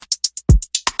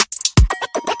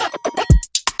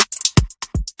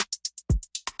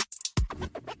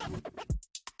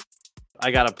I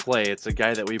got to play. It's a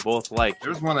guy that we both like.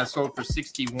 There's one that sold for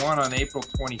 61 on April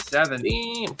 27th.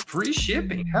 Damn. Free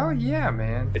shipping. Hell yeah,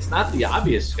 man. It's not the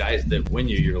obvious guys that win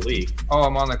you your league. Oh,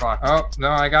 I'm on the clock. Oh,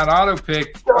 no, I got auto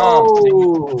pick.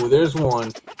 Oh, there's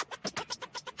one.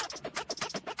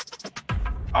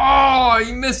 Oh,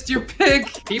 you missed your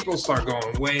pick. People start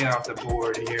going way off the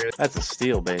board here. That's a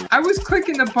steal, baby. I was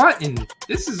clicking the button.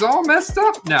 This is all messed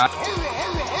up now.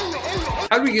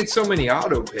 How do we get so many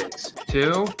auto picks?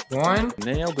 2, 1.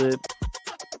 Nailed it.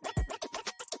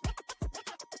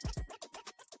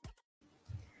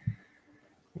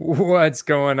 What's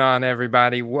going on,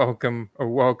 everybody? Welcome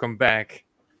back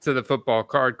to the Football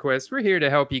Card Quest. We're here to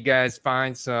help you guys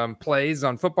find some plays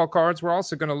on football cards. We're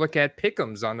also going to look at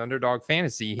pick'ems on Underdog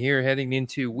Fantasy here heading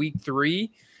into week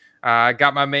 3. I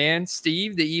got my man,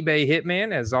 Steve, the eBay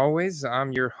Hitman. As always,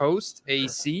 I'm your host,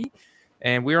 AC,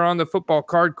 and we're on the Football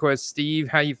Card Quest. Steve,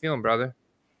 how you feeling, brother?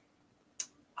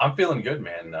 I'm feeling good,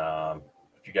 man.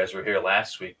 If you guys were here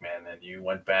last week, man, and you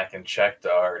went back and checked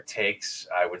our takes,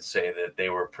 I would say that they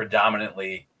were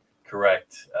predominantly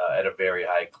correct at a very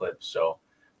high clip. So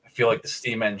I feel like the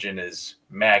steam engine is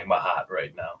magma hot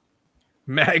right now.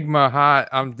 Magma hot.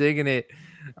 I'm digging it.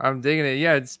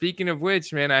 Yeah. Speaking of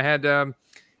which, man, I had a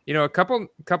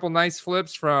couple nice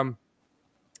flips from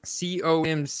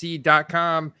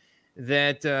comc.com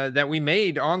that we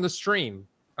made on the stream.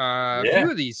 A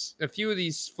few of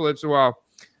these flips. Well,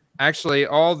 actually,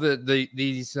 all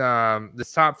these the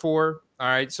top 4. All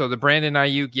right. So the Brandon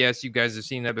Ayuk, yes, you guys have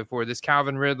seen that before. This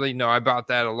Calvin Ridley, no, I bought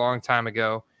that a long time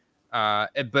ago.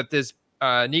 But this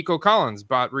Nico Collins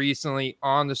bought recently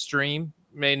on the stream,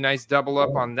 made a nice double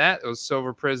up on that. It was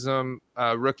Silver Prism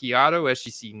rookie auto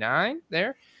SGC 9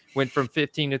 there, went from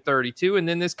 15 to 32. And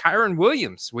then this Kyren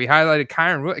Williams, we highlighted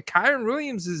Kyren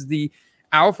Williams is the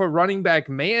alpha running back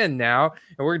man now.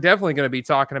 And we're definitely going to be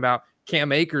talking about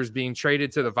Cam Akers being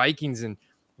traded to the Vikings and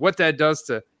what that does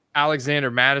to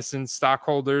Alexander Madison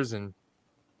stockholders. And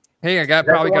hey, I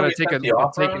probably got to take a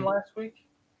last week.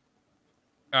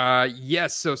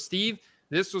 Yes. So Steve,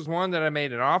 this was one that I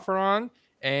made an offer on,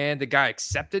 and the guy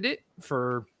accepted it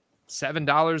for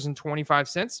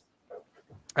 $7.25.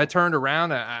 I turned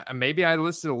around. Maybe I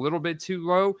listed a little bit too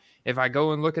low. If I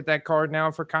go and look at that card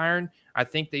now for Kyren, I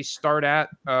think they start at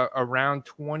around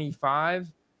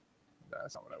 25.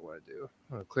 That's not what I want to do.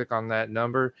 I'm going to click on that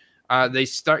number. They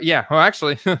start,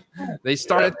 actually, they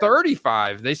start at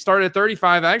 35. They start at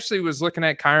 35. I actually was looking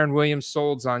at Kyren Williams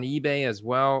solds on eBay as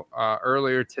well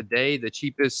earlier today. The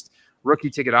cheapest rookie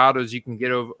ticket autos you can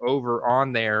get over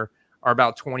on there are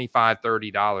about $25,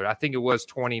 $30. I think it was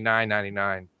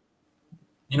 $29.99.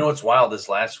 You know what's wild? This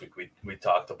last week we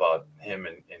talked about him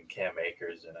and Cam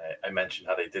Akers, and I mentioned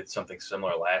how they did something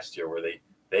similar last year where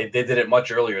they did it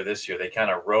much earlier this year. They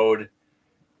kind of rode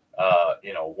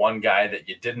one guy that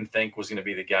you didn't think was going to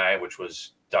be the guy, which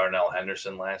was Darnell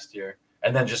Henderson last year,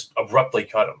 and then just abruptly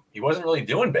cut him. He wasn't really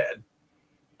doing bad,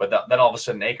 but then all of a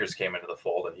sudden Akers came into the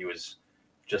fold, and he was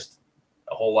just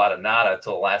a whole lot of nada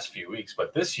till the last few weeks.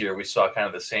 But this year we saw kind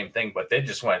of the same thing, but they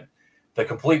just went the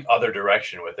complete other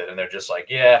direction with it, and they're just like,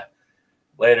 yeah,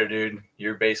 later, dude,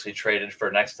 you're basically traded for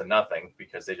next to nothing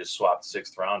because they just swapped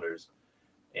 6th rounders,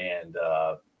 and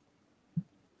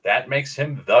that makes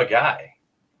him the guy.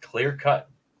 Clear cut.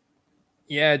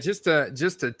 Yeah, just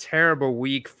a terrible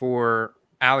week for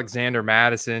Alexander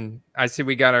Madison. I see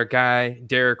we got our guy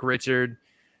Derek Richard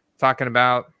talking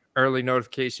about early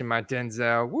notification. My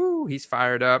Denzel, woo, he's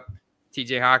fired up.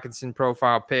 TJ Hawkinson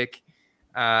profile pick,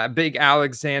 big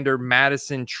Alexander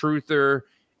Madison truther,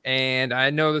 and I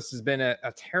know this has been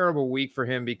a terrible week for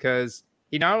him because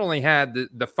he not only had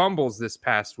the fumbles this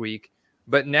past week,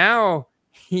 but now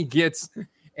he gets.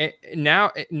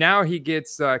 Now he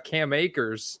gets Cam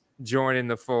Akers joining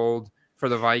the fold for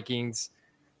the Vikings.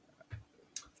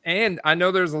 And I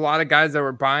know there's a lot of guys that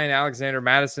were buying Alexander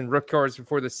Madison rook cards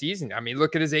before the season. I mean,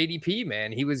 look at his ADP,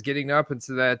 man. He was getting up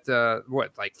into that,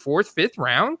 4th, 5th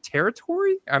round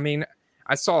territory. I mean,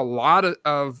 I saw a lot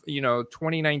of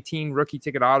 2019 rookie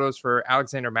ticket autos for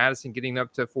Alexander Madison getting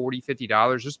up to $40,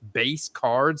 $50, just base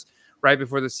cards right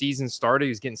before the season started. He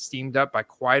was getting steamed up by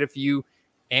quite a few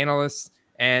analysts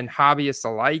and hobbyists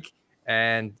alike,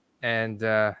 and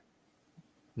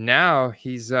now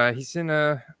he's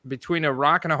in between a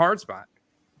rock and a hard spot.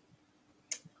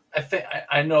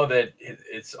 I know that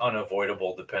it's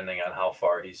unavoidable depending on how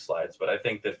far he slides, but I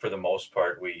think that for the most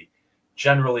part we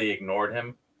generally ignored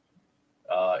him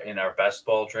in our best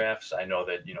ball drafts. I know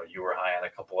that you were high on a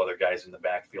couple other guys in the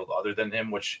backfield other than him,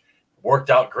 which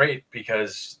worked out great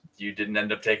because you didn't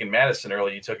end up taking Madison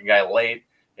early. You took a guy late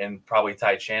and probably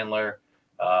Ty Chandler.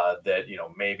 that,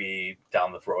 maybe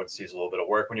down the road sees a little bit of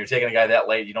work. When you're taking a guy that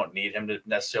late, you don't need him to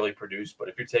necessarily produce. But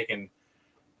if you're taking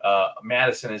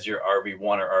Madison as your RB1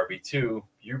 or RB2,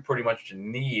 you pretty much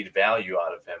need value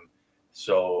out of him.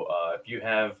 So if you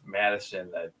have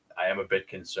Madison, I am a bit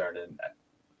concerned. And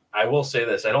I will say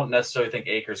this, I don't necessarily think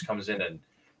Akers comes in and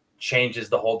changes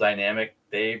the whole dynamic.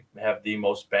 They have the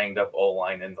most banged up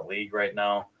O-line in the league right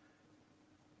now.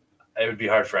 It would be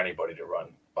hard for anybody to run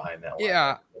behind that line.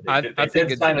 Yeah, I think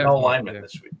did sign an O-lineman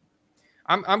this week.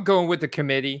 I'm going with the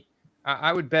committee.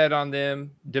 I would bet on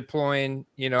them deploying,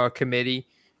 a committee.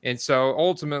 And so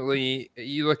ultimately,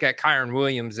 you look at Kyron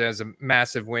Williams as a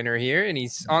massive winner here, and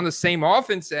he's on the same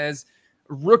offense as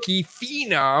rookie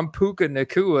phenom Puka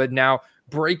Nacua, now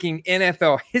breaking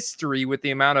NFL history with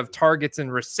the amount of targets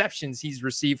and receptions he's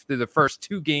received through the first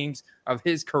 2 games of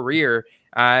his career.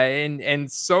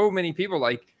 And so many people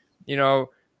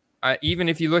even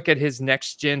if you look at his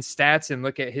next gen stats and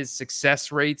look at his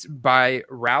success rates by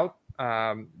route,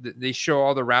 they show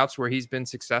all the routes where he's been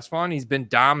successful on. He's been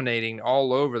dominating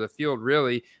all over the field,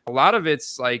 really. A lot of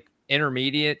it's like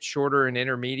shorter and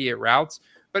intermediate routes,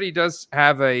 but he does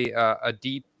have a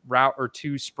deep route or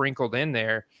 2 sprinkled in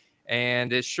there.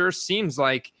 And it sure seems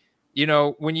like,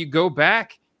 when you go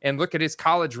back and look at his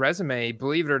college resume,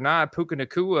 believe it or not, Puka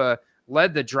Nacua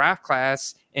led the draft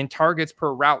class in targets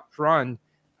per route run.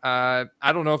 I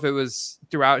don't know if it was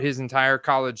throughout his entire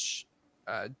college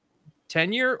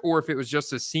tenure or if it was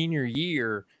just a senior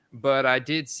year, but I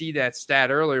did see that stat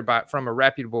earlier from a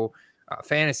reputable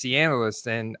fantasy analyst,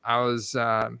 and I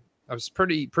was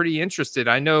pretty interested.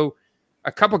 I know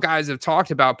a couple guys have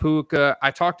talked about Puka.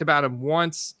 I talked about him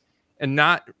once, and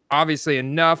not obviously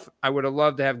enough. I would have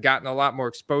loved to have gotten a lot more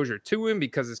exposure to him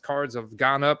because his cards have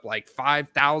gone up like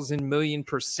 5,000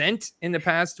 million% in the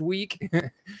past week.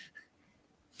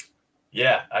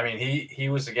 Yeah, I mean, he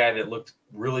was a guy that looked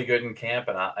really good in camp,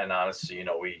 and honestly,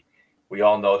 we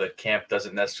all know that camp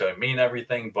doesn't necessarily mean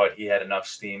everything, but he had enough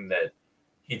steam that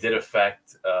he did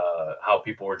affect how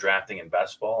people were drafting in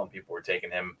best ball, and people were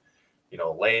taking him,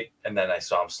 late. And then I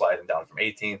saw him sliding down from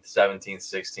 18th, 17th,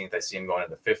 16th. I see him going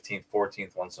into 15th,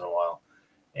 14th once in a while.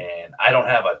 And I don't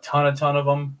have a ton of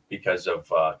them because of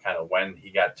kind of when he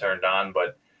got turned on,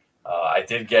 but I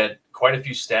did get quite a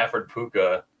few Stafford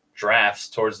Puka drafts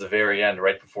towards the very end,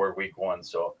 right before week 1.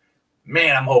 So,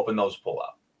 man, I'm hoping those pull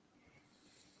out.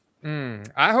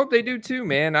 I hope they do too,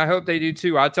 man. I hope they do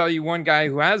too. I'll tell you one guy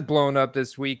who has blown up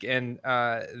this week, and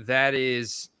that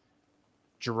is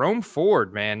Jerome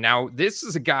Ford, man. Now, this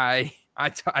is a guy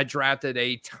I drafted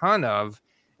a ton of,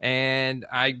 and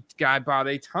I bought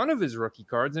a ton of his rookie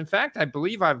cards. In fact, I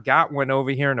believe I've got one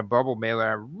over here in a bubble mailer.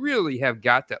 I really have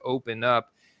got to open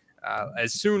up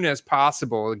as soon as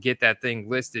possible to get that thing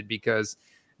listed, because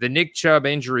the Nick Chubb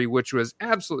injury, which was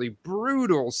absolutely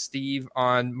brutal, Steve,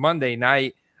 on Monday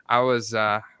night, I was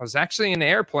actually in the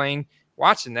airplane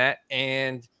watching that,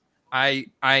 and I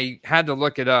had to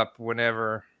look it up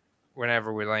whenever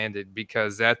we landed,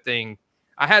 because that thing,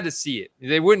 I had to see it.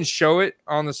 They wouldn't show it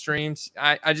on the streams.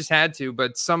 I just had to,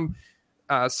 but some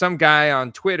guy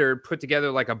on Twitter put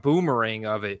together like a boomerang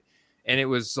of it, and it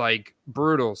was like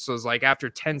brutal. So it was like after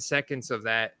 10 seconds of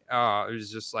that, it was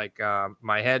just like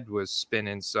my head was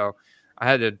spinning. So I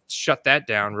had to shut that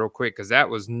down real quick because that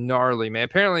was gnarly, man.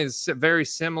 Apparently it's a very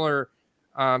similar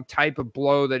type of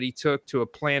blow that he took to a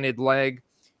planted leg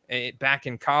back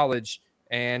in college.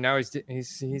 And now he's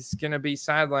going to be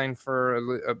sidelined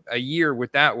for a year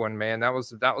with that one, man. That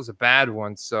was a bad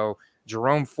one. So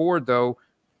Jerome Ford, though,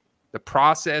 the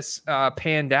process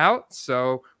panned out.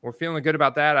 So we're feeling good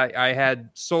about that. I had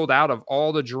sold out of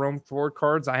all the Jerome Ford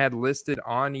cards I had listed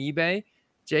on eBay.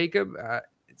 Jacob,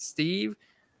 Steve,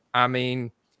 I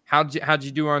mean, how'd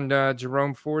you do on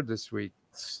Jerome Ford this week?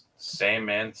 Same,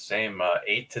 man. Same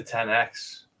 8 to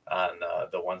 10x on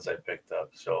the ones I picked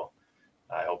up. So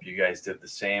I hope you guys did the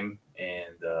same.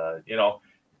 And,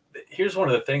 here's one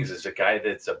of the things is a guy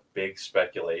that's a big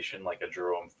speculation, like a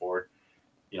Jerome Ford.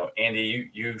 Andy,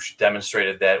 you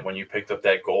demonstrated that when you picked up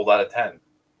that gold out of 10.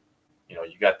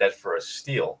 You got that for a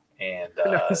steal. And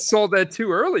I sold that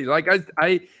too early. Like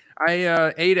I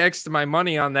 8x'd my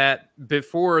money on that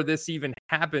before this even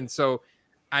happened. So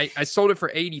I sold it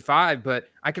for 85, but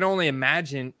I can only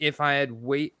imagine if I had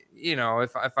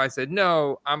if I said,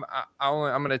 no, I'm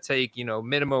going to take,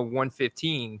 minimum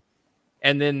 115,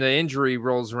 and then the injury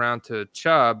rolls around to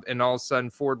Chubb, and all of a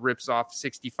sudden Ford rips off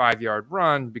 65-yard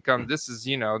run, this is,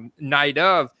 night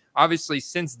of. Obviously,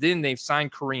 since then, they've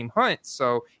signed Kareem Hunt.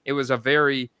 So it was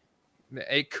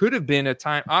it could have been a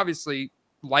time, obviously,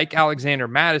 like Alexander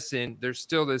Madison, there's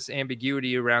still this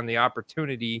ambiguity around the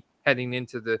opportunity heading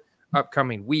into the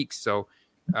upcoming weeks. So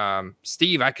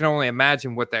Steve, I can only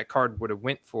imagine what that card would have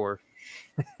went for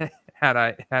had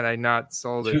I not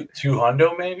sold it. Two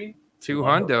hundo maybe. Two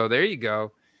hundo. There you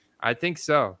go. I think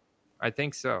so.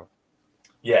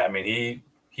 Yeah, I mean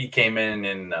he came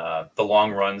in the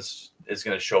long runs is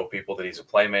going to show people that he's a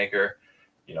playmaker,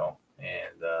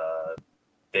 and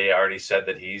they already said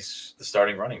that he's the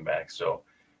starting running back. So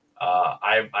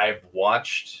I've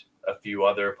watched a few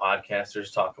other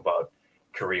podcasters talk about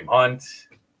Kareem Hunt,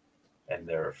 and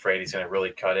they're afraid he's going to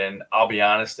really cut in. I'll be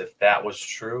honest, if that was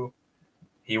true,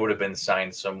 he would have been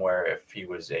signed somewhere if he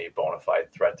was a bona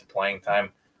fide threat to playing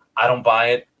time. I don't buy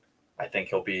it. I think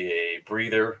he'll be a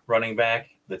breather running back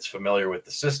that's familiar with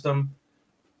the system.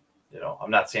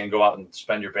 I'm not saying go out and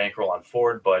spend your bankroll on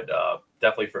Ford, but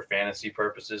definitely for fantasy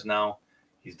purposes now,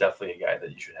 he's definitely a guy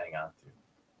that you should hang on to.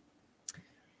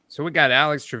 So we got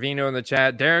Alex Trevino in the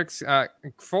chat. Derek's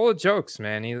full of jokes,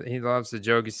 man. He loves the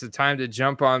joke. It's the time to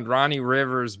jump on Ronnie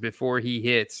Rivers before he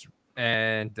hits.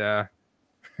 And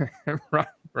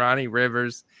Ronnie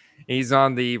Rivers, he's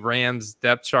on the Rams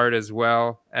depth chart as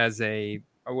well as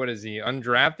what is he?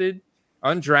 Undrafted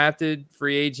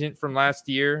free agent from last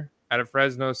year out of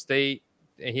Fresno State.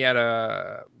 He had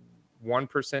a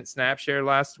 1% snap share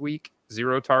last week,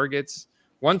 0 targets.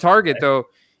 1 target, though,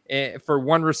 for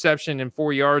 1 reception and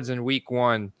 4 yards in week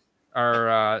 1.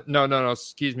 Or no,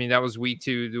 excuse me. That was week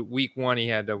 2. The week 1, he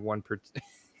had a 1%.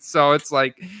 So it's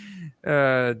like,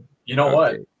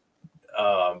 what?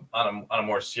 On a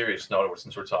more serious note,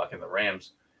 since we're talking the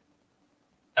Rams,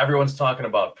 everyone's talking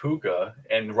about Puka,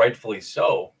 and rightfully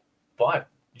so, but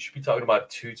you should be talking about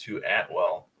Tutu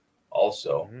Atwell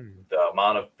also. The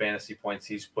amount of fantasy points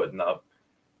he's putting up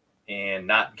and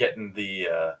not getting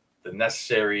the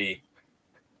necessary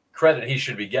credit he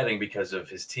should be getting because of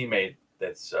his teammate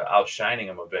that's outshining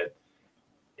him a bit.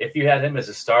 If you had him as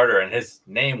a starter and his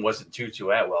name wasn't Tutu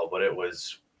Atwell, but it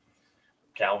was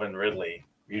Calvin Ridley,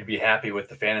 you'd be happy with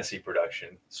the fantasy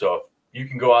production. So if you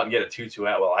can go out and get a Tutu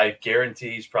Atwell, I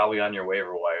guarantee he's probably on your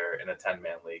waiver wire in a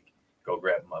 10-man league. Go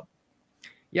grab him up.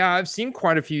 Yeah, I've seen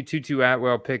quite a few Tutu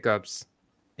Atwell pickups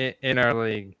in our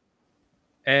league.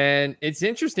 And it's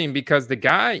interesting because the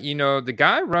guy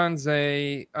runs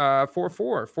a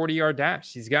 4.4 40-yard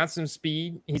dash. He's got some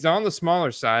speed. He's on the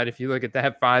smaller side. If you look at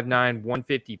that 5'9",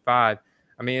 155,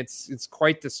 I mean, it's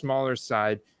quite the smaller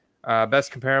side.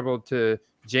 Best comparable to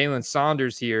Jalen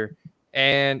Saunders here.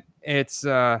 And it's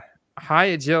high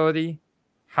agility,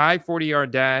 high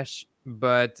 40-yard dash,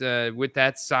 but with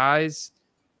that size,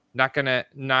 not gonna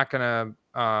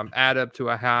add up to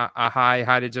a high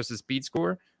height-adjusted speed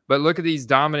score. But look at these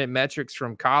dominant metrics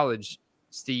from college,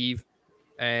 Steve,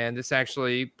 and this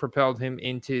actually propelled him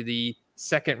into the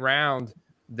second round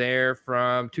there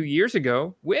from 2 years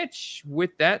ago, which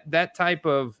with that type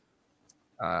of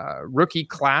rookie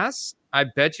class, I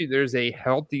bet you there's a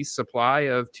healthy supply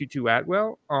of Tutu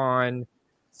Atwell on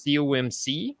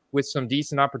COMC with some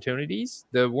decent opportunities.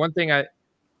 The one thing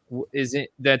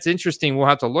that's interesting we'll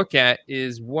have to look at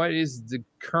is what is the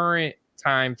current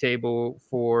timetable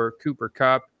for Cooper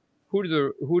Kupp. Who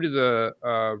do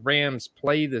the Rams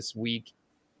play this week?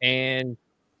 And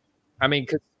I mean,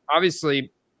 'cause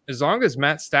obviously, as long as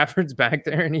Matt Stafford's back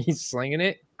there and he's slinging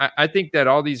it, I think that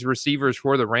all these receivers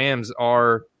for the Rams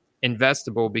are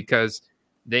investable because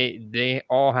they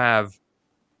all have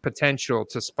potential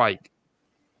to spike.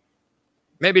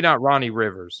 Maybe not Ronnie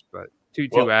Rivers, but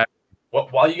Tutu Atwell. Well,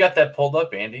 while you got that pulled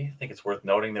up, Andy, I think it's worth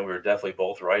noting that we were definitely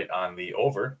both right on the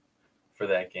over for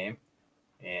that game.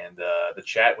 And the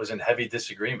chat was in heavy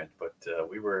disagreement, but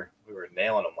we were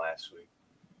nailing them last week.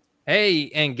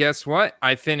 Hey, and guess what?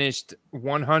 I finished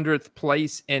 100th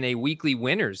place in a weekly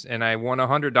winners, and I won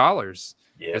 $100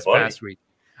 past week.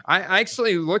 I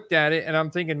actually looked at it, and I'm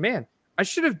thinking, man, I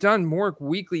should have done more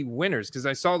weekly winners because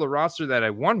I saw the roster that I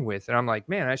won with, and I'm like,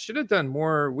 man, I should have done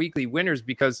more weekly winners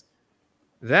because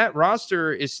that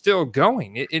roster is still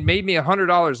going. It made me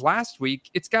 $100 last week.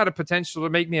 It's got a potential to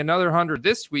make me another 100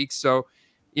 this week. So,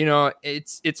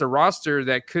 it's a roster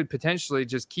that could potentially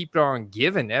just keep on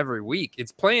giving every week.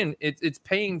 It's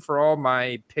paying for all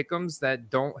my pick'ems that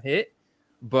don't hit,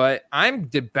 but I'm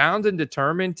bound and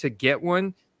determined to get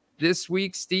one this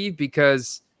week, Steve,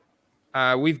 because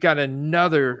we've got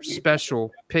another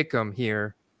special pick'em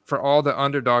here for all the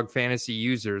underdog fantasy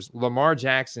users. Lamar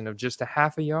Jackson of just a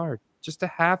half a yard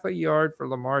for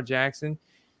Lamar Jackson.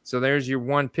 So there's your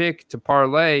one pick to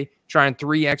parlay, try and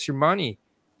 3x your money.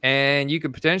 And you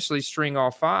could potentially string all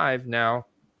 5. Now,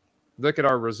 look at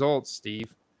our results,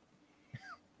 Steve.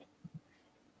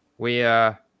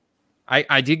 I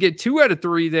did get 2 out of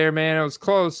 3 there, man. It was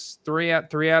close. 3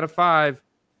 out of 5.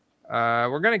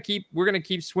 we're gonna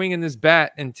keep swinging this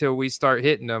bat until we start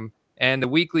hitting them. And the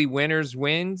weekly winners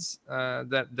wins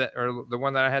that or the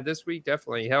one that I had this week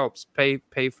definitely helps pay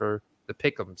for the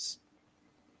pick'ems.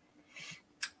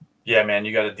 Yeah, man,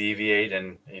 you got to deviate,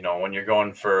 and when you're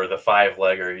going for the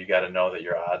 5-legger, you got to know that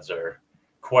your odds are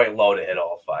quite low to hit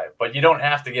all 5. But you don't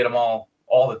have to get them all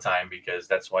the time, because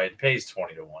that's why it pays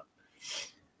 20 to 1.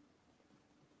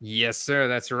 Yes, sir.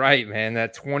 That's right, man.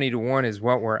 That 20 to 1 is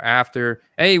what we're after.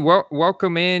 Hey,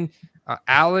 welcome in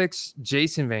Alex,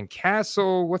 Jason Van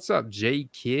Castle. What's up, J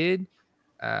Kid?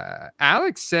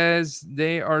 Alex says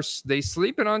they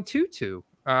sleeping on Tutu.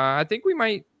 I think we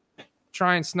might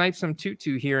try and snipe some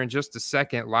Tutu here in just a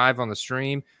second, live on the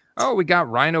stream. Oh, we got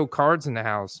Rhino Cards in the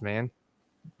house, man.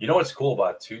 You know what's cool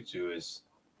about Tutu is,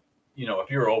 if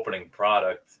you're opening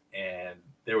product and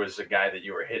there was a guy that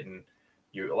you were hitting,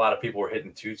 a lot of people were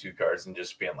hitting Tutu cards and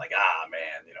just being like,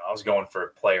 man, I was going for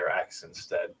player X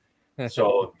instead.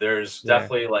 So there's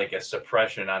definitely like a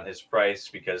suppression on his price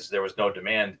because there was no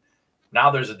demand. Now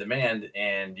there's a demand,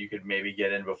 and you could maybe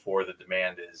get in before the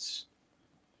demand is,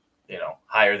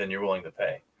 higher than you're willing to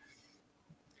pay.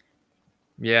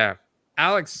 Yeah.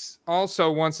 Alex also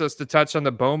wants us to touch on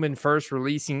the Bowman first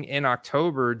releasing in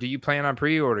October. Do you plan on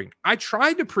pre-ordering? I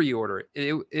tried to pre-order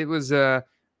it. It was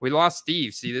we lost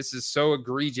Steve. See, this is so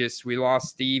egregious. We lost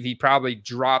Steve. He probably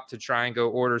dropped to try and go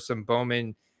order some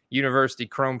Bowman University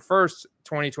Chrome First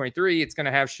 2023. It's going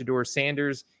to have Shedeur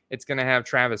Sanders. It's going to have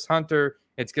Travis Hunter.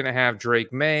 It's going to have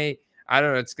Drake May. I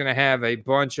don't know. It's going to have a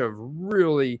bunch of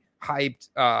really hyped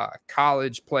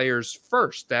college players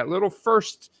first. That little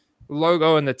first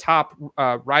logo in the top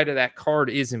right of that card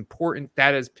is important.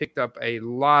 That has picked up a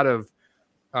lot of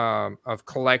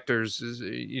collectors,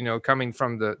 coming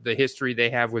from the history they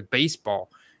have with baseball.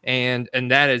 And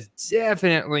that has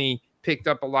definitely picked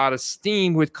up a lot of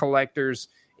steam with collectors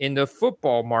in the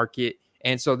football market.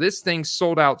 And so this thing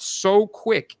sold out so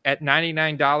quick at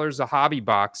 $99 a hobby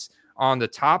box on the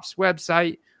Topps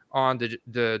website, on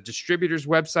the distributor's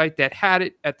website that had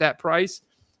it at that price.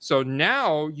 So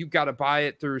now you've got to buy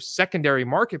it through secondary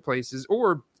marketplaces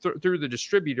or through the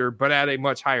distributor, but at a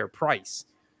much higher price.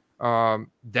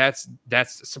 That's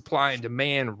supply and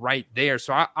demand right there.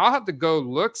 So I'll have to go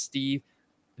look, Steve.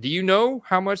 Do you know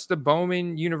how much the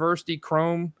Bowman University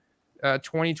Chrome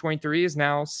 2023 is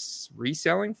now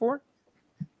reselling for?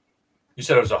 You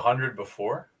said it was 100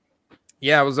 before?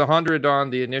 Yeah, it was 100 on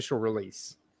the initial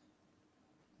release.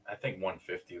 I think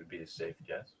 150 would be a safe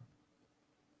guess.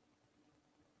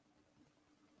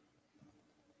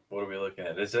 What are we looking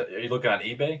at? Are you looking on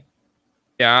eBay?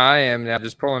 Yeah, I am now.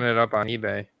 Just pulling it up on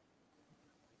eBay.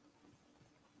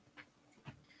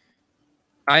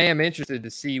 I am interested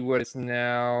to see what it's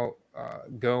now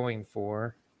going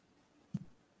for.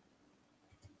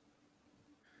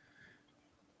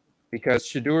 Because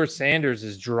Shedeur Sanders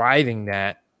is driving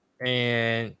that,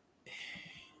 and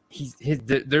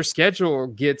their schedule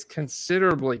gets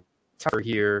considerably tougher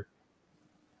here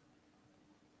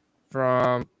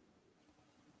from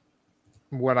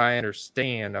what I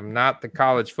understand. I'm not the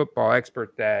college football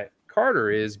expert that Carter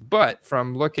is, but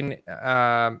from looking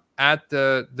at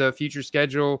the future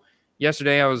schedule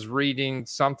yesterday, I was reading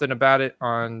something about it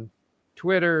on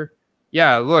Twitter.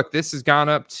 Yeah, look, this has gone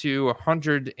up to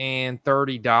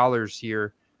 $130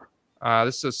 here.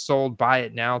 This is sold by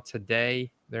it now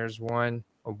today. There's one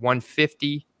of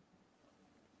 $150.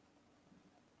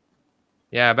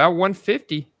 Yeah, about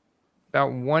 $150.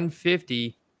 About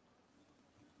 $150.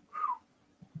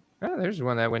 Oh, there's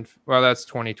one that went. Well, that's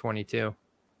 2022.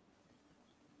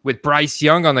 With Bryce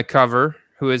Young on the cover,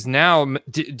 who is now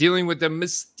dealing with a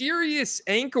mysterious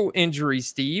ankle injury,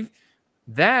 Steve.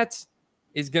 That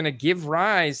is going to give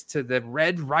rise to the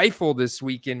red rifle this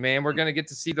weekend, man. We're going to get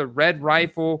to see the red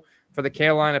rifle for the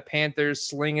Carolina Panthers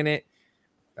slinging it.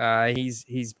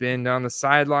 He's been on the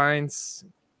sidelines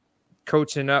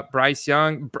coaching up Bryce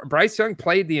Young. Bryce Young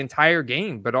played the entire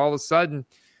game, but all of a sudden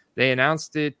they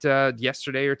announced it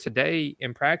yesterday or today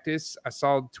in practice. I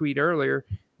saw a tweet earlier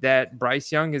that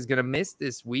Bryce Young is going to miss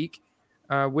this week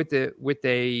with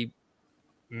a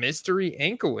mystery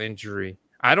ankle injury.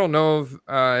 I don't know if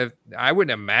I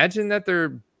would imagine that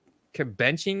they're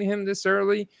benching him this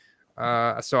early.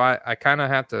 So I kind of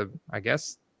have to, I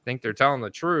guess, think they're telling the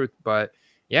truth. But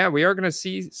yeah, we are going to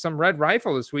see some red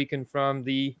rifle this weekend from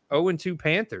the 0-2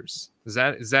 Panthers. Does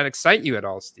that excite you at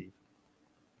all, Steve?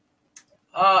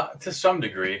 To some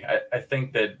degree. I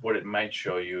think that what it might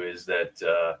show you is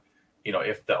that,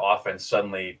 if the offense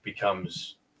suddenly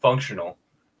becomes functional,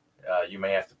 you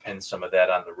may have to pin some of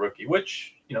that on the rookie,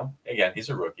 which, again, he's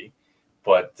a rookie.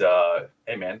 But,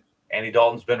 hey, man, Andy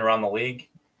Dalton's been around the league.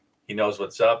 He knows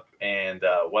what's up, and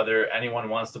whether anyone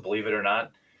wants to believe it or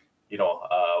not,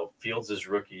 Fields'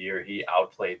 rookie year, he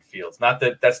outplayed Fields. Not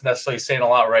that that's necessarily saying a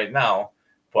lot right now,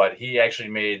 but he actually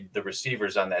made the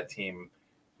receivers on that team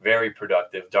very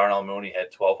productive. Darnell Mooney had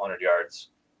 1,200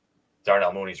 yards.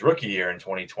 Darnell Mooney's rookie year in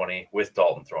 2020 with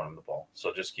Dalton throwing him the ball.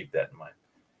 So just keep that in mind.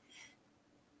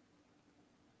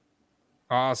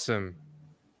 Awesome.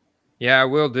 Yeah, I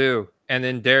will do. And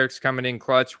then Derek's coming in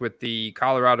clutch with the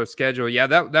Colorado schedule. Yeah,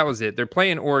 that was it. They're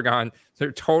playing Oregon.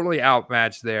 They're totally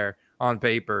outmatched there on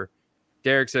paper.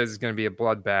 Derek says it's going to be a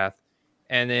bloodbath.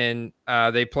 And then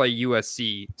they play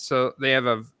USC. So they have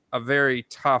a very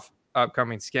tough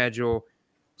upcoming schedule.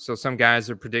 So some guys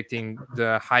are predicting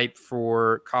the hype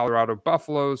for Colorado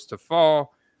Buffaloes to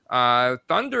fall.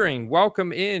 Thundering,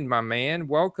 welcome in, my man.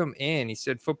 Welcome in. He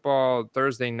said football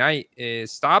Thursday night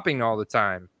is stopping all the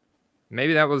time.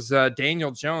 Maybe that was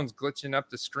Daniel Jones glitching up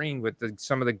the screen with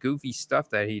some of the goofy stuff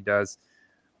that he does.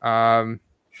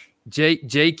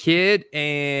 J Kidd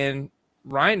and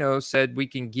Rhino said we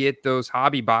can get those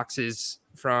hobby boxes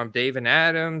from Dave and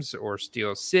Adams or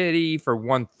Steel City for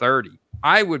 $130.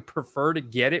 I would prefer to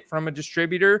get it from a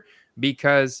distributor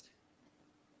because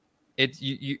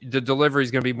the delivery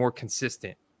is going to be more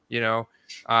consistent.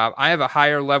 I have a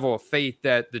higher level of faith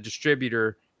that the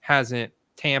distributor hasn't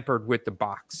tampered with the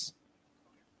box.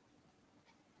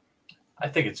 I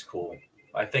think it's cool.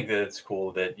 I think that it's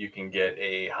cool that you can get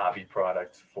a hobby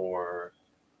product for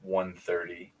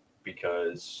 $130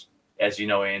 because, as you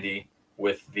know, Andy,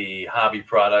 with the hobby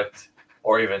product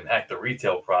or even heck the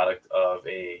retail product of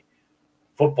a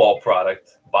football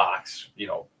product box,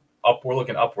 we're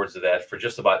looking upwards of that for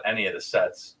just about any of the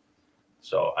sets.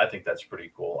 So I think that's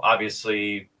pretty cool.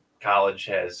 Obviously, college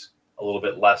has a little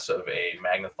bit less of a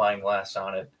magnifying glass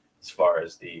on it as far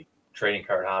as the trading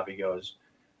card hobby goes.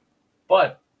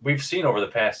 But we've seen over the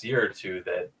past year or two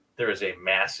that there is a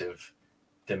massive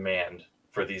demand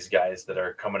for these guys that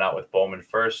are coming out with Bowman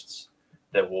firsts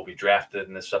that will be drafted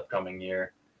in this upcoming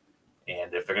year.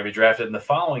 And if they're going to be drafted in the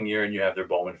following year and you have their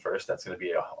Bowman first, that's going to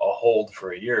be a hold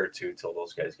for a year or two till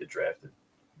those guys get drafted.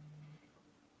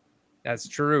 That's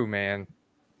true, man.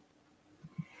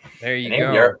 There you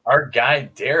and go. Our guy,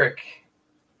 Derek,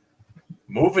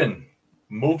 moving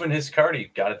his card.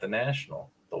 He got at the National,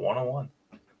 the 101.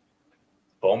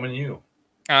 Bowman U.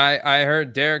 I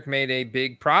heard Derek made a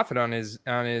big profit on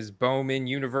his Bowman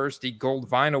University Gold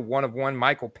Vinyl 1/1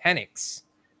 Michael Penix.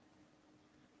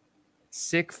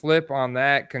 Sick flip on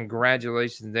that.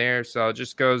 Congratulations there. So it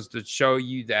just goes to show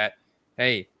you that,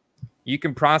 hey, you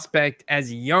can prospect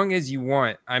as young as you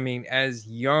want. I mean, as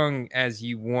young as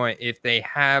you want if they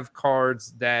have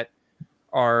cards that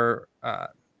are,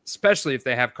 especially if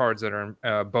they have cards that are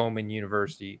in Bowman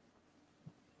University.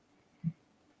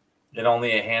 And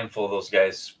only a handful of those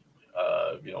guys,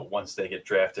 once they get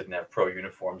drafted and have pro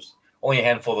uniforms, only a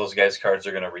handful of those guys' cards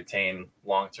are going to retain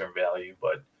long-term value.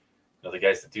 But the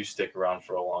guys that do stick around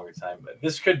for a longer time,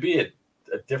 this could be a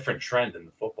different trend in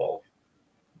the football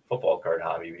card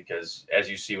hobby because, as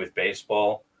you see with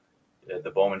baseball,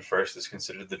 the Bowman first is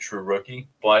considered the true rookie.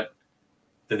 But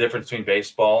the difference between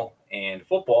baseball and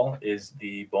football is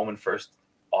the Bowman first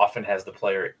often has the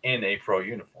player in a pro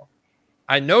uniform.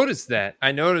 I noticed that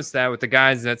with the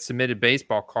guys that submitted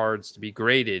baseball cards to be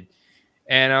graded.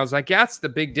 And I was like, that's the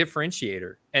big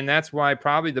differentiator. And that's why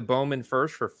probably the Bowman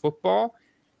first for football,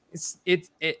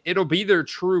 it'll be their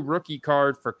true rookie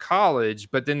card for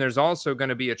college, but then there's also going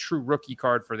to be a true rookie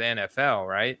card for the NFL,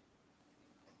 right?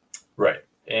 Right.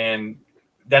 And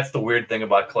that's the weird thing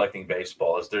about collecting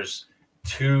baseball is there's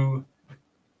two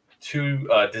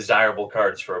desirable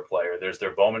cards for a player. There's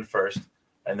their Bowman first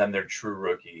and then their true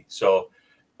rookie. So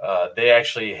they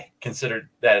actually considered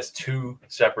that as two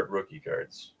separate rookie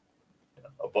cards.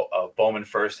 A Bowman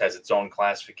first has its own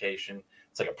classification.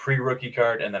 It's like a pre-rookie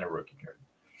card and then a rookie card.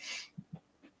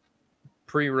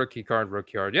 Pre-rookie card,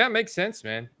 rookie card. Yeah, makes sense,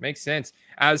 man. Makes sense.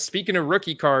 Speaking of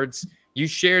rookie cards, you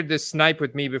shared this snipe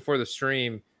with me before the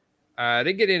stream. I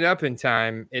didn't get it up in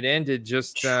time. It ended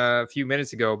just a few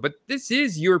minutes ago. But this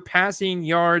is your passing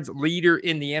yards leader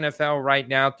in the NFL right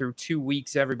now through 2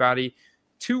 weeks, everybody.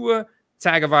 Tua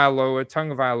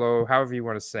Tagovailoa, however you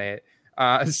want to say it.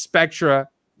 Spectra,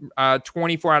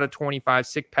 24 out of 25,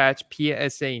 sick patch,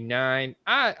 PSA 9.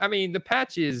 I mean, the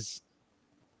patch is...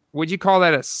 Would you call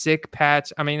that a sick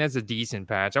patch? I mean, that's a decent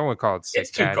patch. I wouldn't call it sick.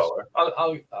 It's two color.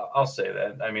 I'll say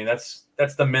that. I mean, that's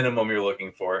the minimum you're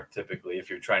looking for typically if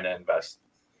you're trying to invest.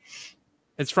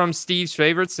 It's from Steve's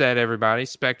favorite set, everybody.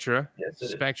 Spectra.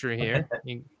 Yes, Spectra here.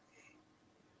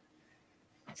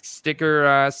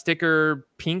 sticker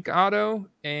pink auto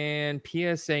and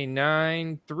PSA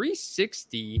 9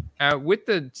 360 with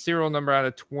the serial number out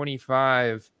of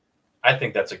 25. I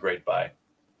think that's a great buy,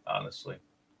 honestly.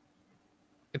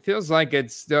 It feels like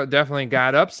it's definitely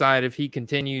got upside if he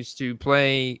continues to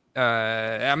play.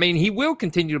 I mean, he will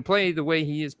continue to play the way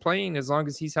he is playing as long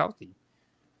as he's healthy.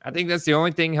 I think that's the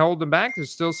only thing holding him back.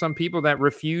 There's still some people that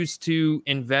refuse to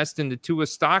invest in the Tua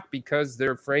stock because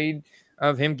they're afraid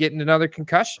of him getting another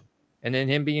concussion and then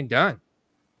him being done.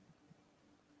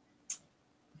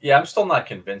 Yeah, I'm still not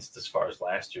convinced as far as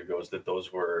last year goes that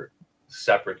those were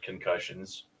separate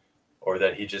concussions or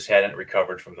that he just hadn't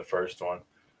recovered from the first one.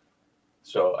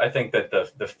 So I think that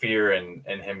the fear in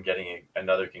him getting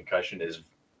another concussion is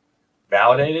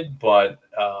validated, but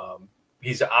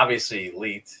he's obviously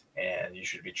elite, and you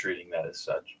should be treating that as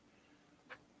such.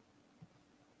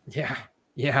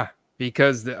 Yeah,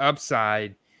 because the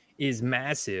upside is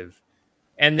massive.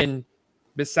 And then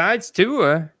besides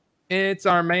Tua, it's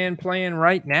our man playing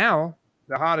right now,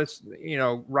 the hottest,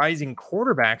 rising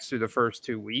quarterbacks through the first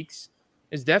 2 weeks.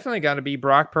 It's definitely got to be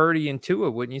Brock Purdy and Tua,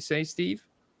 wouldn't you say, Steve?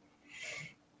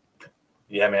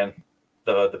 Yeah, man.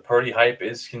 The Purdy hype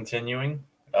is continuing.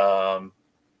 Niners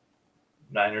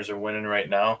are winning right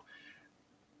now.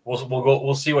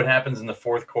 We'll see what happens in the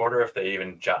fourth quarter if they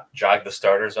even jog the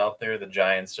starters out there. The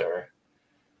Giants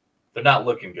they're not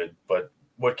looking good, but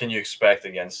what can you expect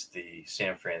against the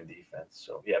San Fran defense?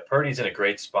 So yeah, Purdy's in a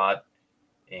great spot,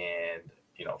 and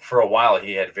for a while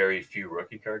he had very few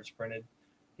rookie cards printed.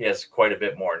 He has quite a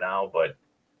bit more now, but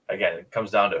again, it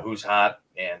comes down to who's hot,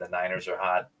 and the Niners are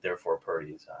hot. Therefore,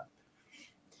 Purdy is hot.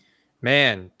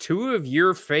 Man, two of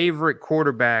your favorite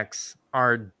quarterbacks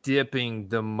are dipping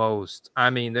the most. I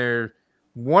mean,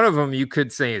 one of them you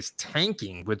could say is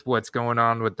tanking with what's going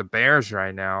on with the Bears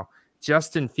right now.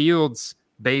 Justin Fields,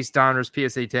 base Donruss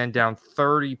PSA 10 down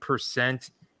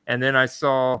 30%. And then I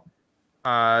saw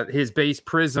his base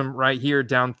Prism right here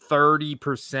down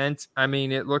 30%. I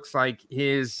mean, it looks like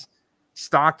his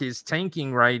stock is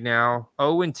tanking right now.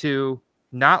 0-2,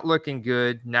 not looking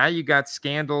good. Now you got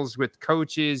scandals with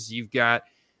coaches. You've got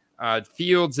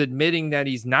Fields admitting that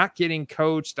he's not getting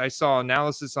coached. I saw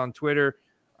analysis on Twitter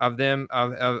of them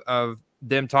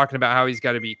talking about how he's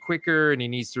got to be quicker and he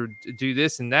needs to do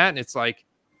this and that. And it's like,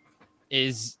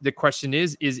 the question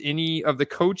is any of the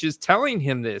coaches telling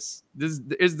him this?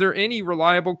 Is there any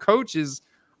reliable coaches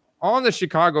on the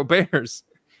Chicago Bears?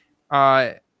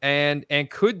 And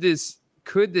could this,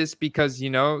 because,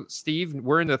 Steve,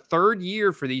 we're in the third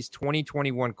year for these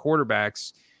 2021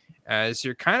 quarterbacks. So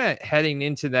you're kind of heading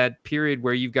into that period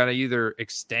where you've got to either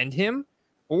extend him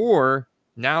or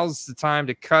now's the time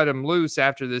to cut him loose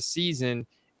after this season.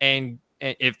 And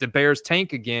if the Bears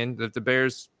tank again, if the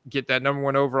Bears get that number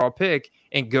 1 overall pick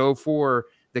and go for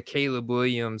the Caleb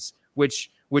Williams,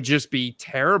 which would just be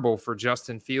terrible for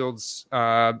Justin Fields,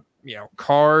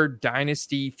 Carr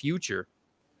dynasty future.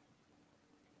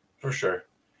 For sure.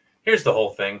 Here's the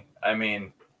whole thing. I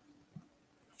mean,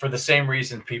 for the same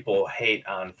reason people hate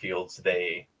on Fields,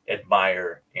 they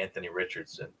admire Anthony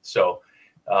Richardson. So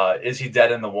is he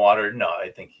dead in the water? No, I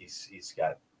think he's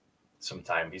got some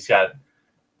time. He's got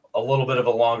a little bit of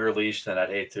a longer leash than I'd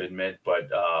hate to admit, but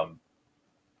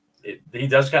he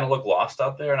does kind of look lost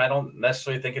out there, and I don't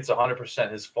necessarily think it's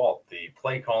 100% his fault. The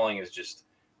play calling is just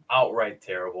outright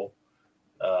terrible.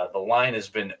 The line has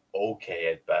been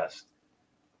okay at best,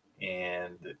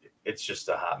 and it's just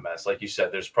a hot mess. Like you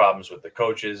said, there's problems with the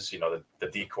coaches. The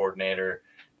D coordinator,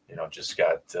 just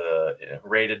got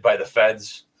raided by the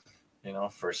feds,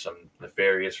 for some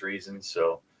nefarious reasons.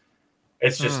 So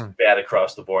it's just bad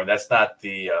across the board. That's not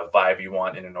the vibe you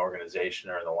want in an organization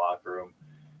or in the locker room.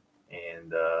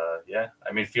 And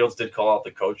I mean, Fields did call out the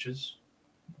coaches.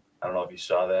 I don't know if you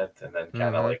saw that, and then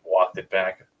kind of walked it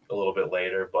back a little bit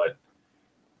later. But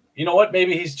you know what?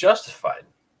 Maybe he's justified.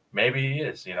 Maybe he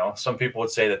is. Some people would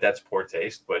say that that's poor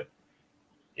taste, but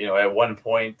at one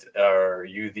point, are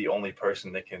you the only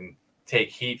person that can take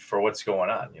heat for what's going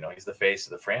on? He's the face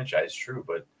of the franchise, true,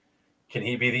 but can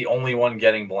he be the only one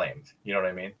getting blamed? You know what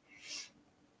I mean?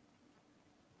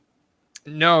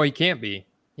 No, he can't be.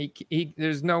 He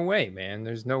there's no way, man.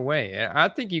 There's no way. I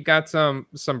think you got some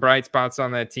bright spots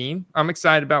on that team. I'm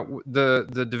excited about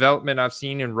the development I've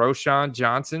seen in Roschon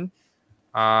Johnson.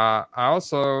 I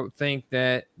also think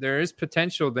that there is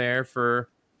potential there for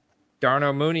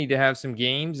Darnell Mooney to have some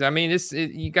games. I mean,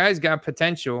 you guys got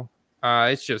potential.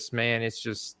 It's just,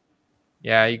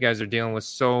 you guys are dealing with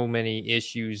so many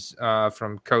issues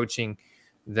from coaching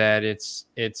that it's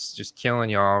just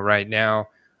killing y'all right now.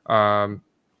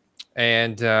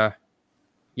 And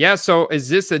Yeah. So is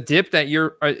this a dip that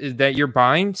you're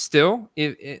buying still?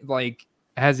 Like,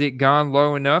 has it gone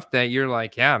low enough that you're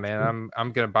like, yeah, man,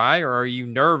 I'm gonna buy, or are you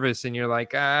nervous and you're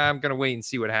like, I'm gonna wait and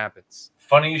see what happens?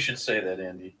 Funny you should say that,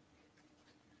 Andy.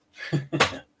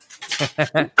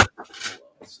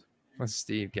 What's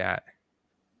Steve got?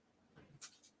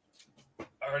 I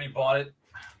already bought it.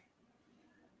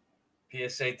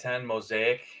 PSA 10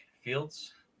 Mosaic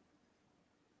Fields.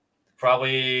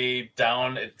 Probably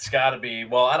down. It's got to be.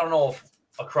 Well, I don't know if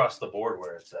across the board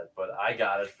where it's at, but I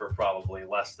got it for probably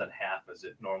less than half as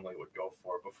it normally would go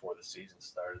for before the season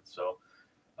started. So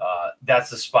that's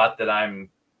the spot that I'm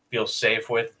feel safe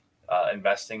with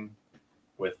investing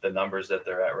with the numbers that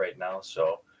they're at right now.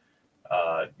 So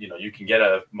you can get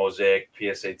a Mosaic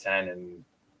PSA 10 in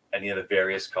any of the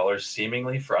various colors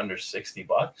seemingly for under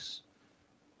 $60,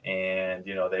 and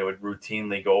they would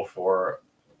routinely go for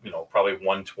probably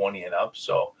 120 and up.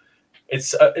 So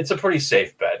it's a pretty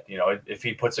safe bet. If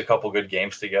he puts a couple good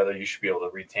games together, you should be able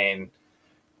to retain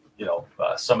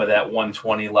some of that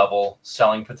 120 level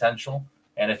selling potential.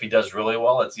 And if he does really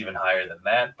well, it's even higher than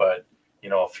that. But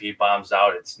if he bombs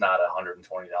out, it's not a $120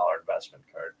 investment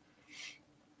card.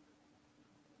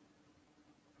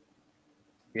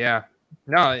 Yeah.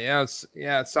 No, it's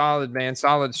solid, man.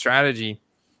 Solid strategy.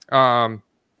 I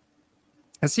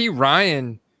see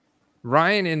Ryan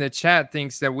in the chat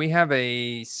thinks that we have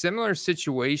a similar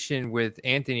situation with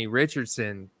Anthony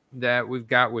Richardson that we've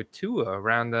got with Tua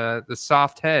around the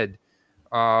soft head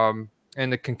and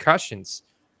the concussions.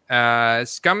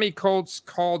 Scummy Colts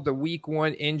called the week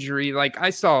 1 injury. Like I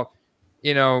saw,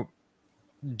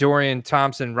 Dorian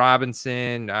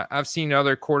Thompson-Robinson. I've seen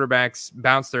other quarterbacks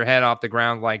bounce their head off the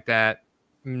ground like that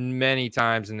many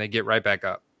times and they get right back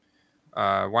up.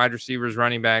 Wide receivers,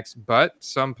 running backs, but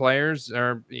some players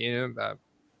are,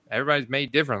 everybody's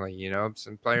made differently.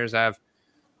 Some players have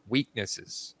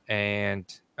weaknesses, and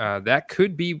that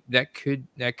could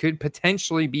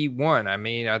potentially be one. I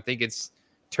mean, I think it's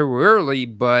too early,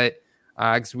 but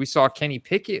because we saw Kenny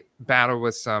Pickett battle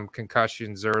with some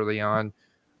concussions early on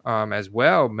as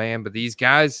well, man. But these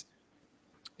guys,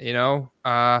 some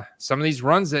of these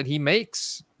runs that he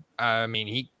makes, I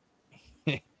mean,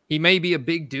 he may be a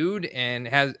big dude and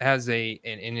has an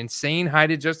insane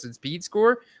height adjusted speed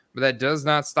score, but that does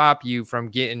not stop you from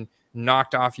getting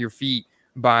knocked off your feet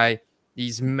by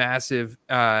these massive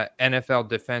NFL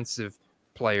defensive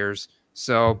players.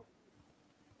 So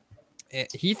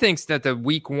he thinks that the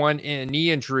week 1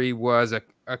 knee injury was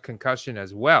a concussion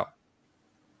as well.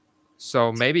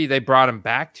 So maybe they brought him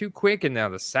back too quick, and now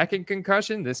the second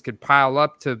concussion, this could pile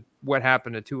up to what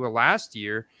happened to Tua last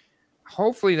year.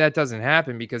 Hopefully that doesn't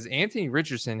happen because Anthony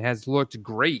Richardson has looked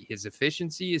great. His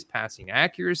efficiency, his passing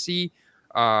accuracy,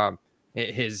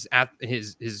 his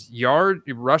yard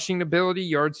rushing ability,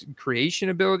 yards creation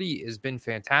ability has been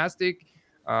fantastic.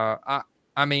 I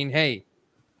mean, hey,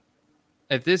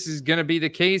 if this is going to be the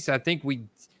case, I think we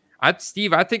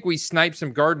snipe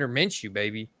some Gardner Minshew,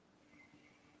 baby.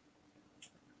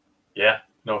 Yeah,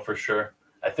 no, for sure.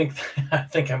 I think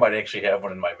I might actually have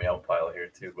one in my mail pile here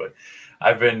too, but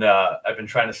I've been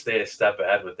trying to stay a step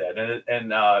ahead with that,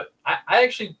 and I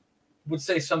actually would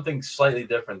say something slightly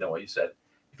different than what you said.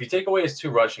 If you take away his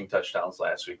 2 rushing touchdowns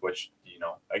last week, which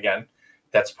again,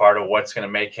 that's part of what's going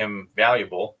to make him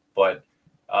valuable, but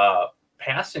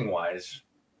passing wise,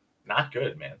 not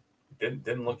good, man.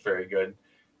 Didn't look very good,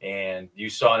 and you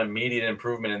saw an immediate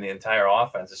improvement in the entire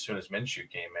offense as soon as Minshew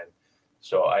came in.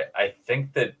 So I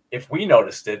think that if we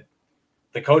noticed it,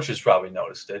 the coaches probably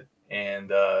noticed it.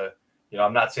 And,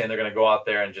 I'm not saying they're going to go out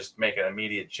there and just make an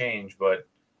immediate change, but,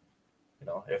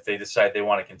 if they decide they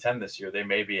want to contend this year, they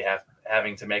may be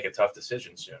having to make a tough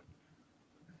decision soon.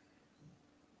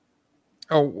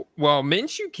 Oh, well,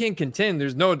 Minshew can contend.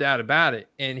 There's no doubt about it.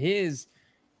 And his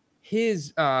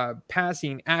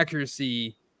passing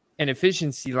accuracy and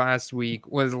efficiency last week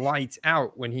was lights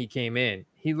out when he came in.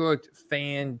 He looked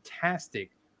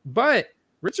fantastic, but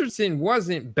Richardson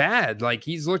wasn't bad. Like,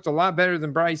 he's looked a lot better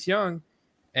than Bryce Young,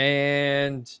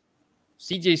 and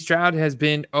CJ Stroud has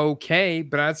been okay,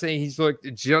 but I'd say he's looked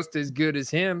just as good as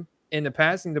him in the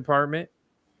passing department.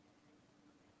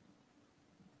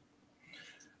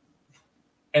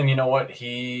 And you know what?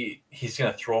 He's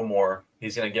going to throw more.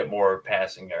 He's going to get more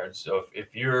passing yards. So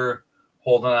if you're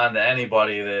holding on to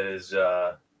anybody that is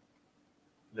a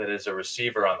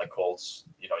receiver on the Colts,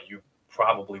 you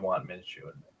probably want Minshew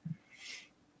in there.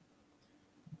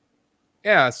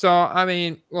 Yeah, so I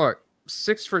mean, look,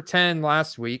 6 for 10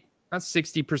 last week. That's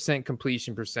 60%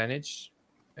 completion percentage.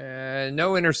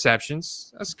 No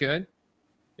interceptions. That's good.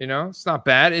 It's not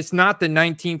bad. It's not the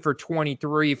 19 for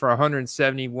 23 for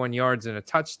 171 yards and a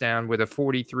touchdown with a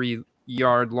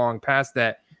 43-yard long pass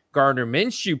that Gardner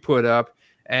Minshew put up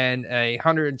and a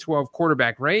 112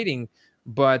 quarterback rating,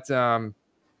 but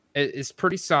it's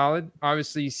pretty solid.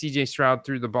 Obviously, CJ Stroud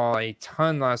threw the ball a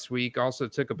ton last week, also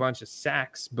took a bunch of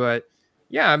sacks, but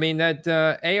yeah, I mean, that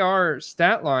AR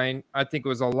stat line, I think,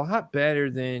 was a lot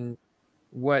better than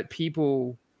what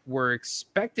people were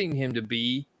expecting him to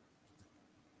be.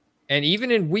 And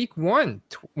even in week 1,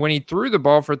 when he threw the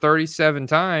ball for 37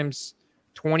 times,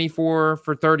 24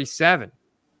 for 37.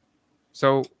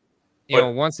 So,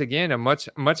 once again, a much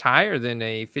higher than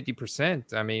a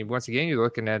 50%. I mean, once again, you're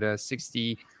looking at a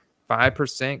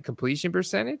 65% completion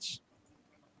percentage.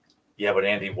 Yeah, but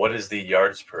Andy, what is the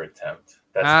yards per attempt?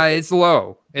 It's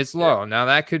low. It's low. Yeah. Now,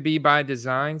 that could be by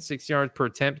design, 6 yards per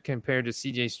attempt compared to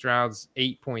CJ Stroud's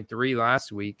 8.3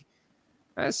 last week.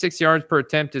 6 yards per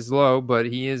attempt is low, but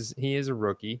he is a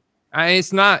rookie.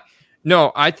 It's not.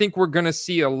 No, I think we're going to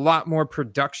see a lot more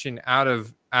production out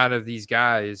of these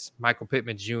guys. Michael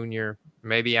Pittman Jr.,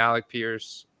 maybe Alec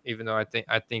Pierce. Even though I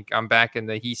think I'm back in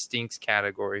the he stinks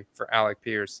category for Alec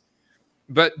Pierce.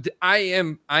 But I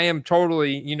am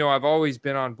totally. I've always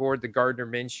been on board the Gardner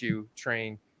Minshew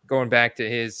train, going back to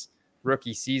his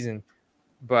rookie season.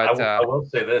 But I will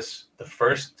say this: the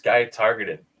first guy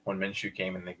targeted when Minshew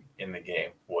came in the game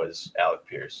was Alec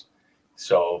Pierce.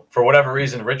 So for whatever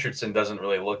reason, Richardson doesn't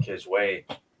really look his way.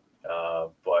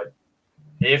 But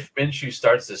if Minshew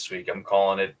starts this week, I'm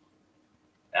calling it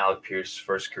Alec Pierce's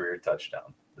first career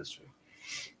touchdown this week.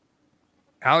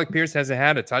 Alec Pierce hasn't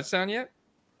had a touchdown yet?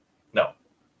 No.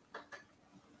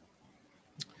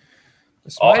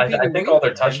 I think all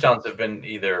their touchdowns have been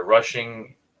either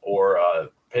rushing or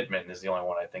Pittman is the only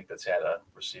one I think that's had a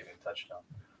receiving touchdown.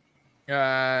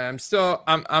 I'm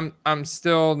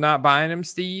still not buying him,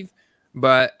 Steve,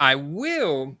 but I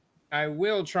will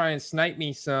try and snipe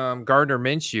me some Gardner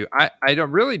Minshew. I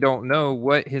don't know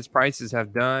what his prices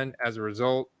have done as a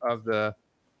result of the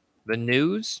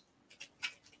news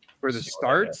for the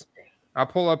starts. I'll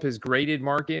pull up his graded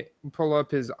market, pull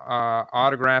up his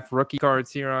autograph rookie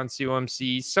cards here on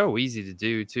COMC. So easy to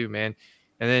do too, man.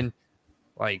 And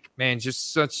then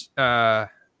just such an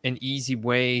easy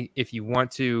way if you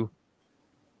want to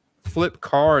flip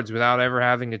cards without ever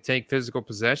having to take physical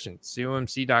possession.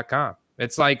 COMC.com.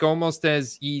 It's almost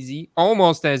as easy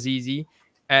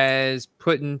as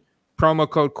putting promo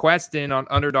code Quest in on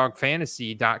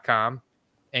UnderdogFantasy.com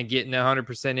and getting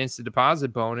 100% instant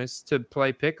deposit bonus to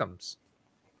play pick'ems.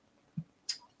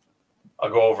 I'll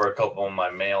go over a couple of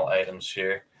my mail items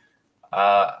here.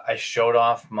 I showed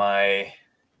off my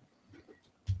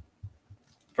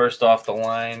first off the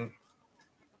line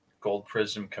Gold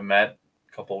Prism Komet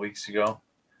a couple weeks ago.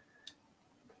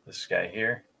 This guy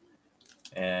here.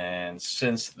 And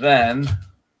since then,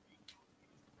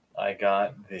 I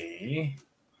got there's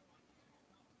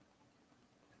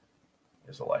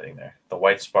a lighting there. The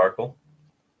White Sparkle.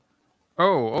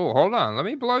 Oh, hold on. Let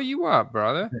me blow you up,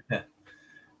 brother.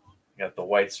 Got the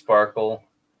White Sparkle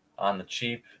on the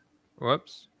cheap.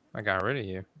 Whoops. I got rid of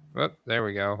you. Whoop, there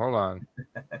we go. Hold on.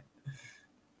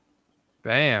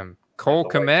 Bam. Cole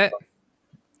Kmet.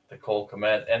 The Cole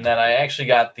Kmet. And then I actually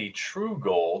got the True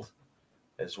Gold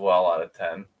as well out of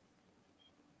 10.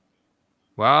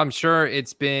 Well, I'm sure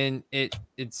it's been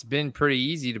pretty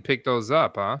easy to pick those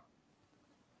up, huh?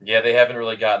 Yeah, they haven't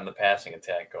really gotten the passing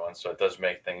attack going, so it does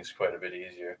make things quite a bit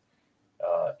easier.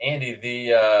 Andy,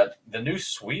 the new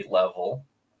suite level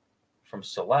from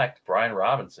Select, Brian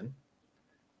Robinson,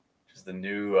 which is the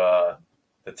new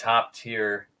the top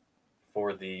tier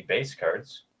for the base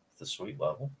cards, the suite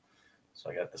level.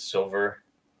 So I got the silver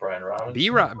Brian Robinson.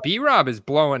 B-Rob is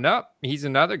blowing up. He's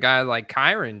another guy like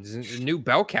Kyron's new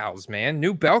bell cows, man.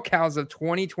 New bell cows of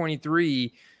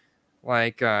 2023,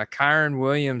 like Kyron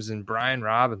Williams and Brian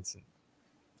Robinson.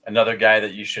 Another guy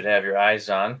that you should have your eyes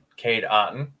on, Cade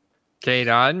Otton. Cade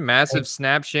Otton, massive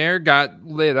snap share, got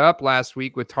lit up last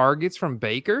week with targets from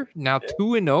Baker. Now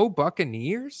 2-0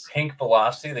 Buccaneers. Pink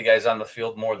Velocity, the guy's on the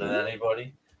field more than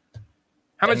anybody.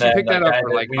 How much you pick that up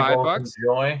for? Like $5?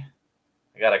 Enjoy.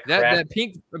 I got a that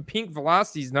pink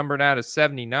Velocity is numbered out of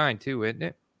 79 too, isn't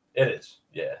it? It is,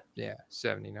 yeah. Yeah,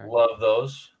 79. Love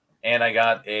those. And I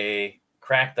got a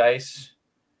cracked ice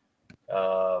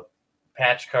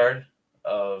patch card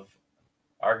of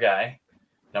our guy,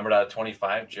 numbered out of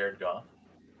 25, Jared Goff.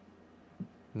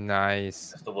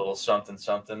 Nice. Just a little something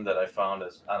that I found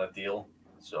as on a deal.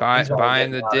 So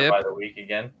buying the dip by the week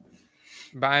again.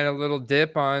 Buying a little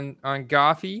dip on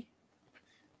Goffy.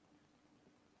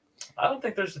 I don't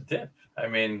think there's a dip. I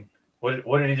mean, what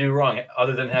did he do wrong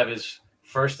other than have his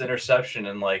first interception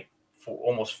in like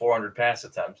almost 400 pass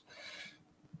attempts.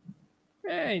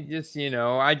 Hey, just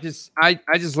I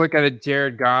just look at it,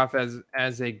 Jared Goff,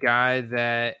 as a guy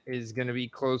that is going to be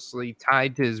closely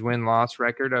tied to his win-loss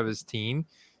record of his team.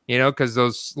 Because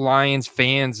those Lions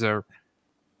fans are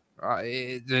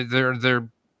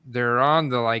they're on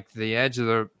the edge of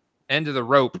the end of the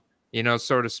rope,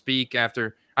 so to speak.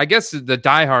 After, I guess the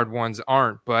diehard ones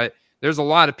aren't, but there's a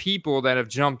lot of people that have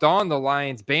jumped on the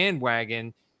Lions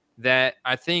bandwagon that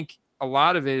I think a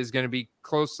lot of it is going to be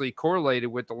closely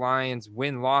correlated with the Lions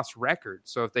win-loss record.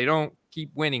 So if they don't keep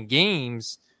winning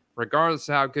games, regardless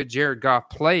of how good Jared Goff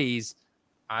plays,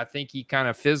 I think he kind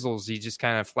of fizzles. He just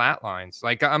kind of flatlines.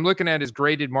 Like, I'm looking at his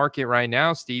graded market right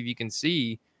now, Steve. You can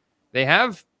see they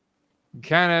have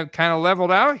kind of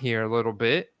leveled out here a little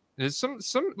bit. There's some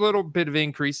little bit of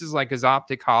increases, like his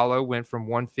Optic Hollow went from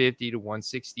 150 to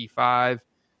 165.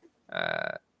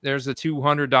 There's a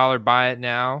 $200 buy it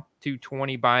now,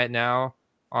 $220 buy it now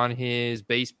on his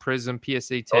base Prism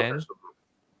PSA 10.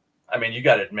 I mean, you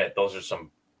got to admit, those are some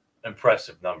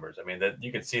impressive numbers. I mean, that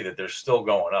you can see that they're still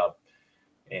going up.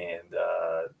 And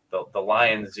the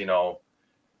Lions,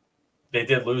 they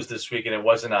did lose this week, and it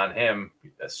wasn't on him.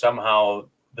 Somehow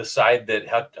the side that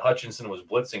Hutchinson was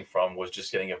blitzing from was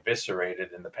just getting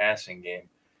eviscerated in the passing game.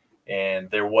 And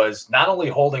there was not only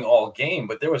holding all game,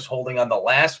 but there was holding on the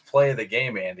last play of the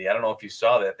game, Andy. I don't know if you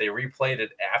saw that. They replayed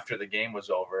it after the game was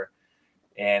over,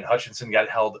 and Hutchinson got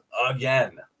held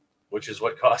again, which is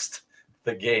what cost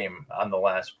the game on the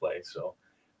last play. So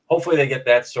hopefully they get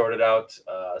that sorted out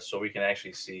so we can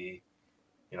actually see,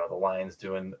 the Lions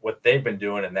doing what they've been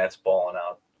doing, and that's balling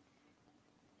out.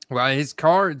 Well, his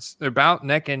cards are about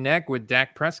neck and neck with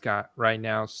Dak Prescott right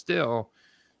now still.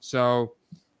 So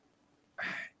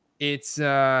it's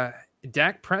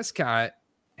Dak Prescott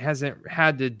hasn't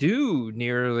had to do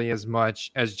nearly as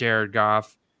much as Jared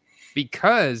Goff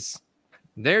because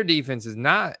their defense is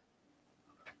not.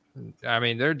 I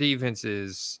mean, their defense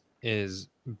is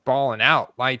balling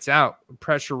out, lights out,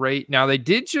 pressure rate. Now, they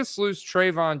did just lose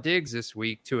Trayvon Diggs this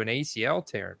week to an ACL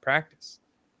tear in practice.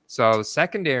 So the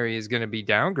secondary is going to be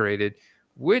downgraded,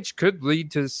 which could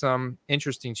lead to some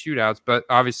interesting shootouts. But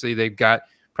obviously, they've got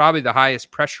probably the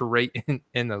highest pressure rate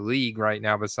in the league right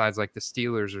now, besides like the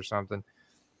Steelers or something.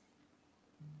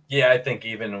 Yeah, I think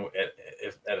even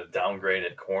if at a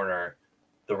downgraded corner,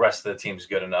 the rest of the team's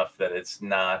good enough that it's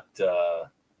not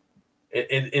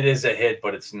it is a hit,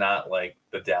 but it's not like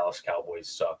the Dallas Cowboys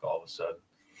suck all of a sudden.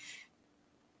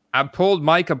 I pulled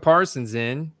Micah Parsons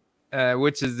in,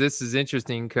 this is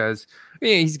interesting because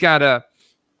he's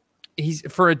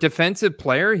for a defensive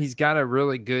player, he's got a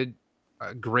really good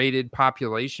graded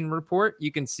population report.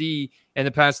 You can see in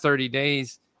the past 30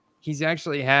 days, he's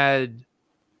actually had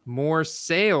more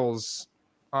sales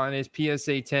on his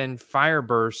PSA 10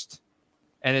 Fireburst,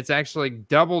 and it's actually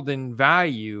doubled in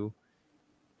value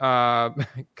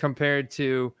compared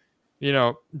to,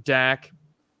 Dak,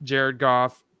 Jared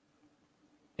Goff.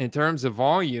 In terms of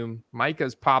volume,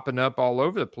 Micah's popping up all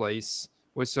over the place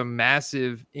with some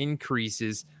massive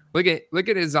increases. Look at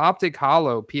his Optic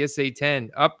Hollow PSA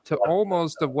 10 up to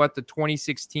almost of what the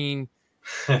 2016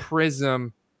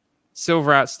 Prism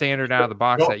Silver Out Standard out of the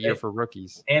box that year for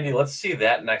rookies. Andy, let's see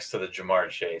that next to the Jamar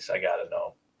Chase. I gotta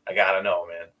know,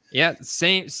 man. Yeah,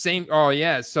 same. Oh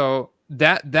yeah, so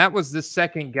that was the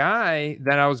second guy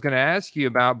that I was going to ask you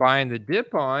about buying the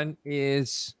dip on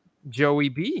is Joey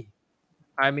B.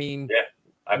 I mean, yeah,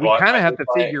 we kind of have to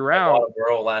figure out. I bought a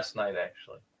Burrow last night,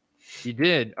 actually. You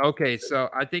did? Okay, so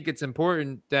I think it's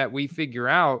important that we figure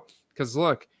out, because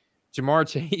look, Jamar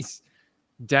Chase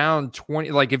down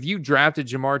 20. Like, if you drafted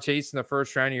Jamar Chase in the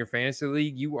first round of your fantasy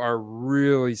league, you are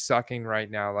really sucking right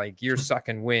now. Like, you're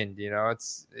sucking wind.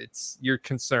 It's you're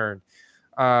concerned.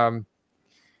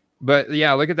 But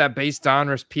yeah, look at that base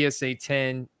Donruss PSA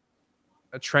 10,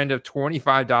 a trend of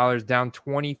 $25, down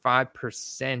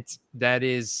 25%. That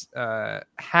is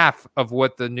half of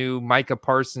what the new Micah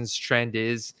Parsons trend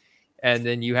is. And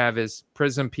then you have his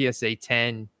Prism PSA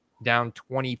 10 down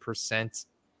 20%.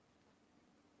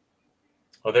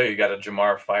 Oh, there you got a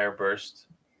Jamar Fireburst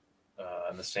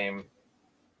on the same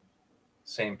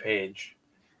page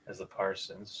as the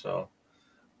Parsons. So,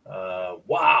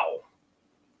 wow,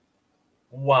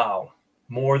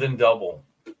 more than double.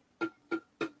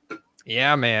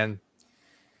 Yeah, man.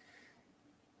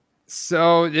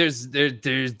 So there's been a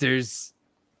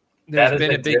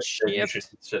big shift. You should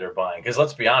consider buying, because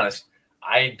let's be honest,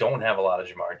 I don't have a lot of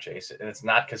Jamar Chase, and it's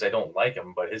not because I don't like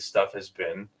him, but his stuff has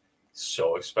been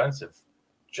so expensive,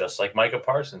 just like Micah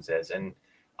Parsons has. And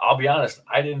I'll be honest,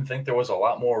 I didn't think there was a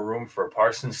lot more room for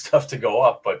Parsons stuff to go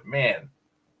up, but man,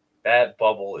 that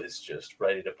bubble is just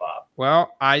ready to pop.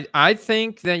 Well, I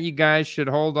think that you guys should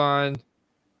hold on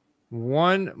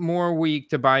one more week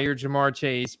to buy your Jamar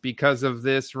Chase because of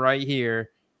this right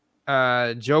here.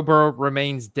 Joe Burrow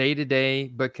remains day to day,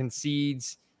 but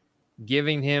concedes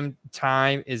giving him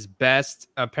time is best.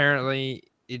 Apparently,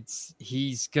 this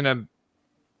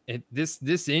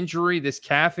injury, this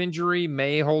calf injury,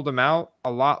 may hold him out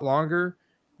a lot longer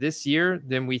this year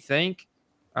than we think.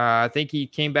 I think he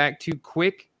came back too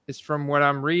quick, is from what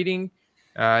I'm reading.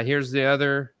 Here's the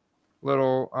other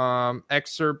little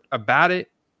excerpt about it.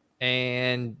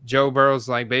 And Joe Burrow's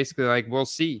basically we'll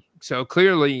see. So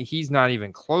clearly he's not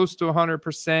even close to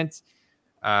 100%.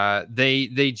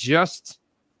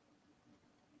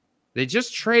 They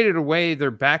just traded away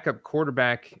their backup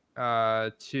quarterback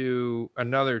to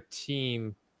another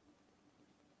team.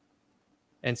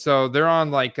 And so they're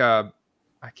on I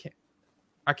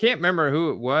can't remember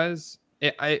who it was.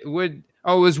 It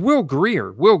was Will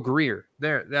Grier. Will Grier.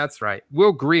 There, that's right.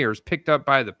 Will Grier's picked up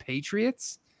by the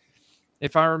Patriots,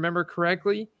 if I remember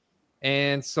correctly.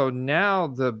 And so now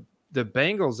the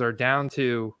Bengals are down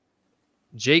to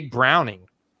Jake Browning,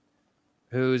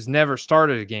 who's never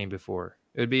started a game before.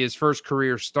 It would be his first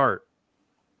career start.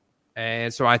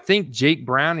 And so I think Jake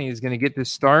Browning is going to get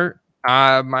this start.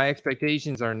 My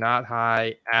expectations are not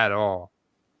high at all.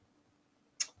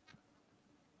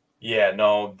 Yeah,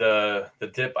 no, the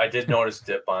dip, I did notice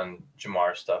dip on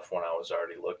Jamar stuff when I was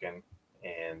already looking.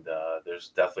 And there's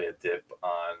definitely a dip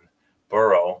on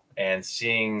Burrow, and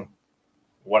seeing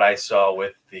what I saw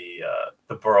with the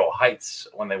Burrow Heights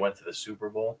when they went to the Super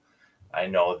Bowl, I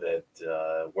know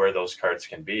that where those cards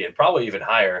can be, and probably even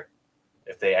higher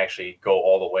if they actually go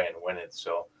all the way and win it.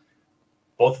 So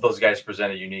both of those guys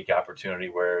present a unique opportunity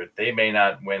where they may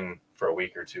not win for a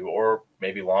week or two, or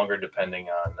maybe longer, depending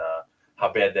on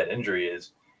how bad that injury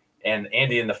is. And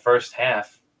Andy, in the first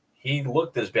half, he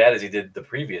looked as bad as he did the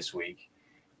previous week.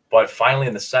 But finally,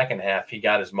 in the second half, he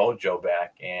got his mojo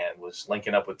back and was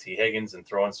linking up with T. Higgins and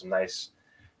throwing some nice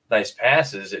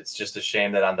passes. It's just a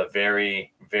shame that on the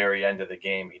very, very end of the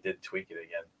game, he did tweak it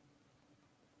again.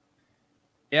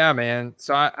 Yeah, man.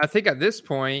 So I think at this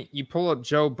point, you pull up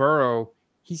Joe Burrow,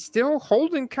 he's still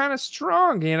holding kind of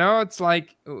strong. It's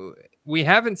like we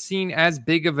haven't seen as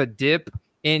big of a dip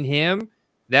in him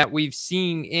that we've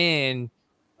seen in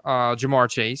Jamar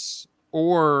Chase,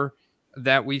 or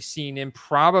that we've seen in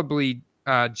probably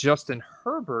Justin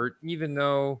Herbert, even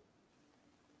though,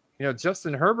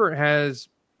 Justin Herbert has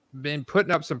been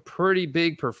putting up some pretty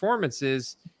big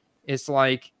performances. It's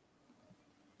like,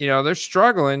 they're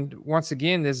struggling. Once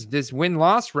again, this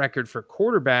win-loss record for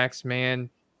quarterbacks, man,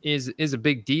 is a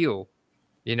big deal,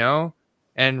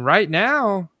 And right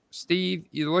now, Steve,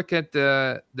 you look at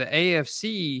the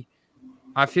AFC,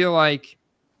 I feel like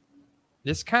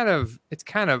it's kind of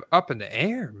up in the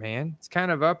air, man. It's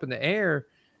kind of up in the air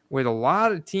with a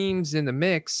lot of teams in the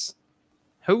mix.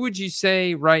 Who would you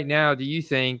say right now do you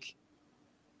think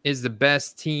is the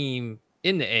best team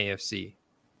in the AFC?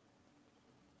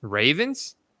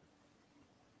 Ravens?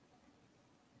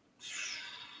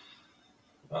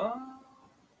 Man,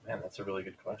 that's a really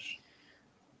good question.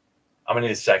 I'm gonna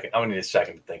need a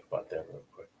second to think about that real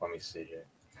quick. Let me see here.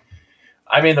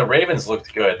 I mean, the Ravens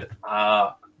looked good.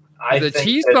 The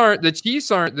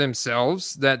Chiefs aren't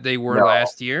themselves that they were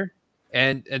last year,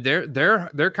 and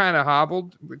they're kind of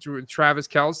hobbled with Travis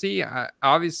Kelce.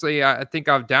 I think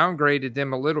I've downgraded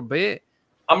them a little bit.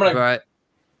 I'm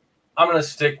gonna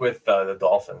stick with the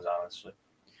Dolphins, honestly.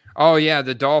 Oh yeah,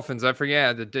 the Dolphins. I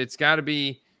forget. It's got to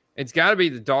be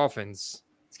the Dolphins.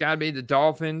 It's got to be the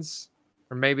Dolphins,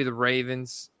 or maybe the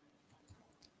Ravens.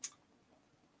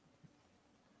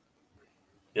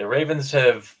 Yeah, Ravens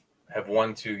have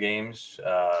won 2 games,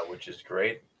 which is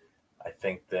great. I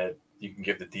think that you can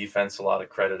give the defense a lot of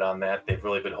credit on that. They've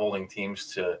really been holding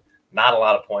teams to not a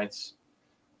lot of points,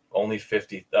 only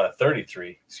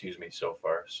 33, so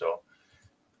far. So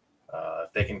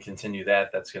if they can continue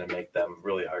that, that's going to make them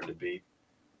really hard to beat.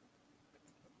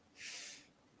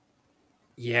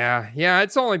 Yeah,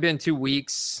 it's only been 2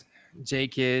 weeks,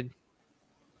 J-Kid.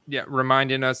 Yeah,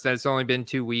 reminding us that it's only been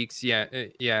 2 weeks. Yeah.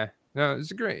 No,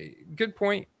 it's a good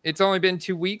point. It's only been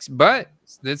 2 weeks, but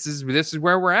this is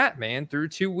where we're at, man. Through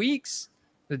 2 weeks,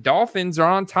 the Dolphins are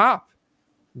on top.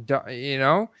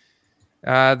 They've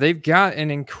got an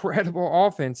incredible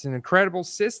offense, an incredible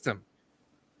system.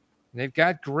 They've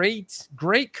got great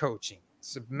coaching.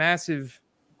 It's a massive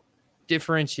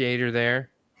differentiator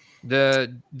there.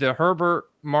 The Herbert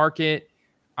market,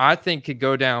 I think, could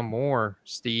go down more,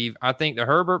 Steve. I think the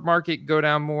Herbert market can go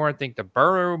down more. I think the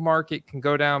Burrow market can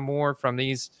go down more from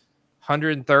these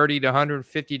 $130 to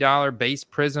 $150 base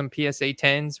Prism PSA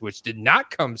 10s, which did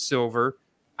not come silver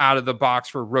out of the box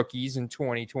for rookies in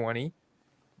 2020.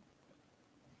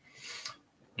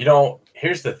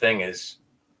 Here's the thing is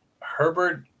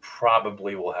Herbert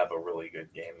probably will have a really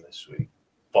good game this week.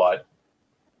 But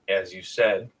as you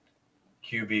said,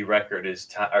 QB record is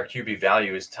our QB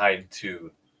value is tied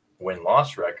to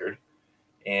win-loss record,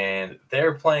 and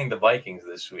they're playing the Vikings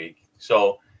this week.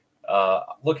 So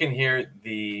looking here,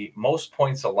 the most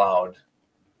points allowed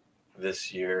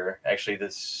this year, other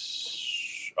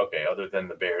than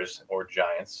the Bears or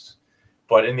Giants,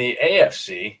 but in the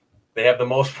AFC, they have the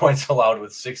most points allowed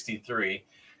with 63,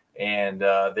 and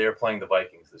they're playing the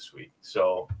Vikings this week.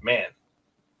 So, man,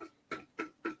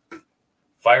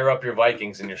 fire up your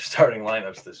Vikings in your starting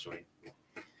lineups this week.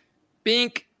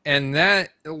 Bink. And that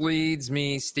leads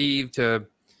me, Steve, to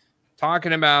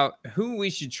talking about who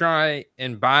we should try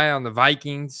and buy on the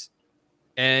Vikings.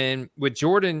 And with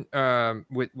Jordan,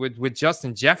 with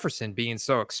Justin Jefferson being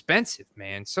so expensive,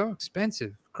 man, so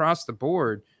expensive across the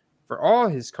board for all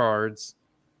his cards,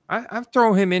 I've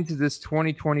thrown him into this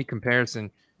 2020 comparison.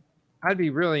 I'd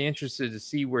be really interested to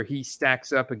see where he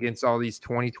stacks up against all these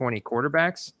 2020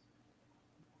 quarterbacks.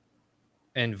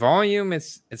 And volume,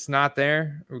 it's not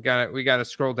there. We got to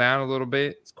scroll down a little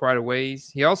bit. It's quite a ways.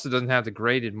 He also doesn't have the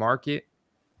graded market,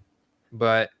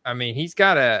 but I mean, he's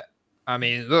got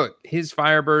look, his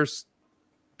Fireburst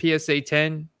PSA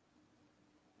 10,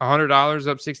 $100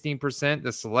 up 16%.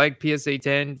 The Select PSA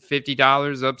 10,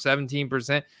 $50 up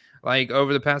 17%. Like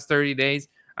over the past 30 days.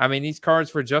 I mean, these cards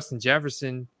for Justin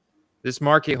Jefferson, this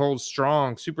market holds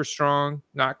strong, super strong,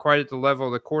 not quite at the level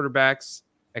of the quarterbacks.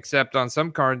 Except on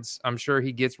some cards, I'm sure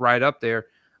he gets right up there,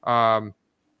 and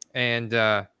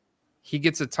he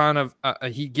gets a ton of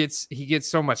he gets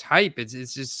so much hype.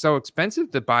 It's just so expensive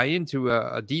to buy into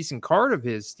a decent card of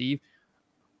his. Steve,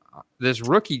 this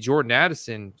rookie Jordan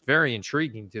Addison, very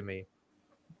intriguing to me.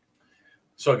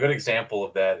 So a good example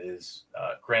of that is,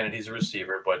 granted he's a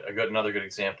receiver, but another good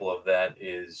example of that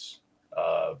is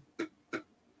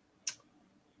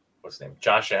what's his name,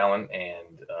 Josh Allen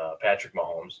and Patrick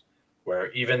Mahomes.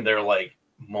 Where even their like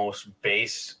most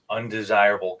base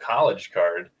undesirable college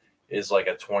card is like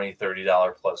a $20,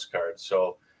 $30 plus card.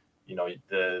 So,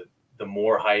 the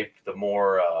more hype, the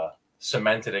more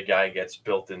cemented a guy gets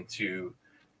built into,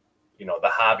 the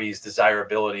hobby's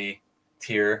desirability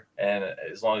tier. And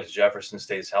as long as Jefferson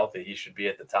stays healthy, he should be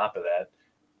at the top of that.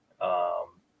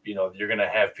 You're going to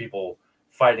have people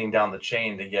fighting down the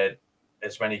chain to get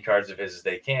as many cards of his as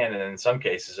they can. And in some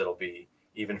cases, it'll be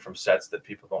even from sets that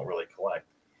people don't really collect.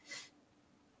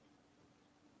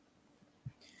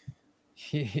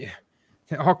 Yeah,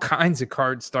 all kinds of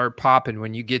cards start popping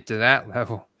when you get to that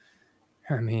level.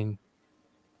 I mean,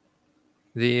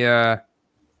 the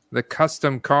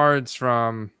custom cards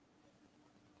from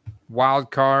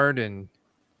Wild Card and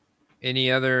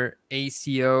any other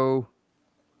ACEO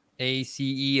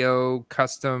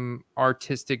custom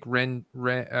artistic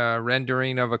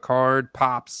rendering of a card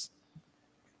pops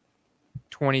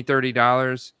 $20,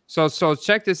 $30. So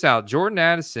check this out. Jordan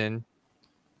Addison,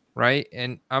 right?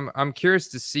 And I'm curious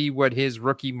to see what his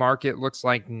rookie market looks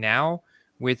like now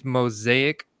with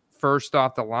Mosaic first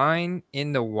off the line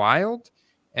in the wild.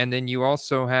 And then you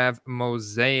also have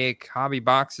Mosaic hobby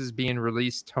boxes being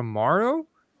released tomorrow.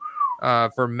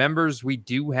 For members, we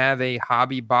do have a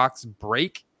hobby box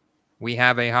break. We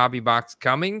have a hobby box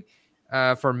coming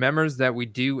for members that we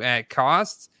do at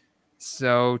cost.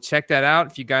 So check that out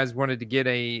if you guys wanted to get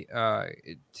to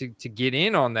get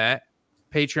in on that.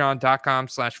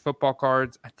 Patreon.com/football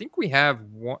cards. I think we have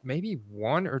maybe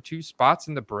one or two spots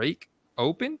in the break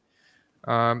open.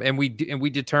 And we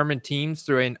determine teams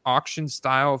through an auction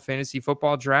style fantasy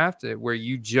football draft where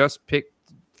you just pick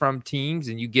from teams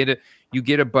and you get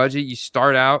a budget. You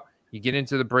start out, you get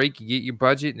into the break, you get your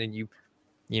budget, and then you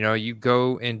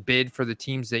go and bid for the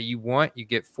teams that you want. You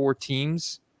get 4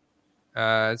 teams.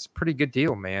 It's a pretty good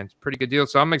deal, man. It's a pretty good deal.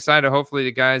 So I'm excited. Hopefully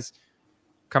the guys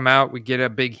come out. We get a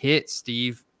big hit,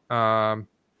 Steve. Probably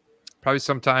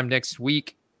sometime next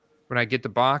week when I get the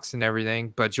box and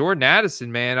everything. But Jordan Addison,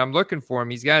 man, I'm looking for him.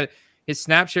 He's got his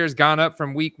snap share has gone up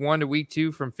from week 1 to week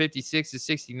 2 from 56 to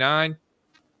 69.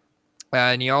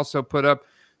 And he also put up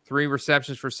 3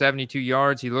 receptions for 72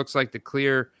 yards. He looks like the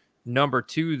clear number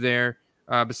 2 there,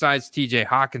 besides TJ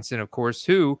Hawkinson, of course,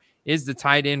 who is the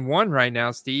tight end 1 right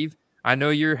now, Steve. I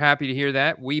know you're happy to hear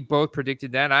that. We both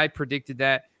predicted that. I predicted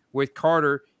that with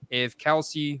Carter. When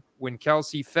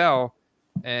Kelsey fell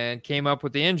and came up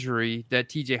with the injury, that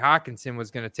TJ Hawkinson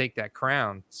was going to take that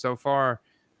crown. So far,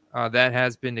 that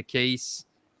has been the case.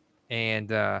 And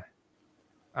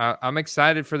I'm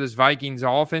excited for this Vikings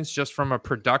offense just from a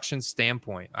production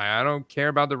standpoint. I don't care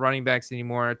about the running backs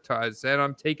anymore. I said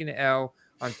I'm taking the L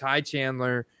on Ty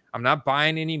Chandler. I'm not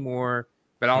buying anymore,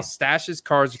 but I'll stash his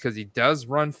cards because he does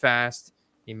run fast.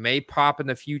 He may pop in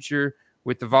the future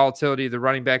with the volatility of the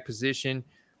running back position,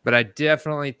 but I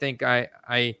definitely think I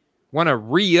want to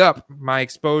re-up my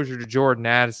exposure to Jordan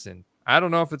Addison. I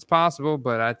don't know if it's possible,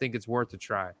 but I think it's worth a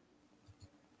try.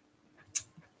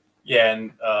 Yeah,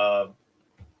 and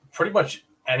pretty much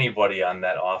anybody on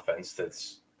that offense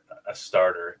that's a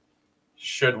starter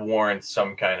should warrant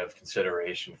some kind of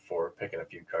consideration for picking a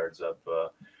few cards up.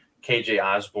 KJ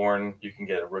Osborne, you can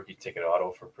get a rookie ticket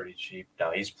auto for pretty cheap.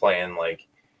 Now he's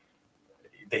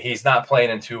not playing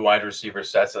in 2 wide receiver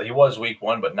sets. He was week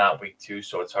 1, but not week 2.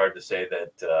 So it's hard to say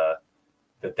that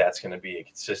that's going to be a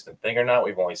consistent thing or not.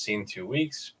 We've only seen 2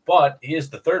 weeks, but he is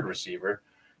the 3rd receiver.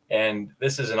 And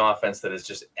this is an offense that is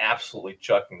just absolutely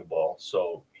chucking the ball.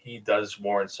 So he does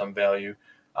warrant some value.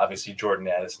 Obviously, Jordan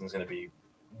Addison is going to be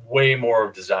way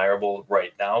more desirable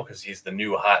right now because he's the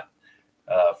new hot,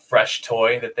 fresh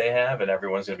toy that they have, and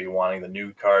everyone's going to be wanting the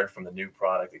new card from the new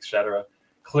product, etc.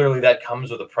 Clearly, that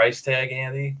comes with a price tag,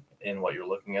 Andy, in what you're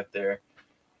looking at there.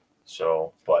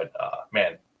 So, but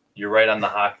man, you're right on the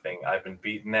Hawk thing. I've been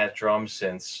beating that drum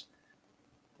since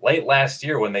late last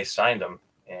year when they signed him.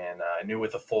 And I knew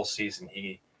with a full season,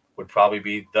 he would probably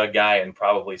be the guy and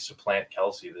probably supplant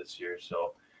Kelsey this year.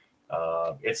 So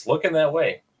it's looking that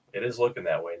way. It is looking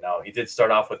that way. Now, he did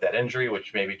start off with that injury,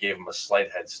 which maybe gave him a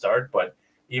slight head start. But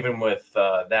even with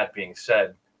that being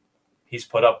said, he's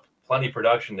put up plenty of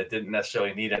production that didn't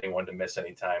necessarily need anyone to miss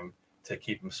any time to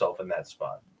keep himself in that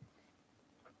spot.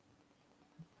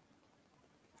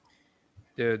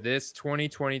 Dude, this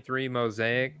 2023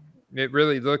 Mosaic, it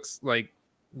really looks like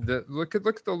look at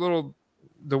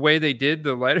the way they did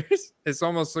the letters. It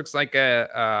almost looks like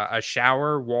a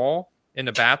shower wall in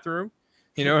the bathroom,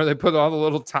 where they put all the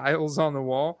little tiles on the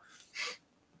wall.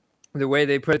 The way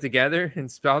they put it together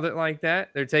and spelled it like that,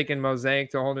 they're taking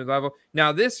Mosaic to a whole new level.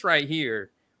 Now, this right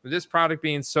here, with this product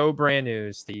being so brand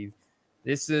new, Steve,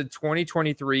 this is a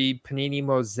 2023 Panini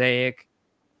Mosaic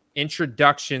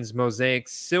Introductions Mosaic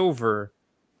Silver.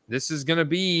 This is going to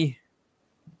be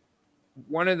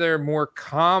one of their more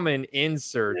common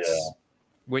inserts. Yeah.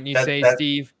 Wouldn't you say,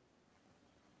 Steve?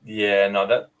 Yeah,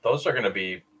 no, those are going to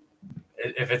be,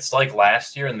 if it's like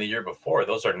last year and the year before,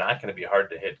 those are not going to be hard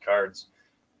to hit cards.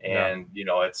 And,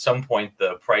 at some point,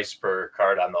 the price per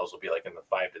card on those will be like in the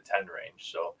 5 to 10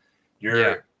 range. So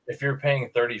if you're paying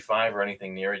 35 or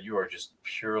anything near it, you are just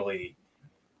purely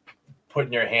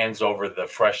putting your hands over the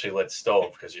freshly lit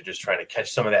stove because you're just trying to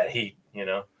catch some of that heat,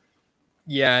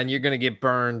 Yeah, and you're going to get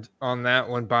burned on that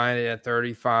one buying it at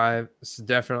 35. So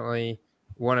definitely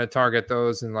want to target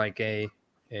those in like a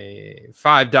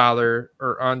 $5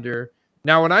 or under.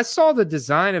 Now, when I saw the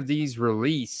design of these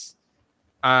release,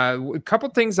 a couple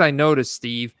things I noticed,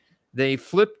 Steve. They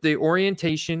flipped the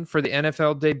orientation for the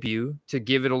NFL debut to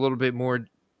give it a little bit more,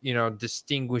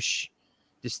 distinguishing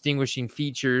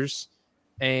features.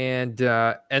 And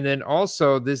then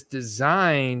also this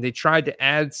design, they tried to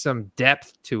add some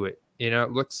depth to it.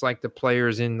 It looks like the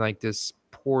player's in like this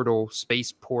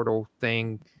space portal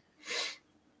thing.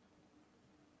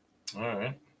 All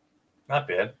right. Not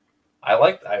bad. I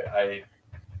like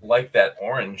that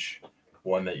orange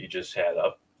one that you just had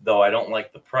up, though I don't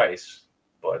like the price,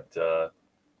 but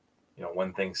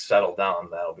when things settle down,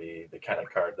 that'll be the kind of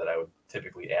card that I would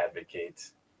typically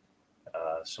advocate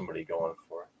somebody going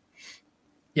for.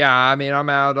 Yeah, I mean, I'm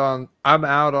out on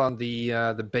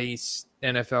the base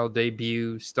NFL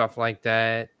debut stuff like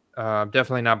that.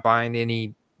 Definitely not buying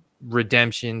any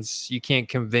redemptions. You can't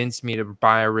convince me to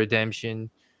buy a redemption.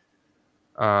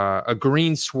 A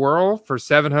green swirl for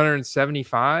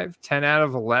 $775, 10 out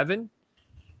of 11.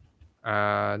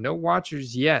 No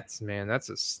watchers yet, man. That's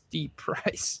a steep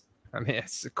price. I mean,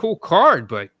 it's a cool card,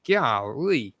 but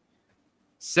golly,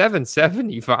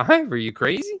 $775? Are you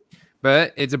crazy?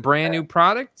 But it's a brand new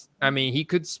product. I mean, he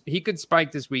could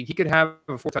spike this week. He could have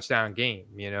a 4-touchdown game.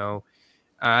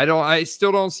 I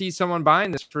still don't see someone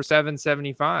buying this for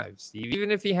 $775, Steve.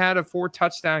 Even if he had a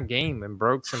 4-touchdown game and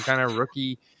broke some kind of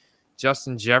rookie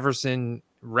Justin Jefferson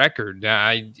record,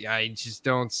 I just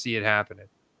don't see it happening.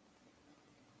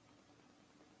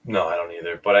 No, I don't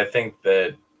either. But I think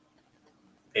that,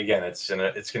 again, it's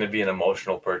going to be an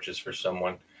emotional purchase for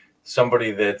someone.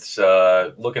 Somebody that's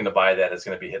looking to buy that is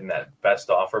going to be hitting that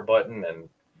best offer button, and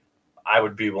I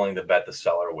would be willing to bet the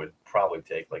seller would probably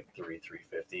take like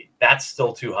 $350. That's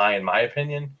still too high in my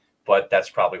opinion, but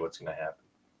that's probably what's going to happen.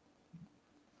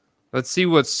 Let's see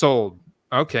what's sold.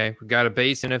 Okay, we got a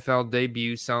base NFL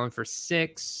debut selling for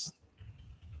 $6.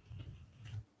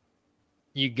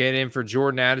 You get in for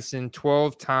Jordan Addison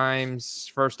 12 times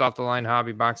first off the line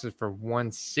hobby boxes for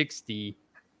 160.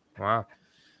 Wow.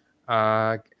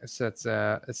 So it's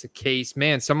a case.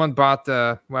 Man, someone bought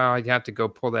I'd have to go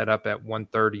pull that up at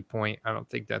 130 point. I don't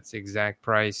think that's the exact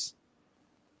price.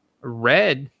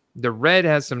 The red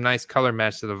has some nice color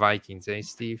match to the Vikings, eh,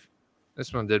 Steve?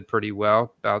 This one did pretty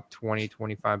well, about 20,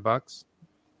 25 bucks.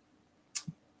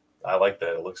 I like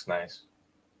that. It looks nice.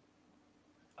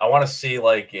 I want to see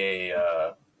like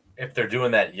if they're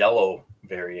doing that yellow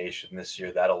variation this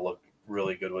year, that'll look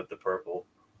really good with the purple.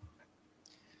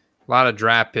 A lot of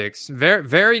draft picks. Very,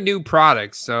 very new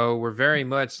products. So we're very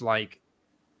much like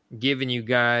giving you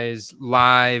guys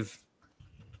live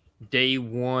day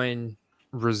one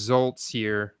results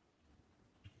here.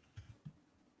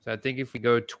 So I think if we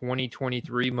go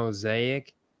 2023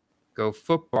 Mosaic, go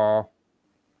football,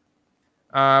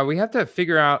 we have to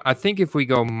figure out, I think if we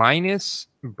go minus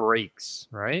breaks,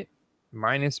 right?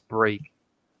 Minus break.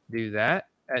 Do that.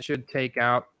 That should take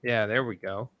out. Yeah, there we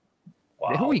go.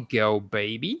 Wow. There we go,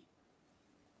 baby.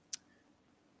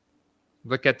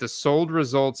 Look at the sold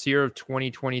results here of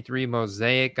 2023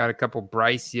 Mosaic. Got a couple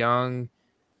Bryce Young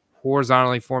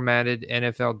horizontally formatted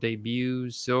NFL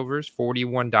debuts, silvers,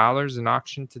 $41 in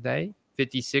auction today,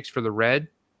 $56 for the red.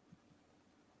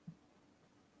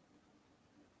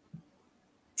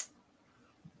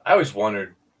 I always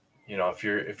wondered, if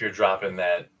you're dropping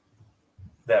that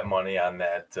money on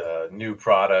that new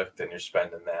product and you're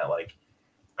spending that, like,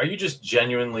 are you just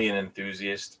genuinely an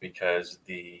enthusiast because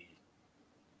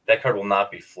that card will not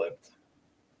be flipped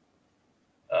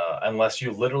unless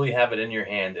you literally have it in your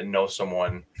hand and know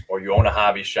someone, or you own a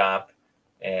hobby shop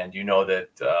and you know that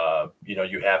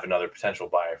you have another potential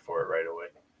buyer for it right away.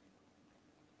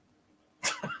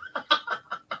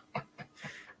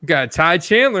 Got Ty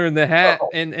Chandler in the hat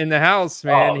in the house,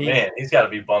 man. He's got to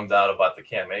be bummed out about the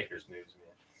Cam Akers news,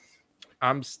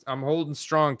 man. I'm holding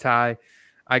strong, Ty.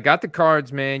 I got the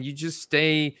cards, man. You just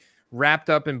stay wrapped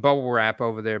up in bubble wrap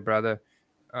over there, brother.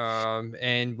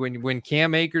 And when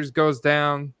Cam Akers goes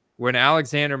down, when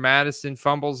Alexander Mattison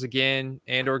fumbles again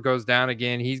and/or goes down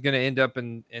again, he's going to end up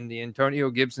in the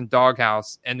Antonio Gibson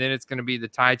doghouse, and then it's going to be the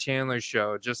Ty Chandler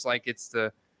show, just like it's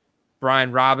the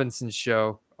Brian Robinson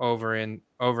show over in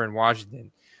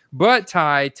Washington. But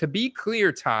Ty, to be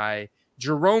clear, Ty,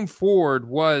 Jerome Ford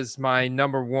was my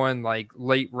number one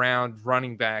late round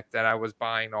running back that I was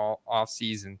buying all off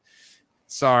season.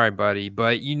 Sorry, buddy,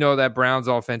 but that Browns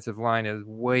offensive line is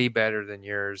way better than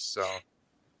yours, so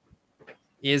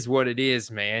is what it is,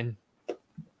 man.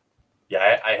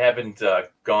 Yeah, I haven't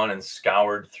gone and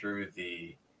scoured through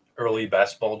the early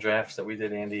best ball drafts that we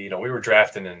did, Andy. We were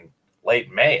drafting in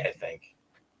late May, I think.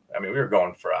 I mean, we were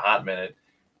going for a hot minute,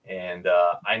 and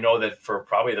I know that for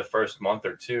probably the first month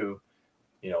or two,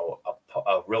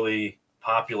 a really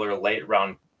popular late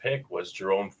round pick was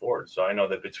Jerome Ford. So I know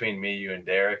that between me, you, and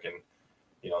Derek, and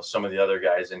some of the other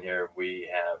guys in here, we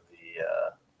have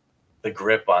the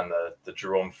grip on the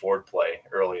Jerome Ford play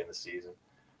early in the season.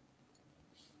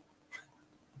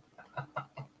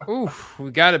 Oof,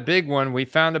 we got a big one. We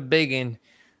found a big one.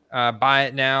 Buy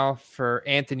it now for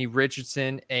Anthony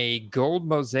Richardson, a gold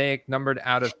mosaic numbered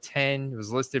out of 10. It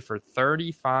was listed for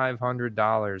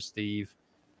 $3,500, Steve.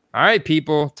 All right,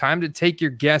 people, time to take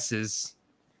your guesses.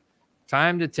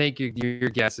 Time to take your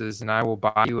guesses, and I will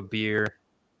buy you a beer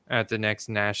at the next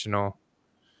national.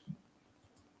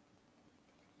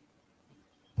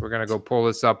 We're going to go pull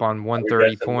this up on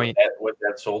 130 point. What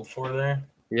that sold for there?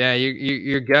 Yeah,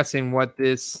 you're guessing what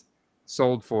this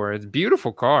sold for. It's a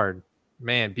beautiful card.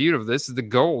 Man, beautiful. This is the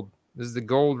gold. This is the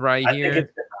gold right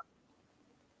here.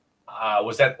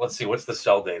 Was that? Let's see. What's the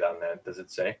sell date on that? Does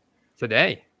it say?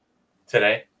 Today.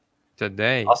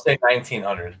 I'll say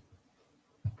 1900.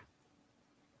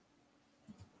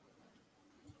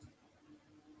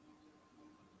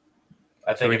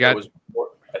 I think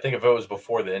if it was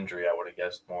before the injury, I would have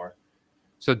guessed more.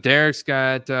 So Derek's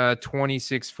got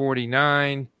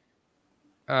 2649.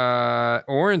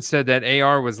 Oren said that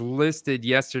AR was listed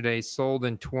yesterday, sold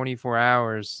in 24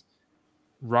 hours.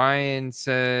 Ryan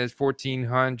says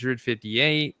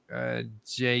 1458.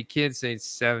 Jay Kidd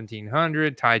says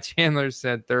 1700. Ty Chandler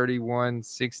said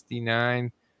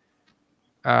 3169.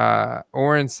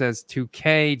 Oren says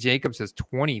 2K. Jacob says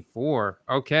 24.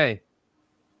 Okay.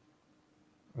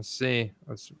 Let's see.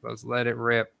 Let's let it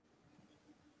rip.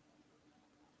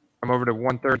 Come over to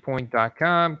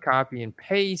 130point.com, copy and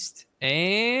paste,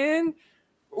 and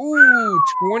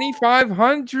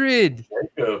 2,500.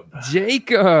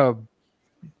 Jacob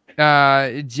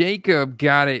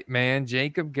got it, man.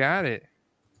 Jacob got it.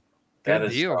 Good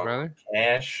deal, brother.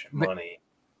 Cash money.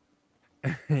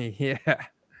 Yeah.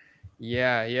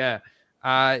 Yeah.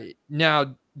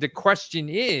 Now the question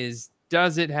is,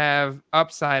 does it have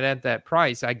upside at that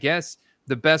price? I guess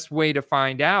the best way to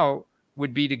find out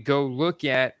would be to go look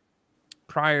at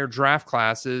prior draft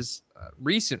classes,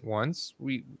 recent ones.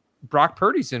 Brock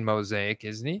Purdy's in Mosaic,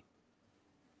 isn't he?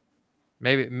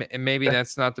 Maybe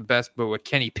that's not the best, but with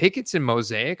Kenny Pickett's in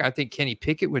Mosaic, I think Kenny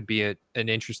Pickett would be an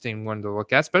interesting one to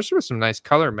look at, especially with some nice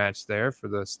color match there for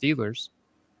the Steelers.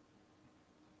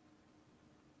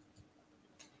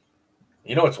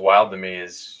 You know what's wild to me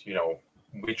is,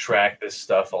 we track this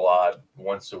stuff a lot.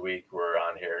 Once a week, we're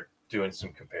on here doing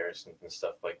some comparisons and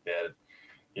stuff like that.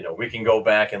 We can go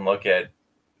back and look at,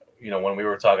 when we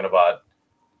were talking about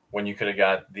when you could have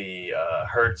got the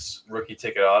Hertz rookie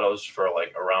ticket autos for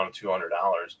like around $200.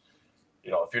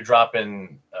 If you're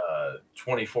dropping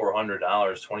 $2,400,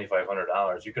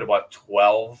 $2,500, you could have bought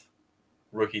 12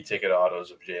 rookie ticket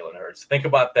autos of Jalen Hurts. Think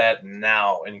about that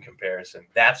now in comparison.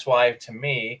 That's why, to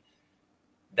me,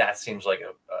 that seems like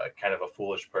a kind of a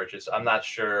foolish purchase. I'm not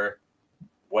sure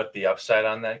what the upside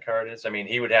on that card is. I mean,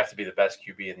 he would have to be the best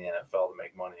QB in the NFL to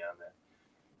make money on that.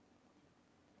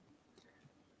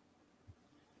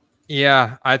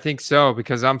 Yeah, I think so,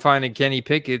 because I'm finding Kenny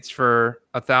Pickett's for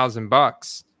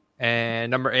 $1,000 and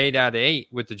number 8 out of 8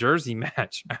 with the jersey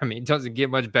match. I mean, it doesn't get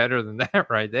much better than that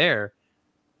right there.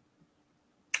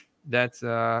 That's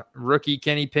rookie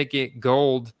Kenny Pickett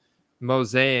gold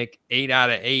Mosaic 8 out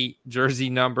of 8 jersey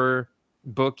number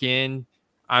book in.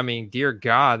 I mean, dear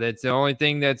God, that's the only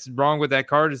thing that's wrong with that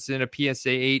card. It's in a PSA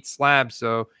 8 slab.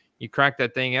 So you crack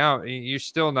that thing out, you're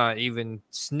still not even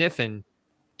sniffing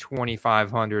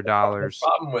 $2,500. The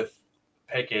problem with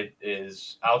Pickett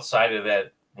is, outside of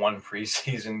that one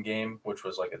preseason game, which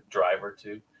was like a drive or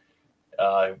two,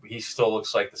 he still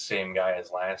looks like the same guy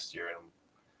as last year. And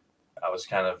I was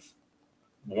kind of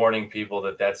warning people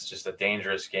that that's just a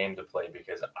dangerous game to play,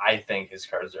 because I think his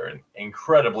cards are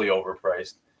incredibly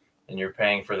overpriced and you're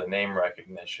paying for the name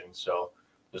recognition. So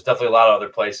there's definitely a lot of other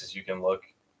places you can look,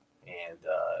 and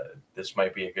this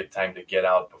might be a good time to get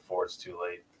out before it's too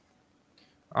late.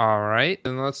 All right,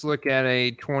 then let's look at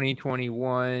a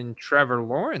 2021 Trevor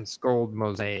Lawrence gold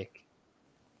Mosaic.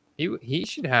 He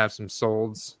should have some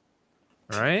solds,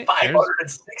 right?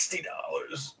 $560.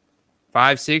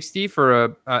 $560 for a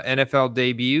NFL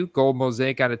debut gold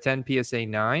Mosaic out of 10 PSA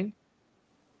 9.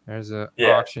 There's an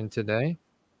auction today.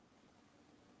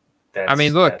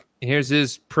 Look, here's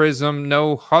his Prism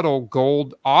no huddle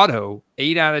gold auto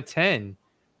 8 out of 10.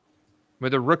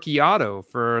 With a rookie auto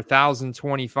for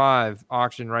 $1,025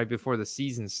 auction right before the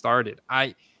season started.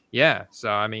 So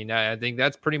I think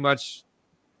that's pretty much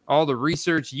all the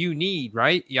research you need,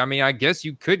 right? I mean, I guess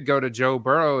you could go to Joe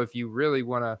Burrow if you really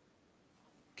want to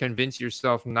convince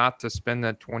yourself not to spend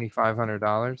that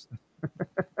 $2,500.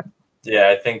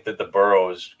 Yeah, I think that the Burrow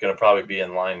is going to probably be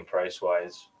in line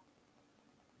price-wise.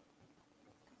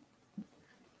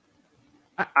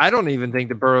 I don't even think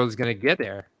the Burrow is going to get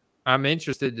there. I'm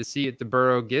interested to see if the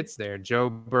Burrow gets there. Joe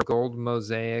Burrow gold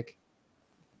Mosaic.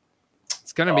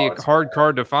 It's going to be a hard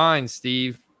card to find,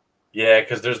 Steve. Yeah,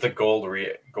 because there's the gold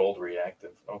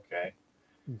reactive. Okay.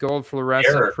 Gold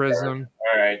fluorescent error Prism.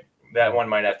 All right. That one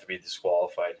might have to be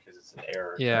disqualified because it's an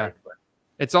error. Yeah. Card,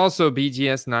 it's also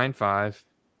BGS 9.5.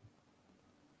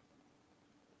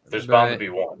 There's bound to be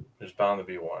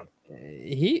one.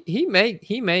 He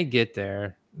may get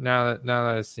there now that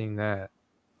I've seen that.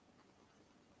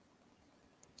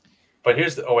 But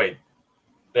here's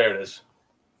there it is.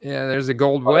 Yeah, there's a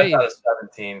gold wave.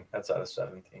 That's out of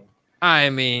 17.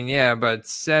 I mean, yeah, but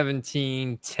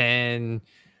 17, 10,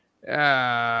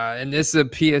 and this is a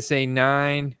PSA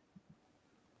 9.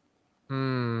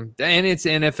 And it's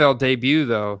NFL debut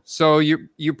though, so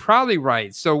you're probably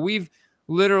right. So we've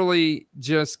literally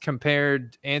just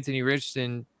compared Anthony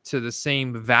Richardson to the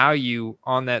same value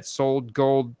on that sold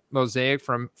gold Mosaic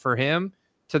for him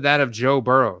to that of Joe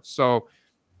Burrow. So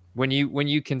when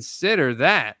you consider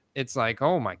that, it's like,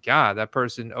 oh my God, that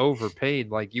person overpaid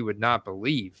like you would not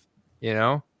believe,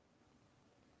 And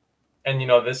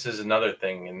this is another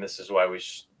thing, and this is why we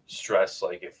stress,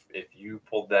 like, if you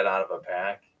pulled that out of a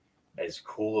pack, as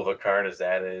cool of a card as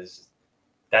that is,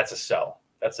 that's a sell.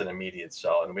 That's an immediate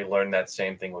sell. And we learned that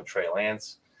same thing with Trey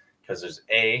Lance, because there's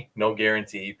A, no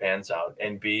guarantee he pans out,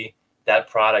 and B, that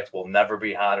product will never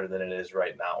be hotter than it is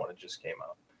right now when it just came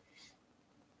out.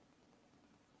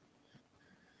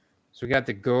 So we got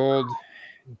the gold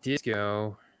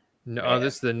disco.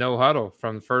 This is the no huddle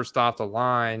from first off the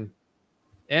line.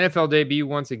 NFL debut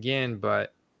once again,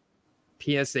 but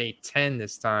PSA 10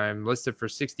 this time, listed for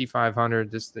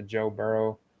 $6,500. This is the Joe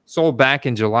Burrow. Sold back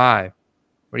in July.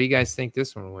 What do you guys think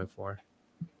this one went for?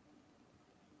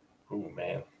 Ooh,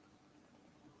 man.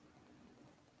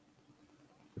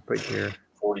 quick here.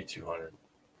 4,200.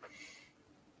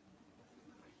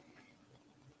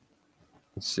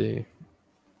 Let's see.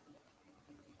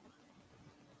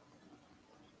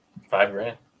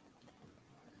 $5,000.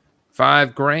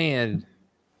 $5,000.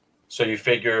 So you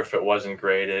figure if it wasn't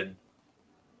graded,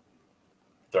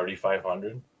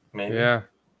 3,500 maybe.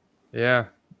 Yeah.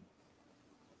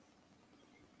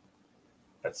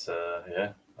 That's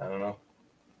I don't know.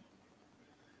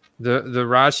 The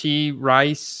Rashi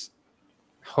Rice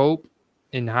hope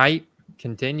and hype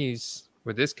continues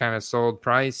with this kind of sold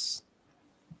price.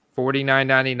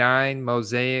 $49.99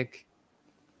 Mosaic.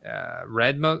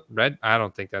 Red. I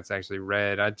don't think that's actually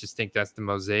red. I just think that's the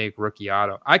Mosaic rookie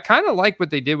auto. I kind of like what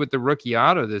they did with the rookie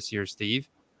auto this year, Steve.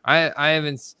 I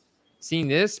haven't seen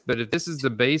this, but if this is the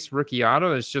base rookie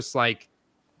auto, it's just like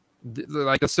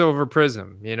a silver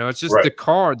prism. It's just right. the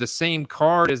card, the same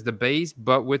card as the base,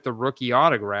 but with the rookie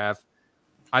autograph.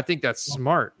 I think that's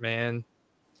smart, man.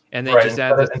 And they just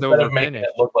add the silver finish. It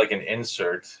look like an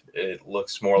insert. It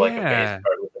looks more like a base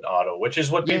card with an auto, which is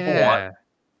what people want.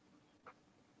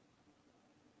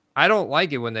 I don't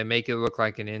like it when they make it look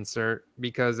like an insert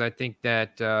because I think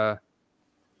that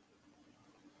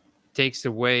takes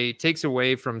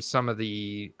away from some of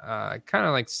the kind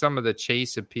of like some of the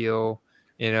chase appeal,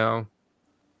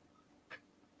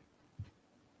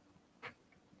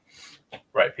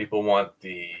 Right. People want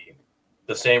the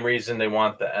same reason they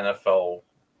want the NFL,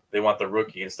 they want the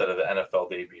rookie instead of the NFL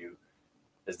debut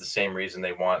is the same reason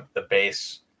they want the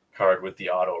base card with the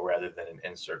auto rather than an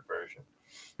insert version.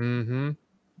 Mm-hmm.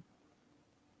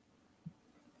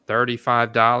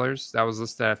 $35. That was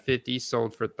listed at $50,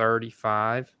 sold for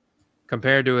 $35.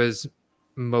 Compared to his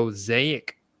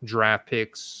Mosaic draft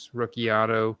picks rookie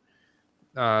auto,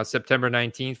 September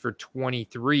 19th for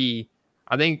 $23.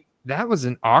 I think that was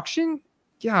an auction.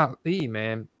 Golly,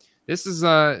 man, this is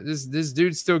this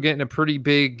dude's still getting a pretty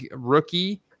big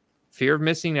rookie, fear of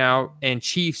missing out, and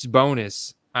Chiefs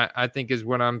bonus. I think is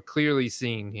what I'm clearly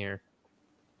seeing here.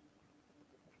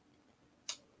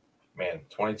 Man,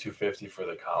 $2,250 for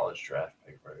the college draft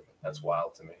pick. That's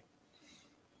wild to me.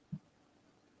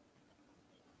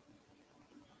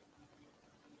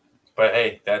 But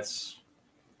hey, that's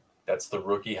the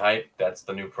rookie hype. That's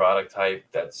the new product hype.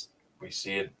 We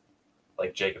see it,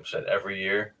 like Jacob said, every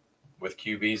year with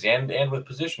QBs and with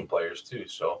position players too.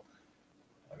 So,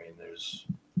 I mean, there's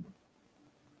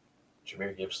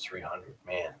Jahmyr Gibbs 300.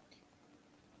 Man,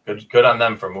 good on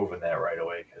them for moving that right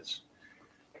away because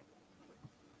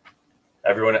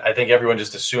I think everyone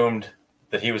just assumed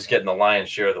that he was getting the lion's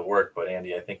share of the work. But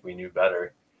Andy, I think we knew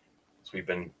better. So we've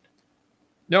been.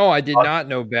 No, I did not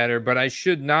know better, but I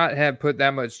should not have put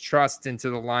that much trust into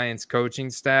the Lions coaching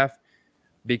staff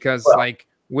because,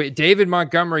 David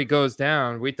Montgomery goes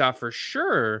down. We thought for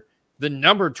sure the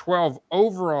number 12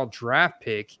 overall draft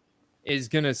pick is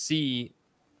going to see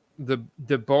the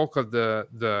bulk of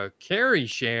the carry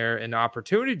share and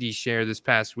opportunity share this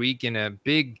past week in a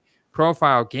big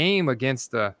profile game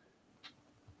against the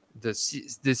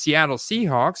Seattle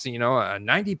Seahawks. A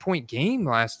 90-point game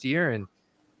last year, and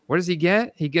what does he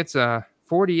get? He gets a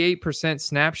 48%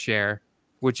 snap share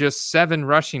with just 7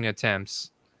 rushing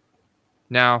attempts.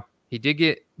 Now, he did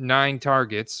get 9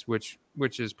 targets, which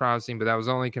is promising, but that was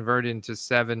only converted into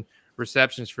 7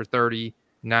 receptions for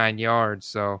 39 yards.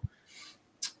 So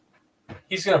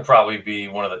he's going to probably be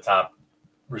one of the top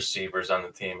receivers on the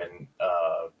team, and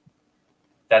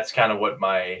that's kind of what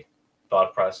my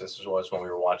thought process was when we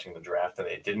were watching the draft, and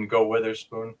they didn't go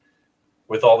Witherspoon.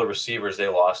 With all the receivers they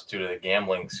lost due to the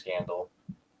gambling scandal,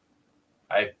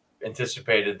 I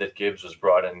anticipated that Gibbs was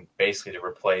brought in basically to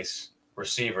replace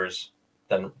receivers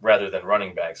rather than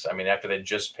running backs. I mean, after they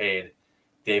just paid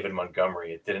David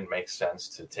Montgomery, it didn't make sense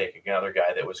to take another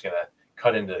guy that was going to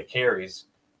cut into the carries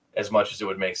as much as it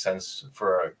would make sense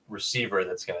for a receiver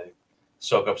that's going to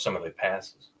soak up some of the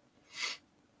passes.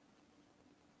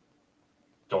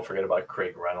 Don't forget about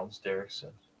Craig Reynolds, Derek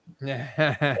says.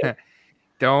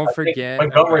 Don't forget.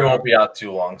 Montgomery won't be out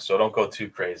too long, so don't go too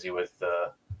crazy with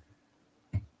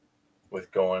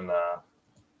going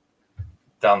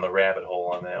down the rabbit hole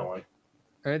on that one.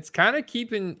 It's kind of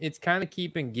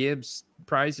keeping Gibbs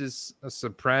prices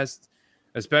suppressed,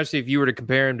 especially if you were to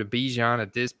compare him to Bijan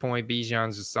at this point.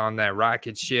 Bijan's just on that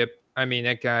rocket ship. I mean,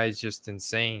 that guy is just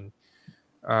insane.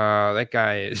 That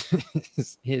guy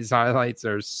is his highlights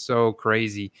are so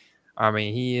crazy. I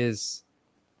mean, he is.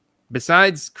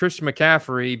 Besides Christian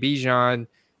McCaffrey, Bijan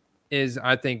is,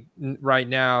 I think, right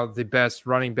now the best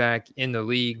running back in the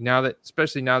league.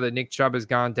 Especially now that Nick Chubb has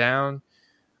gone down,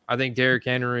 I think Derrick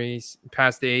Henry's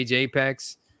past the age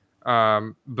apex.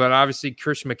 But obviously,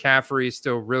 Christian McCaffrey is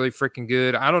still really freaking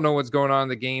good. I don't know what's going on in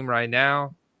the game right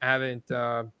now. I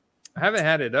haven't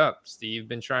had it up, Steve.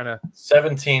 Been trying to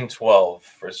 17-12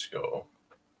 Frisco.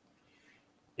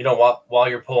 You know, while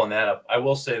you're pulling that up, I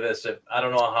will say this: I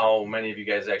don't know how many of you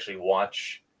guys actually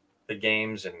watch the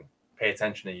games and pay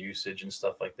attention to usage and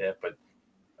stuff like that, but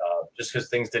just because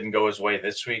things didn't go his way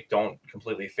this week, don't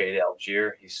completely fade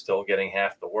Algier. He's still getting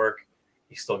half the work.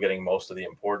 He's still getting most of the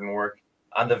important work.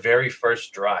 On the very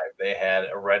first drive, they had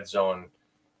a red zone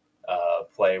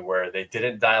play where they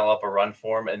didn't dial up a run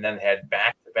for him and then had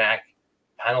back-to-back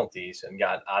penalties and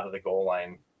got out of the goal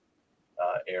line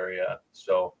area.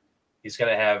 So he's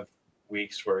going to have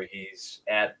weeks where he's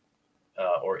at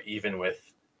or even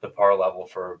with the par level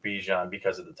for Bijan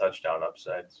because of the touchdown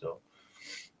upside. So,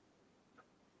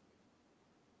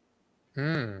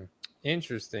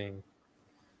 interesting.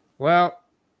 Well,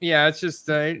 yeah, it's just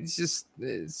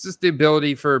the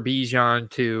ability for Bijan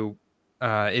to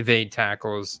evade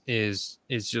tackles is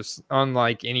just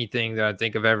unlike anything that I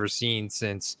think I've ever seen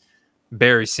since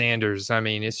Barry Sanders. I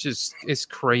mean, it's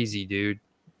crazy, dude.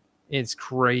 It's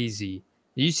crazy.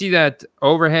 You see that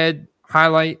overhead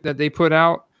highlight that they put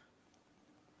out?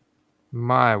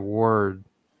 My word.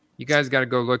 You guys got to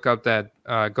go look up that,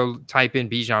 go type in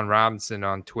Bijan Robinson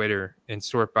on Twitter and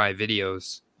sort by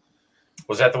videos.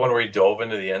 Was that the one where he dove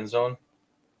into the end zone?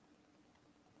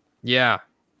 Yeah.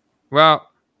 Well,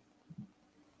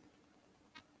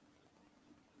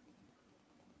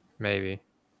 maybe.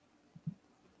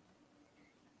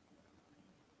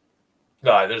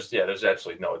 No, there's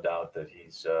absolutely no doubt that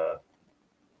he's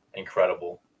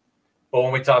incredible. But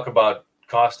when we talk about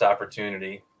cost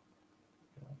opportunity,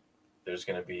 there's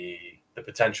going to be the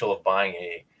potential of buying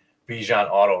a Bijan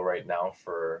auto right now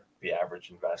for the average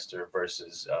investor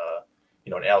versus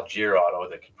an Algier auto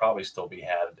that could probably still be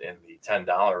had in the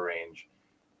 $10 range.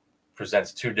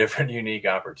 Presents two different unique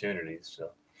opportunities.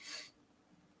 So,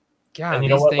 God, and you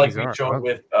know these what? Like things we aren't showed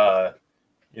ugly. with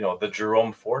the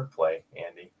Jerome Ford play,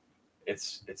 Andy.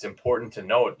 It's important to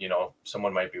note.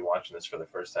 Someone might be watching this for the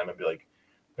first time and be like,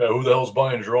 "Who the hell's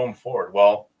buying Jerome Ford?"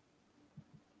 Well,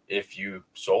 if you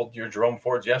sold your Jerome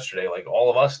Fords yesterday, like all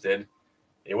of us did,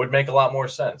 it would make a lot more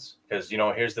sense. Because,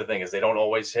 here's the thing is they don't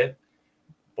always hit.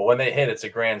 But when they hit, it's a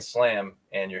grand slam,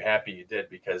 and you're happy you did,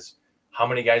 because how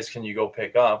many guys can you go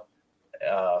pick up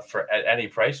at any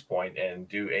price point and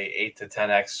do a 8 to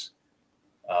 10x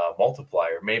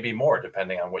multiplier, maybe more,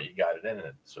 depending on what you got it in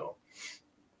it. So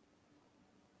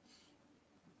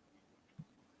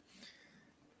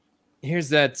here's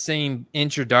that same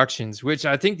introductions, which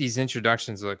I think these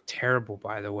introductions look terrible,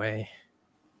 by the way.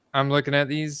 I'm looking at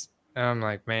these, and I'm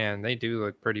like, man, they do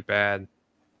look pretty bad.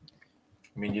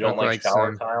 I mean, you don't Look like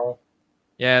shower some tile?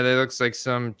 Yeah, that looks like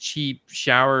some cheap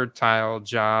shower tile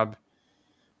job.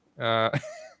 And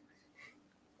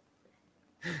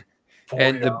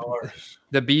 $40.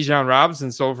 the Bijan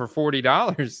Robinson sold for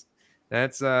 $40.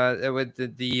 That's with the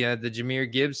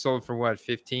Jahmyr Gibbs sold for what,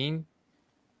 15?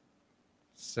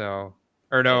 So,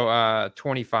 or no,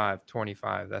 25.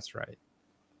 That's right.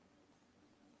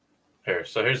 Here,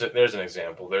 so there's an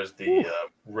example. There's the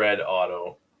red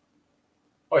auto.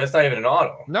 Oh, it's not even an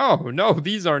auto. No,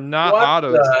 these are not What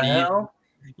autos, the Steve. hell?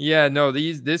 Yeah, no,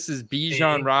 this is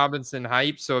Bijan See? Robinson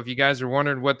hype. So if you guys are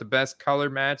wondering what the best color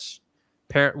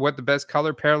what the best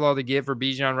color parallel to get for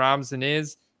Bijan Robinson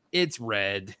is, it's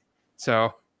red.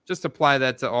 So just apply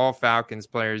that to all Falcons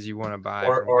players you want to buy.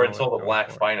 Or until the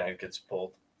black finite gets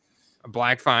pulled. A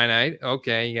black finite.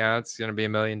 Okay, yeah, it's going to be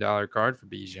 $1 million card for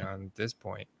Bijan at this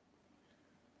point.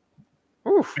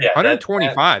 Oof, Yeah,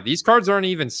 125. These cards aren't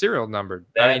even serial numbered.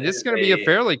 I mean, this is going to be a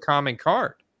fairly common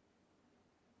card.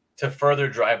 To further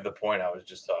drive the point I was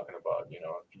just talking about,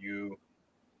 if you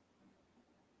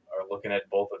are looking at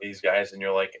both of these guys and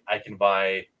you're like, I can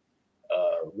buy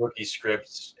rookie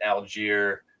scripts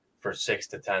Algier for $6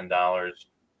 to $10,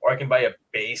 or I can buy a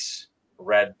base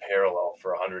red parallel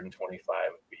for 125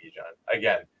 Bijan.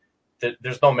 Again,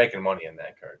 there's no making money in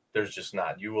that card. There's just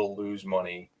not. You will lose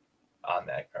money on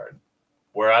that card.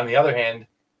 Where on the other hand,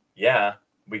 yeah,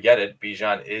 we get it.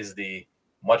 Bijan is the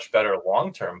much better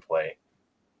long-term play,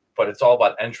 but it's all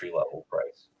about entry-level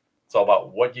price. It's all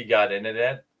about what you got in it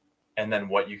at and then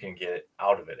what you can get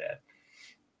out of it at.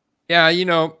 Yeah,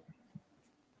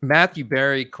 Matthew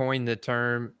Berry coined the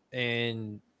term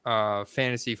in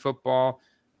fantasy football.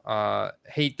 Don't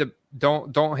hate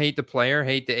the player,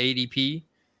 hate the ADP.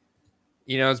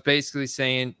 It's basically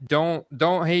saying don't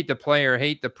hate the player,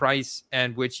 hate the price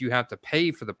at which you have to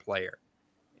pay for the player,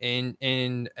 and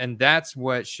that's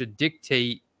what should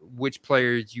dictate which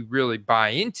players you really buy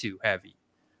into heavy.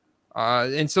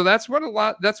 And so that's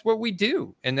what we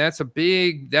do, and that's a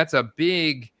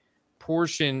big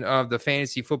portion of the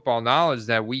fantasy football knowledge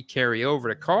that we carry over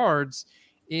to cards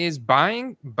is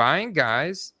buying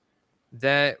guys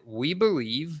that we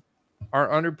believe are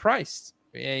underpriced,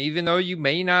 even though you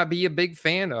may not be a big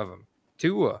fan of them.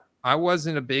 Tua, I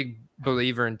wasn't a big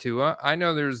believer in Tua. I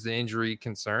know there's the injury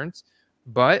concerns,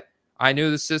 but I knew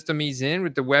the system he's in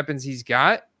with the weapons he's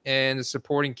got and the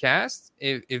supporting cast.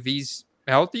 If he's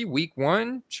healthy week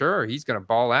 1, sure, he's going to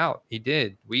ball out. He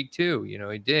did. Week 2, he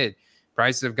did.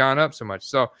 Prices have gone up so much.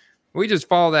 So we just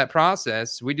follow that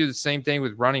process. We do the same thing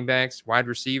with running backs, wide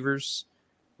receivers.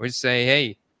 We just say,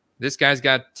 hey, this guy's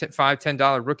got $5,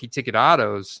 $10 rookie ticket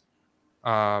autos.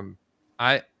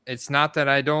 It's not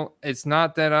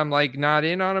that I'm like not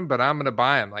in on him, but I'm going to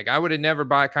buy him. Like I would have never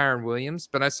bought Kyron Williams,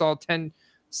 but I saw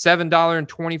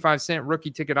 $7.25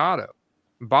 rookie ticket auto,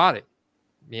 bought it.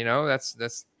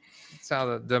 That's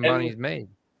how the money's made.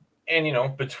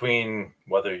 And, between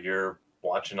whether you're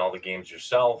watching all the games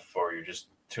yourself or you're just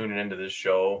tuning into this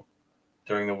show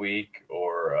during the week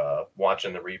or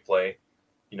watching the replay,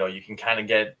 you can kind of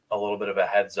get a little bit of a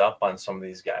heads up on some of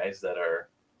these guys that are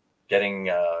getting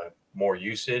more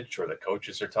usage, or the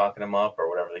coaches are talking them up, or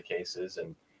whatever the case is.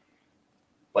 And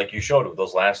like you showed with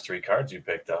those last 3 cards you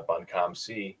picked up on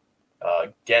ComC,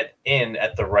 get in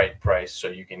at the right price so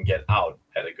you can get out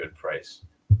at a good price.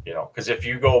 Because if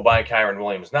you go buy Kyron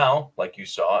Williams now, like you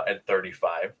saw at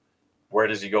 35, where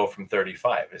does he go from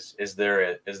 35? Is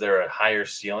there a higher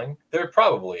ceiling? There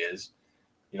probably is.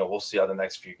 We'll see how the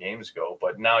next few games go.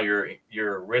 But now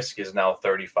your risk is now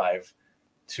 35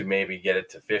 to maybe get it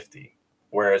to 50,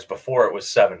 whereas before it was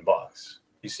 $7.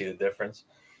 You see the difference?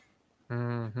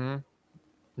 Mm-hmm.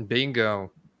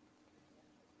 Bingo.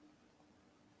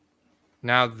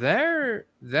 Now that's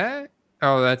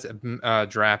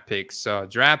Draft Picks. So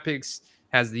Draft Picks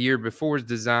has the year before's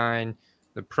design.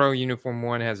 The Pro Uniform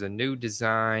one has a new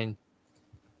design.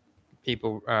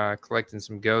 People collecting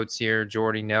some goats here.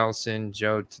 Jordy Nelson,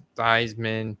 Joe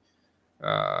Theismann,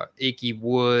 Ickey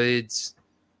Woods.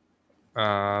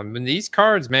 And these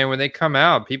cards, man, when they come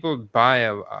out, people buy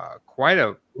quite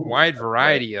a wide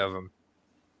variety of them.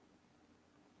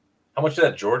 How much did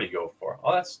that Jordy go for?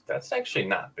 Oh, that's actually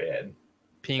not bad.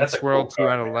 Pink Swirl, cool 2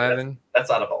 out of 11.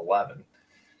 That's out of 11.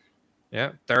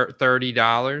 Yeah,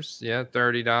 $30. Yeah,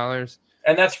 $30.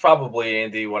 And that's probably,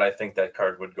 Andy, what I think that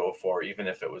card would go for, even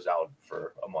if it was out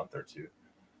for a month or 2.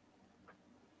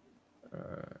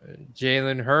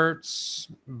 Jalen Hurts,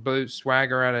 boot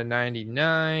swagger out of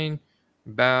 99,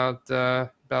 about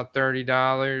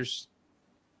 $30.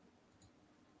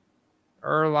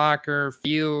 Urlacher,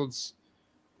 Fields,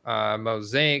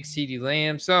 Mosaic, CeeDee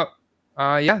Lamb. So,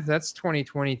 that's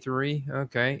 2023.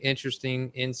 Okay,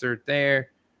 interesting insert there.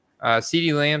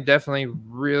 CeeDee Lamb definitely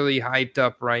really hyped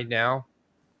up right now.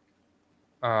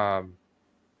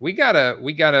 We gotta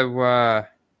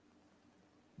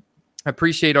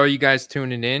appreciate all you guys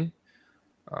tuning in.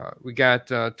 We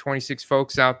got 26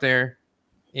 folks out there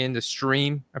in the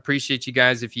stream. Appreciate you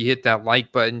guys. If you hit that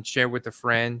like button, share with a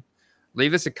friend,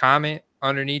 leave us a comment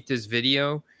underneath this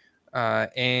video,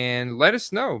 and let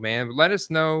us know, man. Let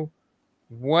us know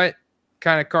what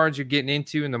kind of cards you're getting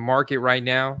into in the market right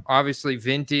now. Obviously,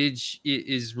 vintage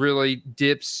is really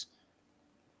dips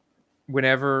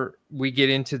whenever we get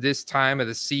into this time of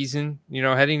the season.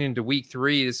 Heading into week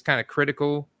 3 is kind of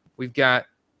critical. We've got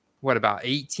about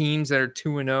 8 teams that are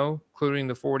 2-0, including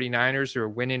the 49ers, who are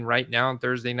winning right now on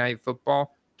Thursday Night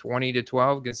Football,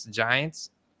 20-12 against the Giants.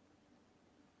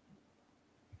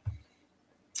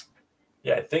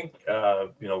 Yeah, I think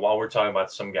while we're talking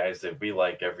about some guys that we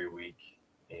like every week,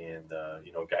 and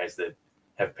guys that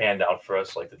have panned out for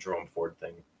us, like the Jerome Ford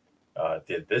thing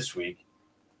did this week,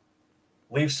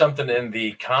 leave something in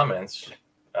the comments,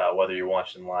 whether you're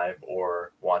watching live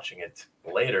or watching it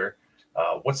later.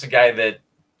 What's the guy that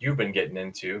you've been getting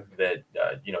into that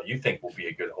you think will be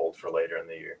a good hold for later in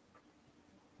the year?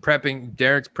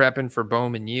 Derek's prepping for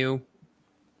Bowman U.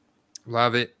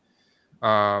 Love it.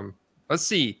 Let's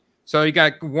see. So you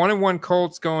got 1-1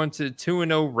 Colts going to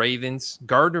 2-0 Ravens.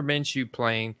 Gardner Minshew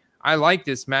playing. I like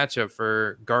this matchup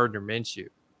for Gardner Minshew,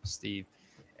 Steve.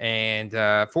 And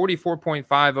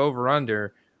 44.5 over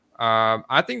under.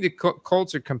 I think the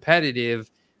Colts are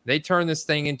competitive. They turn this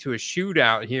thing into a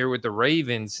shootout here with the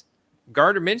Ravens.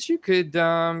 Gardner Minshew could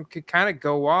kind of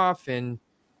go off and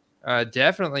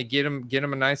definitely get him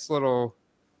a nice little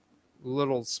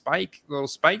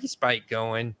spiky spike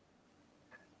going.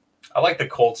 I like the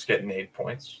Colts getting 8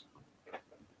 points.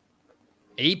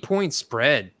 8-point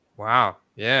spread. Wow.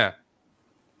 Yeah.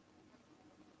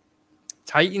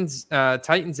 Titans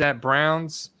at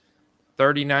Browns,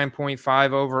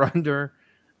 39.5 over under.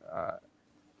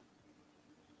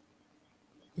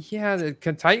 Yeah, the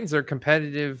Titans are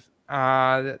competitive.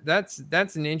 That's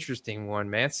an interesting one,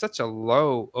 man. It's such a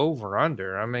low over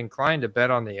under. I'm inclined to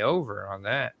bet on the over on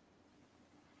that.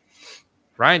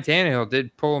 Ryan Tannehill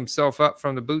did pull himself up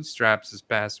from the bootstraps this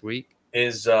past week.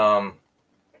 Hey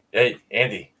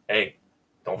Andy, hey,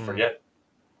 don't forget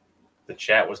the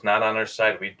chat was not on our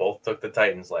side. We both took the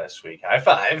Titans last week. High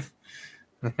five.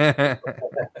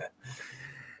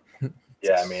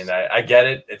 Yeah, I mean, I get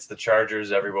it. It's the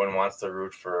Chargers. Everyone wants to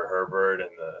root for Herbert and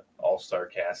the all-star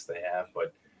cast they have,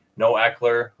 but no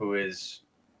Eckler, who is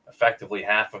effectively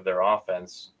half of their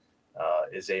offense,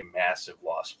 is a massive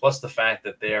loss. Plus the fact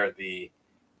that they are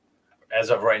as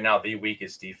of right now, the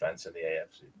weakest defense in the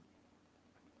AFC.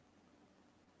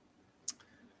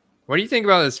 What do you think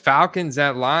about this Falcons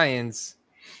at Lions?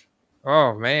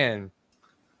 Oh, man.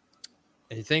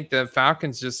 You think the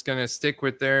Falcons just going to stick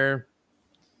with their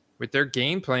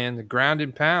game plan, the ground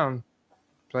and pound,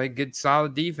 play good,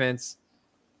 solid defense?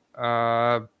 They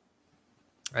were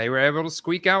able to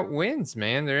squeak out wins,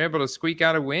 man. They're able to squeak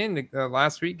out a win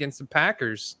last week against the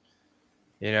Packers.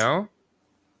 You know?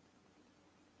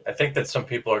 I think that some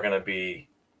people are going to be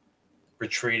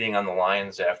retreating on the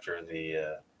Lions after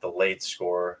the late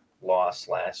score loss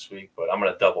last week, but I'm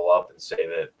going to double up and say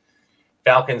that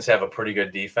Falcons have a pretty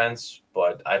good defense,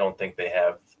 but I don't think they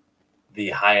have the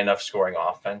high enough scoring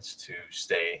offense to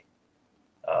stay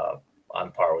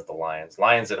on par with the Lions.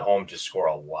 Lions at home just score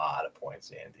a lot of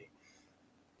points, Andy.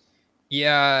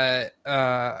 Yeah,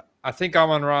 I think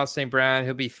Amon-Ra St. Brown,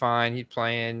 he'll be fine. He's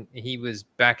playing. He was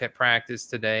back at practice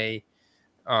today.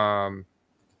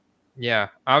 Yeah,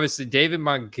 obviously David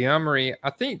Montgomery. I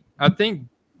think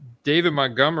David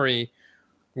Montgomery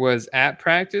was at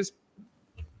practice,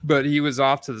 but he was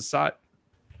off to the side.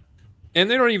 And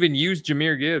they don't even use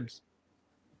Jahmyr Gibbs.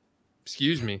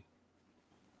 Excuse me.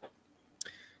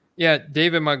 Yeah,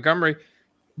 David Montgomery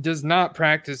does not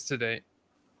practice today.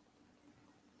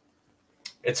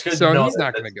 It's good so to know he's that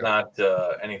not going to go. Not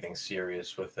anything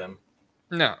serious with him.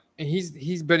 No, they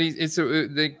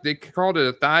called it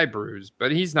a thigh bruise,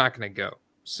 but he's not going to go.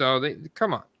 So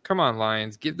come on,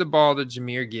 Lions, give the ball to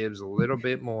Jahmyr Gibbs a little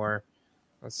bit more.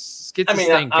 Let's get this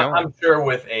thing going. I'm sure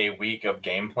with a week of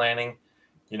game planning,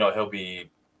 he'll be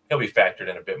factored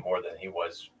in a bit more than he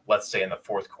was, let's say, in the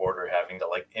fourth quarter, having to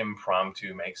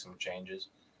impromptu make some changes.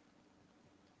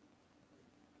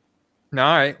 All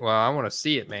right. Well, I want to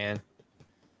see it, man.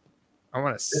 I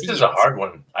want to see it. This is a hard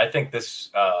one. I think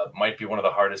this might be one of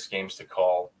the hardest games to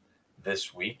call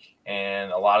this week.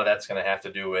 And a lot of that's going to have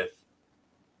to do with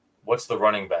what's the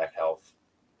running back health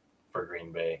for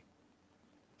Green Bay.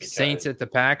 Because Saints at the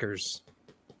Packers.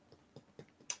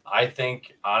 I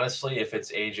think, honestly, if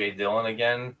it's A.J. Dillon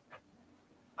again,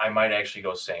 I might actually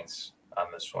go Saints on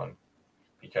this one.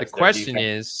 Because the question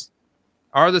is,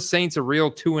 are the Saints a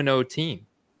real 2-0 team?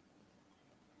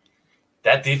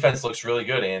 That defense looks really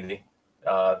good, Andy.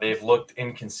 They've looked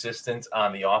inconsistent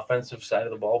on the offensive side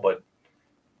of the ball, but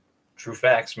true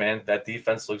facts, man. That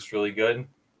defense looks really good.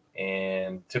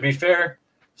 And to be fair,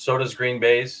 so does Green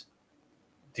Bay's.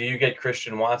 Do you get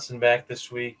Christian Watson back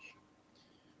this week?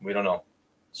 We don't know.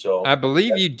 So I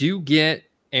believe you do get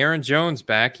Aaron Jones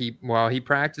back. He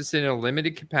practiced in a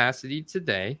limited capacity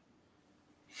today.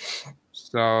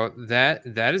 So that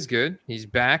is good. He's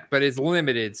back, but it's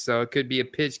limited. So it could be a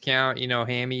pitch count.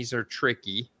 Hammies are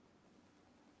tricky.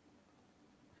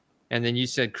 And then you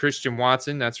said Christian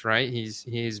Watson. That's right.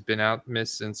 He's been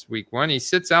missed since week 1. He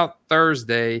sits out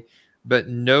Thursday, but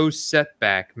no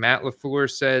setback. Matt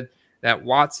LaFleur said that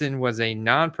Watson was a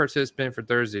non-participant for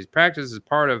Thursday's practice as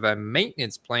part of a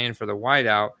maintenance plan for the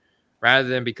wideout rather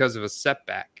than because of a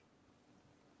setback.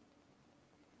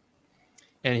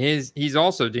 And he's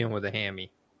also dealing with a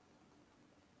hammy.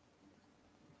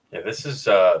 Yeah, this is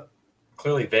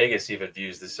clearly Vegas even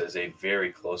views this as a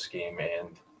very close game.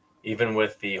 And even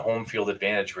with the home field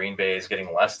advantage, Green Bay is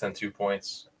getting less than 2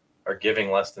 points or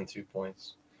giving less than 2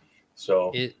 points.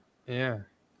 So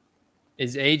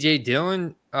Is A.J.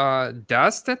 Dillon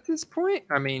dust at this point?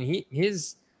 I mean,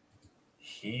 he's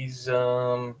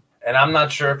and I'm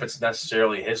not sure if it's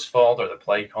necessarily his fault or the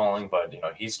play calling, but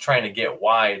he's trying to get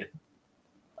wide,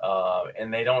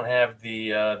 and they don't have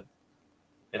the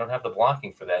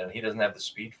blocking for that, and he doesn't have the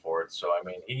speed for it. So I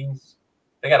mean,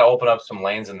 they got to open up some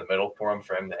lanes in the middle for him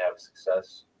to have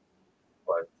success.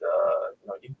 But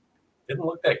he didn't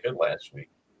look that good last week.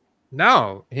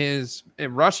 No, his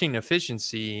rushing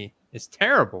efficiency is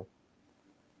terrible.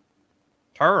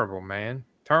 Terrible, man.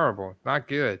 Terrible. Not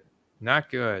good. Not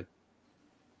good.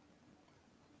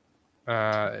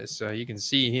 So you can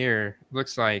see here,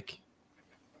 looks like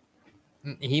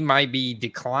he might be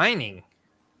declining.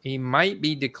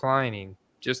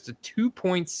 just a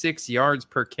 2.6 yards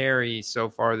per carry so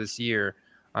far this year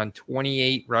on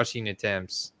 28 rushing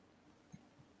attempts.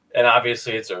 And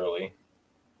obviously it's early.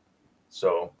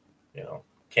 So,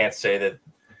 can't say that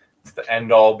it's the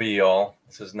end all be all.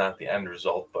 This is not the end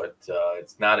result, but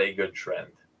it's not a good trend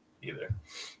either.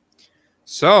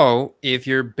 So if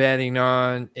you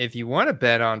want to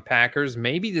bet on Packers,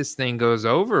 maybe this thing goes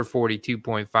over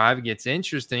 42.5. It gets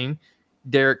interesting.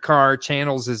 Derek Carr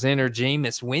channels his inner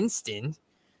Jameis Winston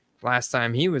last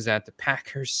time he was at the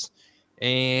Packers.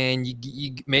 And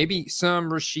you maybe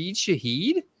some Rashid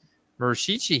Shaheed.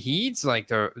 Rashid Shaheed's like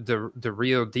the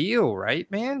real deal, right,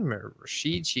 man?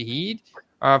 Rashid Shaheed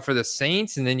for the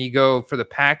Saints. And then you go for the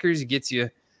Packers, it gets you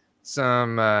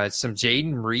some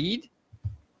Jaden Reed.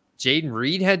 Jaden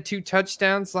Reed had 2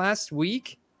 touchdowns last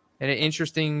week and an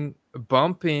interesting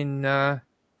bump in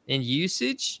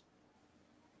usage.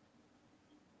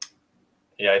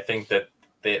 Yeah, I think that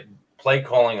the play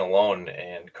calling alone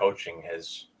and coaching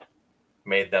has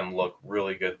made them look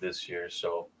really good this year.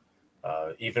 So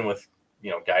even with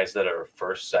guys that are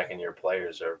first, second year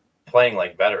players are playing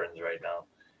like veterans right now.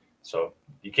 So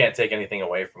you can't take anything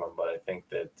away from them. But I think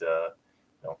that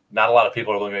not a lot of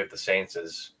people are looking at the Saints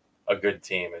as a good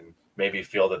team and maybe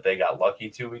feel that they got lucky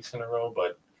 2 weeks in a row,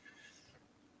 but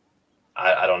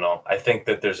I don't know. I think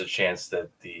that there's a chance that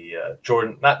the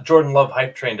Jordan Love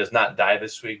hype train does not die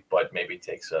this week, but maybe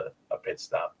takes a pit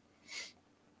stop.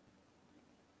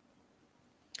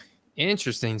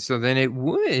 Interesting. So then it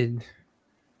would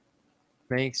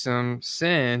make some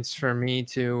sense for me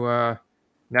to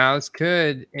now this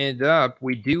could end up.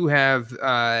 We do have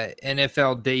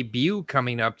NFL debut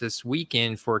coming up this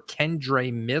weekend for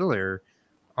Kendre Miller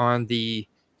on the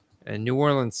New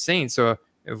Orleans Saints. So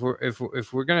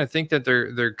if we're gonna think that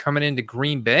they're coming into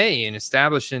Green Bay and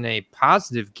establishing a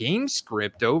positive game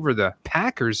script over the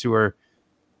Packers, who are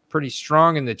pretty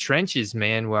strong in the trenches,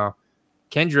 man. Well,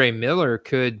 Kendre Miller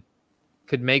could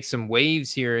make some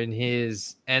waves here in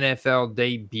his NFL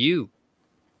debut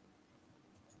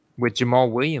with Jamal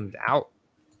Williams out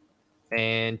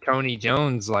and Tony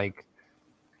Jones,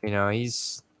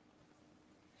 he's.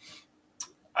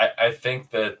 I think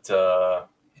that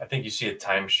I think you see a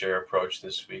timeshare approach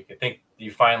this week. I think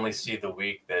you finally see the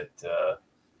week that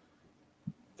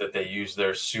they use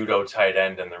their pseudo tight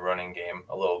end in the running game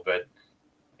a little bit,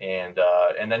 and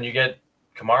then you get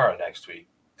Kamara next week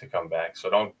to come back. So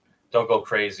don't go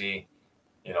crazy,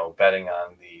 betting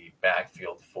on the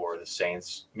backfield for the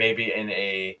Saints. Maybe in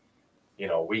a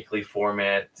weekly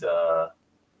format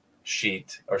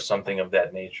sheet or something of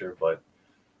that nature, but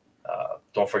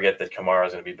don't forget that Kamara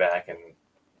is going to be back, and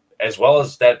as well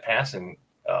as that passing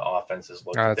offense is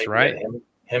looking. That's right.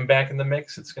 Him back in the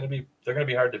mix. They're going to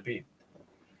be hard to beat.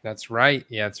 That's right.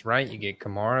 Yeah, that's right. You get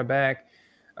Kamara back.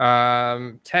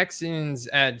 Texans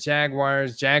at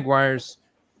Jaguars. Jaguars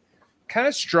kind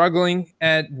of struggling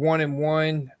at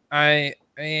 1-1. I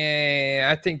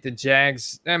think the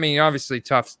Jags. I mean, obviously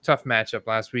tough matchup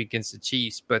last week against the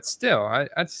Chiefs, but still, I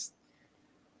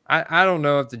don't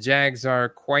know if the Jags are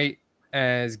quite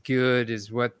as good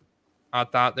as what I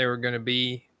thought they were going to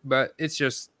be, but it's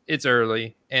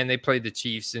early, and they played the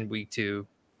Chiefs in week 2,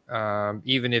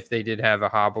 even if they did have a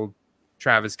hobbled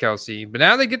Travis Kelce. But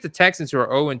now they get the Texans, who are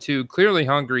 0-2, clearly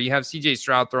hungry. You have C.J.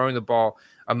 Stroud throwing the ball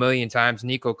a million times.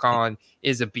 Nico Collins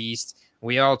is a beast.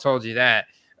 We all told you that.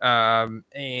 He's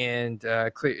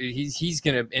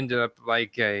going to end up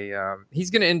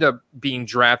he's going to end up being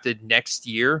drafted next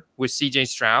year with CJ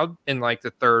Stroud in like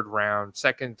the third round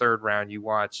you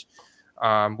watch,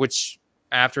 which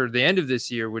after the end of this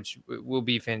year, which will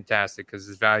be fantastic because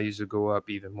his values will go up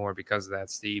even more because of that,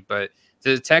 Steve. But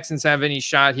do the Texans have any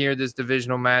shot here, this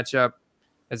divisional matchup,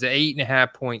 as an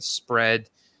 8.5-point spread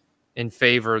in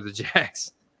favor of the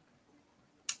Jags?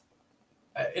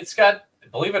 It's got,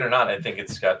 believe it or not, I think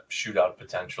it's got shootout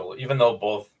potential, even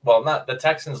though the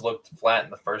Texans looked flat in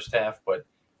the first half, but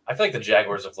I feel like the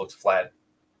Jaguars have looked flat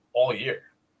all year,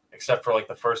 except for like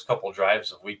the first couple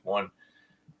drives of week 1.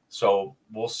 So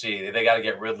we'll see. They got to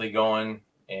get Ridley going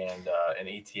and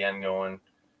ETN going.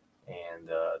 And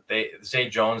Zay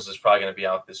Jones is probably going to be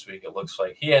out this week. It looks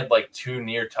like he had like 2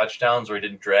 near touchdowns where he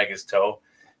didn't drag his toe.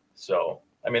 So,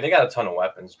 I mean, they got a ton of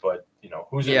weapons, but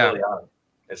who's it really on?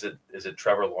 Is it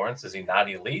Trevor Lawrence? Is he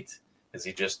not elite? Is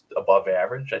he just above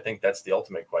average? I think that's the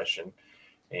ultimate question.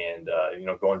 And,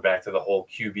 going back to the whole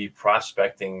QB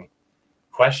prospecting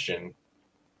question,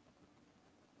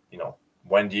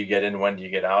 when do you get in? When do you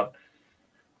get out?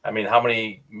 I mean, how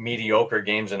many mediocre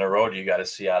games in a row do you got to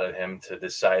see out of him to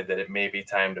decide that it may be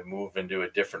time to move into a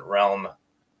different realm?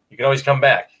 You can always come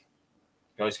back.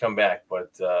 But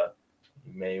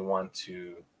you may want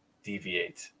to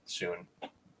deviate soon.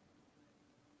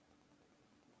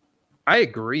 I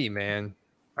agree, man.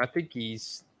 I think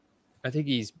he's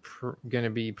going to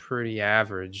be pretty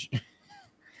average.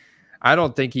 I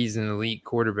don't think he's an elite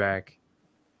quarterback.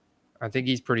 I think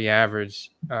he's pretty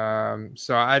average.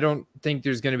 So I don't think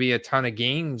there's going to be a ton of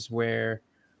games where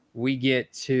we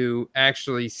get to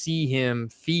actually see him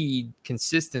feed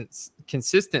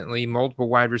consistently multiple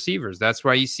wide receivers. That's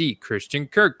why you see Christian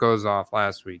Kirk goes off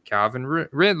last week, Calvin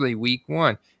Ridley week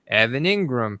 1, Evan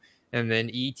Ingram, and then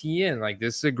ETN. Like,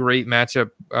 this is a great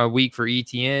matchup week for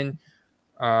ETN.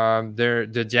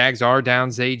 The Jags are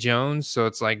down Zay Jones, so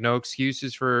it's like no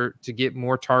excuses to get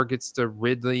more targets to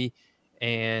Ridley.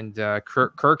 And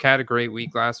Kirk had a great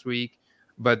week last week,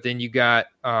 but then you got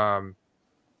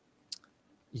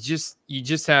you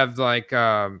just have like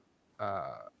I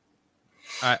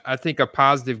think a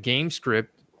positive game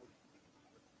script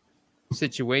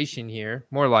situation here,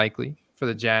 more likely for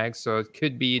the Jags. So it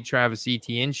could be a Travis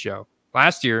Etienne show.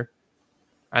 Last year,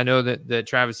 I know that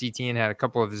Travis Etienne had a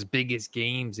couple of his biggest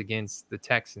games against the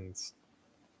Texans.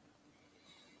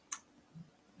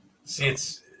 See,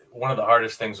 it's one of the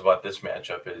hardest things about this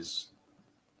matchup is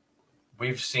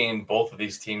we've seen both of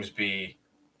these teams be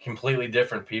completely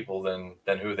different people than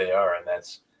who they are, and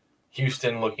that's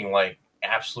Houston looking like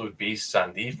absolute beasts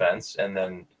on defense and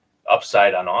then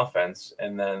upside on offense.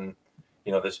 And then,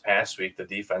 this past week, the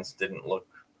defense didn't look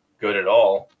good at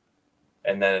all.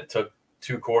 And then it took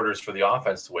 2 quarters for the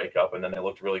offense to wake up, and then they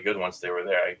looked really good once they were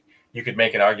there. You could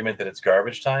make an argument that it's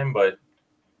garbage time, but,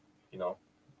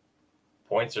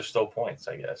 points are still points,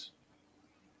 I guess.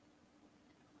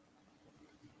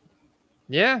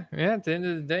 Yeah. At the end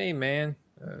of the day, man,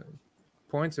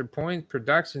 points are points,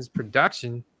 production's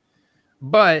production.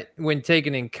 But when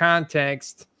taken in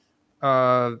context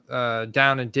of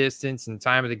down and distance and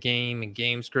time of the game and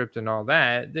game script and all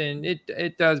that, then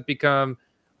it does become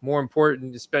more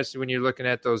important, especially when you're looking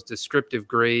at those descriptive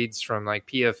grades from like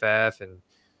PFF,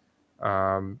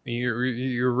 and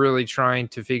you're really trying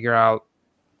to figure out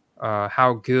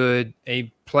how good a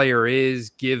player is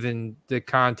given the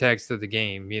context of the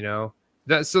game,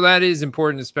 So that is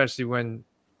important, especially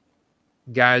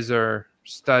guys are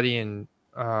studying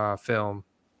film.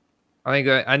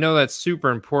 I know that's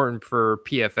super important for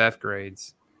PFF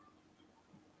grades.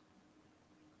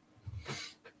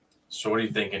 So what are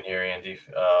you thinking here, Andy?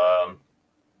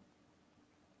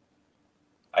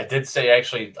 I did say,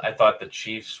 actually, I thought the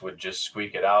Chiefs would just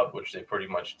squeak it out, which they pretty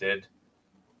much did.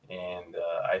 And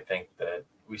I think that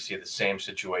we see the same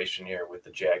situation here with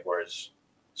the Jaguars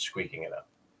squeaking it out.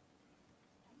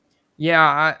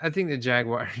 Yeah, I think the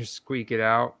Jaguars squeak it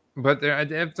out. But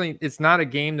it's not a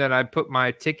game that I put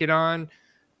my ticket on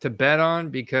to bet on,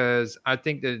 because I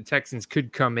think the Texans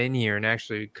could come in here and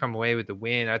actually come away with the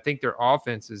win. I think their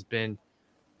offense has been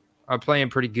playing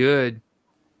pretty good.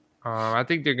 I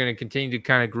think they're going to continue to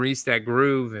kind of grease that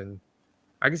groove, and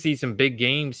I can see some big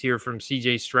games here from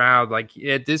CJ Stroud. Like,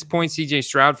 at this point, CJ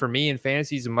Stroud for me in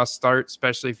fantasy is a must start,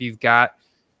 especially if you've got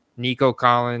Nico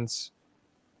Collins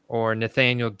or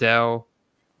Nathaniel Dell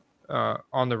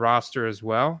on the roster as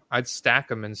well. I'd stack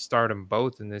them and start them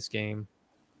both in this game.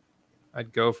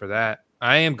 I'd go for that.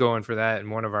 I am going for that in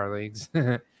one of our leagues.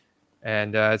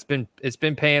 And it's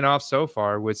been paying off so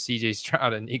far with CJ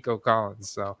Stroud and Nico Collins.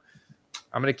 So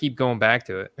I'm going to keep going back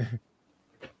to it.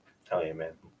 Hell yeah,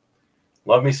 man.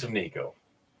 Love me some Nico.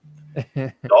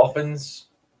 Dolphins,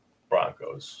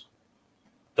 Broncos.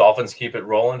 Dolphins keep it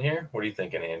rolling here. What are you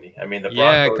thinking, Andy? I mean, the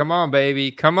Broncos. Yeah, come on,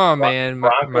 baby. Come on, man.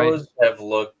 Broncos have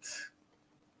looked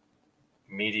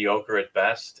mediocre at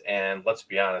best. And let's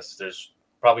be honest, there's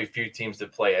probably few teams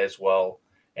that play as well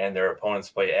and their opponents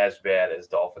play as bad as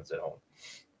Dolphins at home.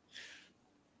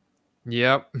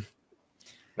 Yep.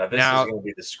 Now, this is going to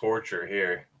be the scorcher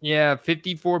here. Yeah,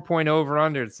 54-point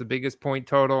over-under. It's the biggest point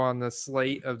total on the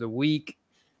slate of the week.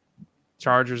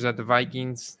 Chargers at the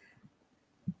Vikings.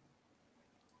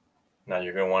 Now,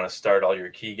 you're going to want to start all your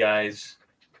key guys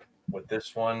with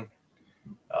this one.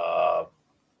 Man,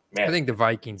 I think the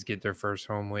Vikings get their first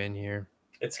home win here.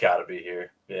 It's got to be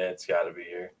here. Yeah, it's got to be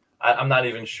here. I'm not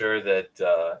even sure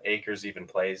that Akers even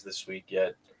plays this week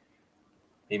yet.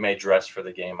 He may dress for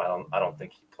the game. I don't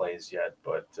think he plays yet.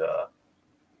 But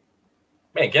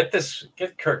man, get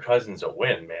Kirk Cousins a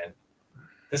win, man.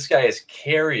 This guy is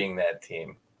carrying that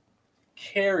team.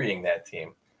 He's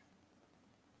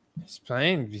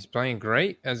playing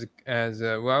great as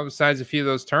well. Besides a few of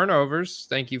those turnovers,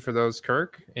 thank you for those,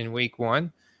 Kirk, in week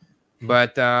 1.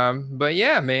 But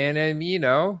yeah, man,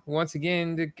 and once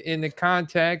again in the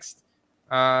context,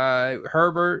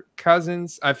 Herbert,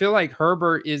 Cousins. I feel like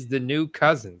Herbert is the new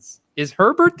Cousins. Is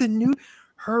Herbert the new?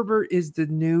 Herbert is the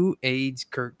new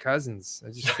age Kirk Cousins. I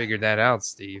just figured that out,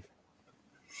 Steve.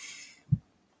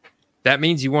 That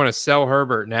means you want to sell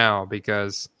Herbert now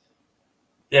because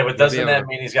Yeah, but doesn't that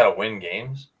mean he's got to win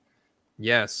games?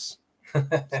 Yes.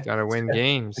 He's got to win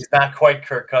games. He's not quite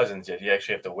Kirk Cousins yet. You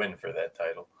actually have to win for that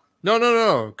title.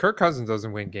 No. Kirk Cousins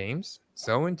doesn't win games.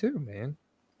 Selwyn too, man.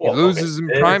 Well, he loses in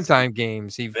primetime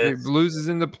games. He loses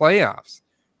in the playoffs.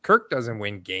 Kirk doesn't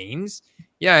win games.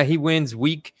 Yeah, he wins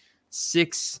week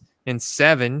 6 and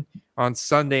 7 on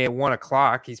Sunday at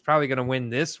 1:00. He's probably going to win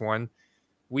this one.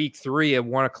 Week 3 at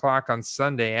 1:00 on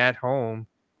Sunday at home.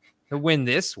 He'll win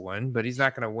this one, but he's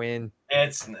not going to win.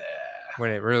 When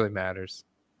it really matters.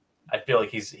 I feel like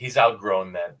he's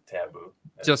outgrown that taboo.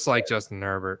 Just like Justin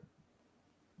Herbert.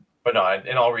 But no,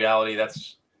 in all reality,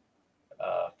 that's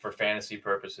for fantasy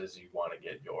purposes. You want to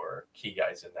get your key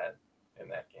guys in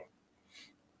that game.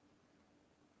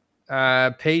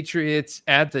 Patriots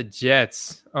at the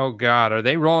Jets. Oh God, are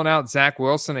they rolling out Zach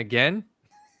Wilson again?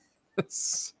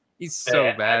 He's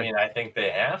so bad. I mean, I think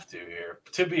they have to here.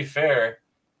 To be fair,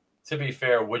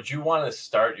 would you want to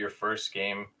start your first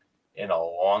game in a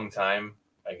long time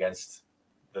against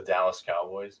the Dallas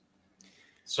Cowboys?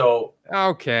 So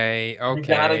okay, you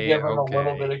gotta give them a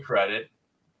little bit of credit.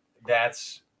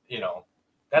 That's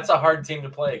a hard team to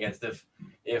play against.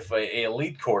 If a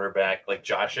elite quarterback like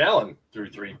Josh Allen threw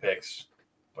 3 picks,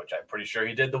 which I'm pretty sure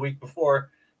he did the week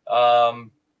before,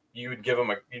 you'd give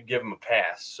him a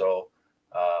pass. So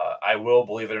I will,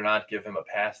 believe it or not, give him a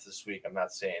pass this week. I'm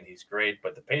not saying he's great,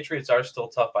 but the Patriots are still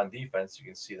tough on defense. You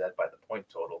can see that by the point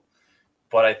total.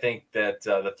 But I think that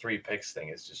the 3 picks thing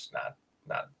is just not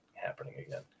happening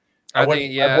again. I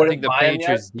think the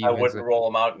Patriots. I wouldn't roll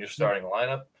him out in your starting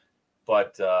lineup,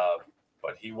 but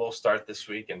he will start this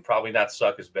week and probably not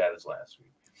suck as bad as last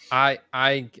week.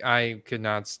 I could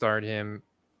not start him.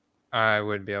 I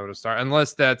wouldn't be able to start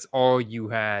unless that's all you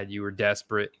had. You were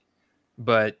desperate.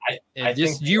 But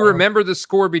you remember the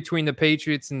score between the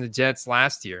Patriots and the Jets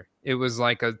last year? It was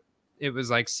like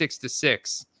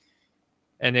 6-6,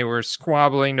 and they were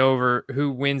squabbling over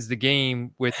who wins the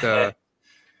game with a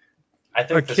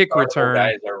kick return.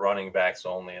 Guys are running backs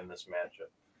only in this matchup.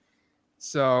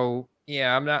 So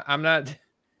yeah, I'm not.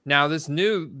 Now this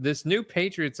new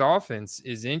Patriots offense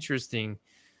is interesting.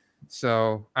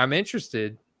 So I'm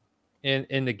interested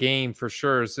in the game for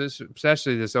sure.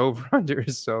 Especially this over-under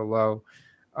is so low.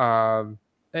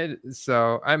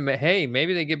 So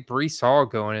maybe they get Breece Hall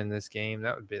going in this game.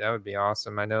 That would be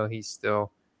awesome. I know he's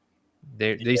still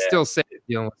they still say he's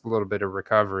dealing with a little bit of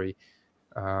recovery.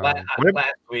 Last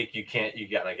week you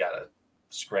gotta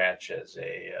scratch as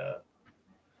a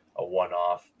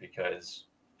one-off because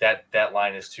that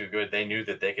line is too good. They knew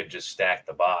that they could just stack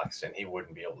the box and he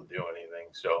wouldn't be able to do anything.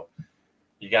 So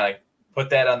you gotta put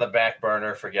that on the back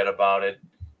burner, forget about it.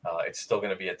 It's still going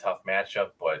to be a tough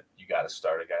matchup, but you got to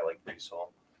start a guy like Breece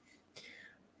Hall.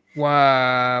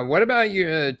 Wow. What about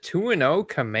your 2-0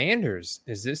 Commanders?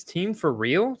 Is this team for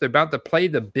real? They're about to play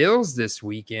the Bills this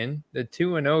weekend. The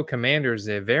 2-0 Commanders,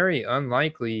 a very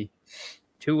unlikely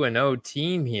 2-0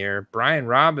 team here. Brian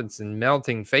Robinson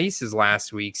melting faces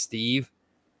last week, Steve.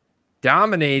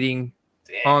 Dominating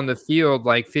on the field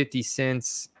like 50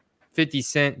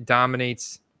 Cent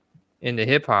dominates in the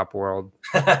hip-hop world.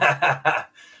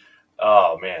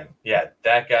 Oh, man. Yeah,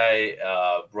 that guy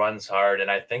runs hard, and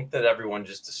I think that everyone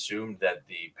just assumed that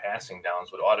the passing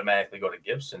downs would automatically go to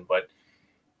Gibson, but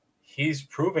he's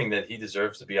proving that he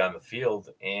deserves to be on the field,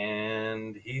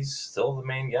 and he's still the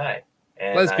main guy.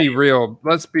 And Let's be real.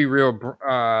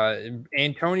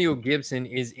 Antonio Gibson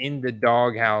is in the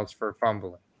doghouse for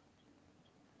fumbling.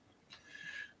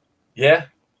 Yeah.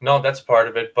 No, that's part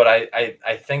of it, but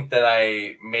I think that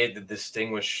I made the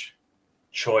distinguished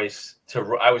choice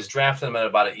I was drafting him at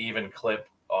about an even clip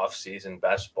off-season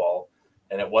best ball,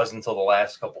 and it wasn't until the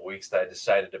last couple of weeks that I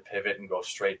decided to pivot and go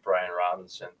straight Brian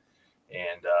Robinson,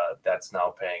 and that's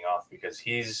now paying off because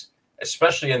he's,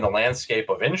 especially in the landscape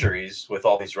of injuries with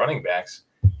all these running backs,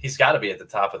 he's got to be at the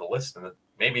top of the list and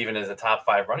maybe even in the top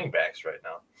 5 running backs right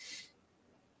now.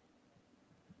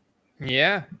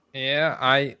 Yeah,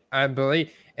 I believe.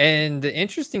 And the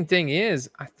interesting thing is,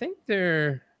 I think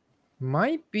there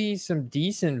might be some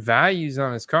decent values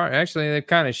on his card. Actually, they've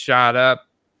kind of shot up,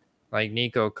 like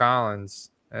Nico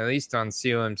Collins, at least on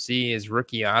COMC, his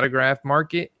rookie autograph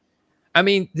market. I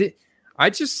mean, the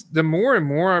more and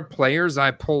more players I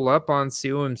pull up on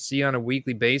COMC on a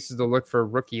weekly basis to look for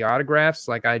rookie autographs,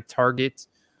 like I target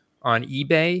on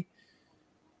eBay,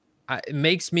 it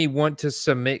makes me want to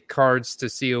submit cards to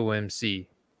COMC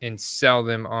and sell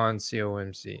them on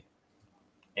COMC.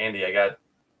 Andy, I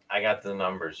got the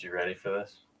numbers. You ready for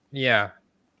this? Yeah.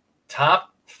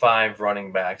 Top 5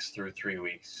 running backs through 3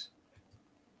 weeks.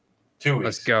 2 weeks.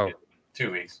 Let's go.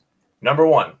 2 weeks. Number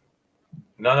 1,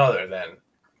 none other than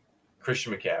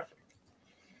Christian McCaffrey.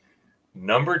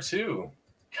 Number 2,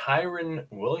 Kyron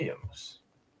Williams.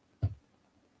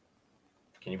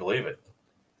 Can you believe it?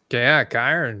 Yeah,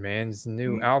 Kyron, man, he's the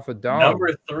new alpha dog.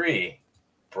 Number 3,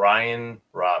 Brian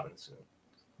Robinson.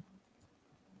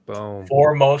 Boom.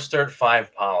 4 Mostert,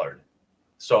 5 Pollard.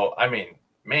 So, I mean,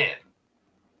 man,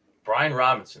 Brian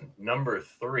Robinson, number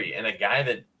 3, and a guy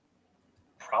that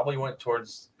probably went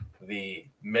towards the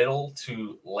middle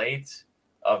to late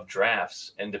of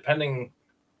drafts. And depending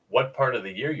what part of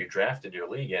the year you drafted your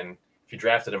league in, if you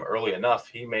drafted him early enough,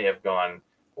 he may have gone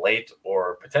late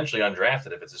or potentially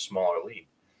undrafted if it's a smaller league.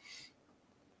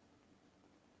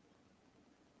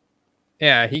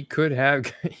 Yeah, he could have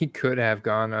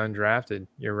gone undrafted.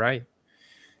 You're right.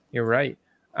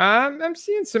 I'm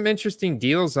seeing some interesting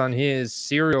deals on his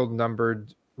serial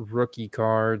numbered rookie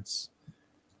cards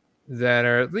that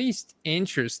are at least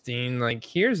interesting. Like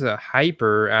here's a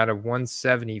hyper out of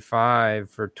 175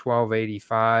 for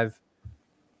 1285.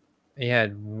 He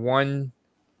had one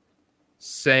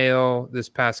sale this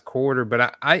past quarter,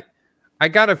 but I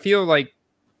gotta feel like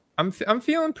I'm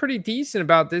feeling pretty decent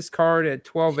about this card at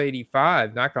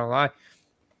 1285. Not gonna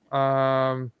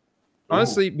lie.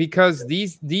 Honestly, because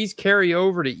these carry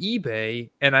over to eBay,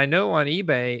 and I know on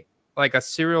eBay, like a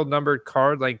serial numbered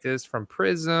card like this from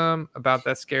Prism about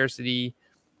that scarcity,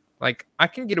 like I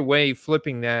can get away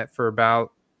flipping that for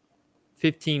about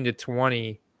 15 to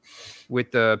 20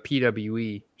 with the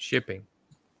PWE shipping.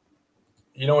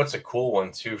 You know what's a cool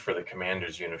one too for the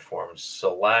Commanders uniforms?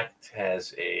 Select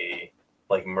has a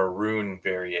like maroon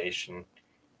variation,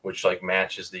 which like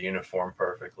matches the uniform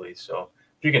perfectly. So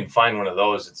if you can find one of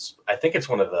those, I think it's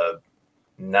one of the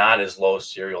not as low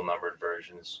serial numbered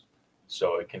versions.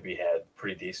 So it can be had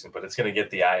pretty decent, but it's going to get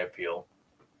the eye appeal.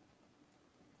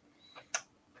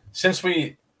 Since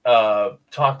we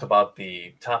talked about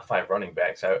the top 5 running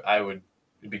backs, it'd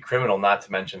be criminal not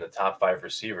to mention the top 5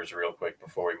 receivers real quick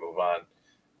before we move on.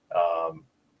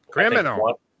 Criminal.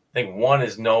 I think one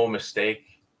is no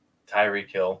mistake,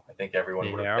 Tyreek Hill. I think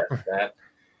everyone would have guessed that.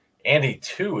 Andy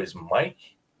 2 is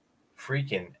Mike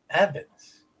freaking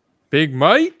Evans. Big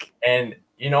Mike. And,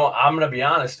 I'm going to be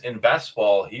honest, in best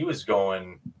ball, he was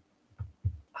going,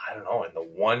 I don't know, in the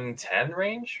 110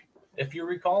 range, if you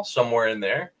recall, somewhere in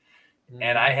there.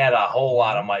 And I had a whole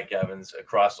lot of Mike Evans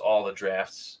across all the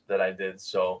drafts that I did.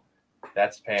 So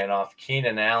that's paying off.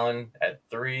 Keenan Allen at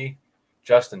 3,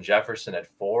 Justin Jefferson at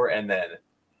 4, and then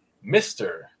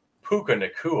Mr. Puka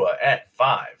Nacua at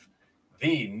 5,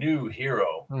 the new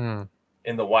hero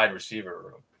in the wide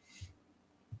receiver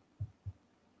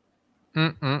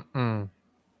room.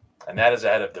 And that is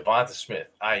ahead of Devonta Smith,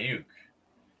 Ayuk.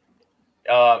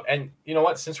 And you know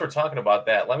what? Since we're talking about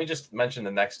that, let me just mention the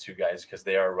next 2 guys because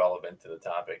they are relevant to the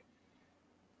topic.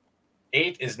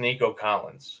 8 is Nico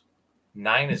Collins.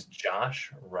 9 is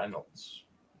Josh Reynolds.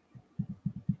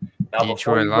 Now,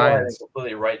 before you go ahead and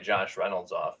completely write Josh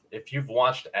Reynolds off, if you've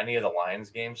watched any of the Lions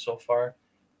games so far,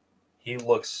 he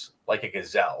looks like a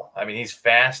gazelle. I mean, he's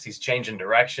fast. He's changing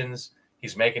directions.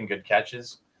 He's making good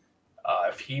catches.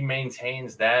 If he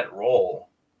maintains that role,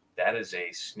 that is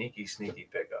a sneaky, sneaky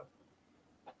pickup.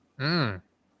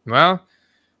 Well,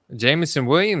 Jameson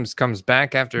Williams comes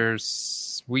back after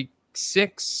week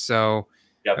 6, so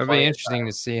it'll be interesting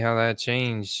to see how that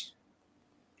changes.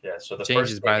 Yeah, so the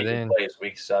changes first by game then. you play is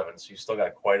week 7, so you still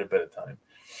got quite a bit of time.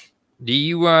 Do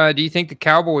you think the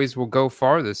Cowboys will go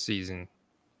far this season?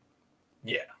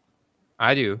 Yeah,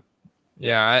 I do.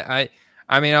 Yeah,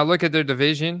 I mean, I look at their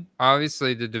division.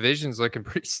 Obviously, the division's looking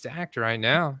pretty stacked right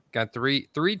now. Got three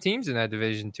teams in that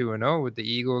division, 2-0, with the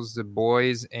Eagles, the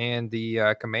Boys, and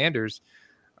the Commanders.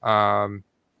 But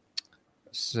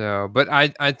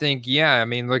I think, I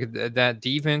mean, look at that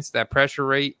defense, that pressure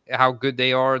rate, how good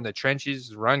they are in the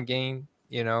trenches, run game.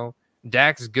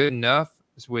 Dak's good enough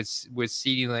with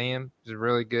CeeDee Lamb is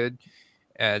really good.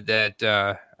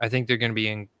 That I think they're going to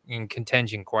be in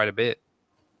contention quite a bit.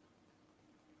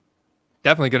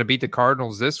 Definitely going to beat the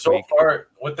Cardinals this week. So far,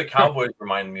 what the Cowboys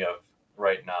remind me of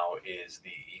right now is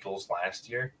the Eagles last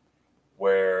year,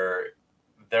 where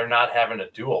they're not having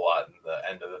to do a lot in the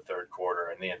end of the third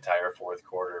quarter and the entire fourth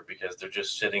quarter because they're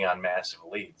just sitting on massive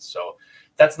leads. So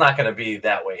that's not going to be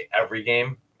that way every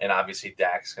game. And obviously,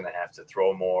 Dak's going to have to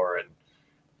throw more and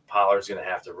Pollard's going to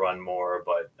have to run more.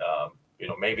 But,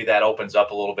 maybe that opens up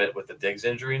a little bit with the Diggs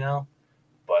injury now.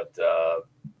 But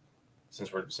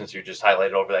since you just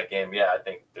highlighted over that game, yeah, I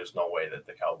think there's no way that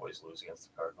the Cowboys lose against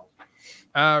the Cardinals.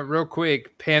 Real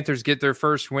quick, Panthers get their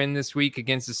first win this week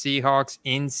against the Seahawks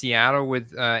in Seattle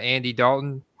with Andy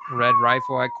Dalton, Red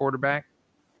Rifle at quarterback.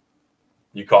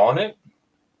 You calling it?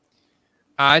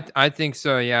 I think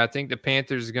so. Yeah, I think the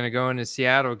Panthers are going to go into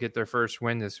Seattle, get their first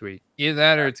win this week. Either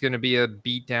that, or it's going to be a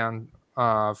beatdown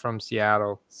from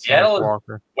Seattle. Seattle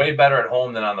is way better at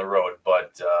home than on the road,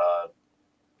 but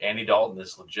Andy Dalton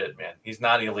is legit, man. He's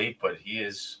not elite, but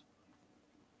he's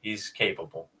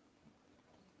capable.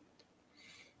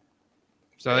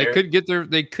 So they could get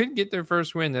their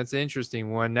first win. That's an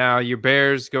interesting one. Now your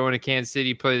Bears going to Kansas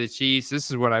City, play the Chiefs.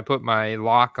 This is what I put my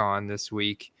lock on this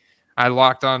week. I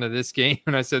locked onto this game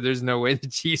and I said, "There's no way the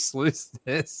Chiefs lose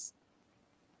this."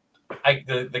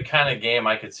 The kind of game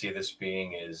I could see this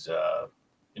being is,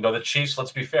 the Chiefs.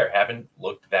 Let's be fair, haven't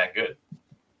looked that good,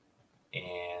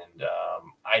 and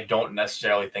I don't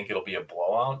necessarily think it'll be a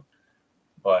blowout,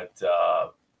 but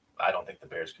I don't think the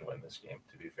Bears can win this game.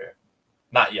 To be fair,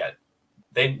 not yet.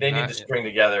 They need to string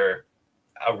together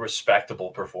a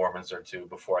respectable performance or two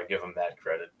before I give them that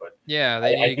credit. But yeah,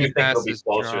 I do think it'll be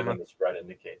closer than the spread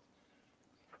indicates.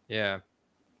 Yeah.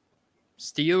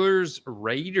 Steelers,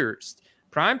 Raiders.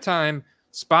 Primetime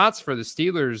spots for the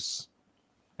Steelers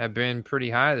have been pretty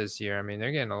high this year. I mean,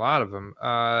 they're getting a lot of them.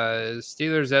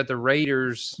 Steelers at the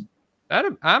Raiders.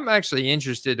 I'm actually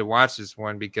interested to watch this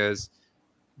one because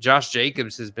Josh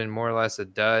Jacobs has been more or less a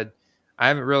dud. I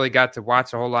haven't really got to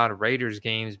watch a whole lot of Raiders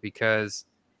games because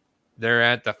they're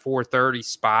at the 4:30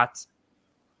 spot.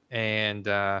 And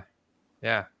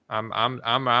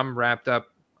I'm wrapped up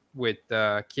with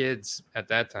kids at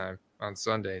that time on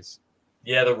Sundays.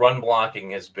 Yeah, the run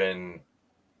blocking has been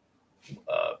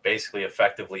basically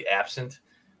effectively absent,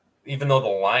 even though the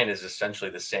line is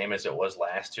essentially the same as it was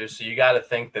last year. So you got to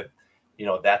think that,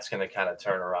 that's going to kind of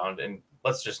turn around. And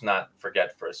let's just not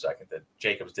forget for a second that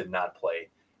Jacobs did not play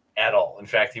at all. In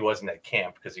fact, he wasn't at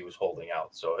camp because he was holding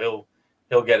out. So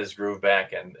he'll get his groove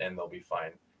back and they'll be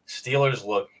fine. Steelers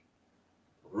look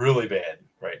really bad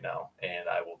right now, and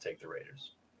I will take the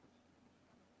Raiders.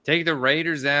 Take the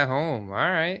Raiders at home. All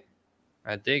right.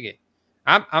 I dig it.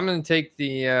 I'm going to take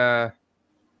the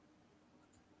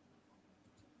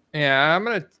I'm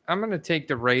going to take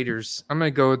the Raiders. I'm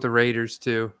going to go with the Raiders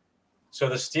too. So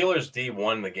the Steelers D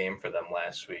won the game for them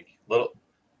last week.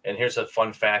 And here's a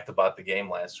fun fact about the game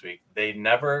last week. They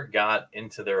never got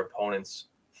into their opponent's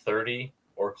 30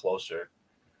 or closer.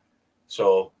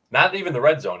 So not even the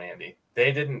red zone, Andy.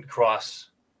 They didn't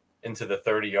cross into the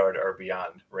 30-yard or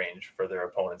beyond range for their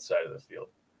opponent's side of the field.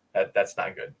 That's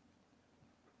not good.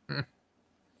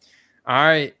 All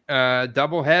right.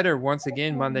 Doubleheader once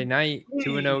again Monday night.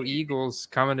 2-0 Eagles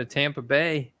coming to Tampa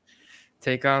Bay.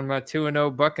 Take on my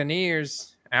 2-0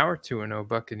 Buccaneers. Our 2-0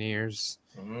 Buccaneers.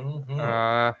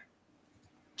 Mm-hmm.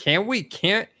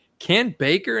 Can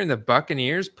Baker and the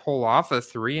Buccaneers pull off a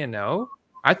 3-0?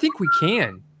 I think we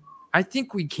can. I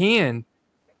think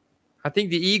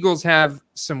the Eagles have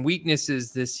some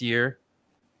weaknesses this year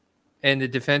in the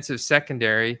defensive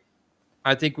secondary.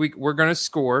 I think we're going to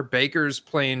score. Baker's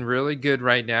playing really good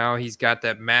right now. He's got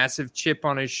that massive chip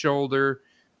on his shoulder.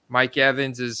 Mike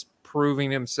Evans is proving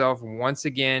himself once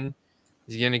again.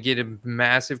 He's going to get a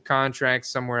massive contract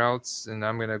somewhere else, and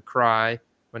I'm going to cry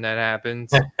when that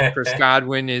happens. Chris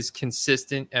Godwin is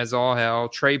consistent as all hell.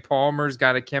 Trey Palmer's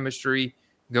got a chemistry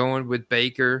going with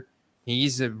Baker.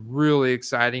 He's a really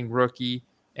exciting rookie.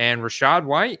 And Rachaad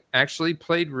White actually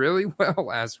played really well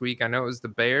last week. I know it was the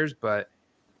Bears, but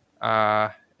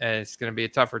it's going to be a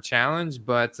tougher challenge.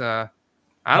 But I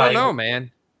don't know,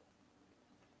 man.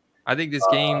 I think this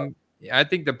game – I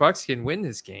think the Bucs can win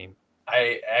this game.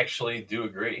 I actually do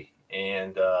agree.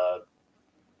 And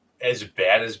as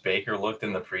bad as Baker looked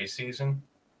in the preseason,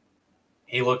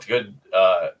 he looked good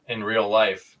in real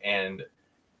life. And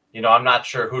I'm not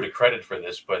sure who to credit for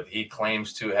this, but he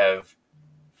claims to have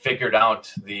figured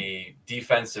out the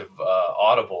defensive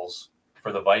audibles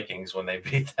for the Vikings when they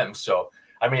beat them. So,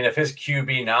 I mean, if his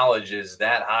QB knowledge is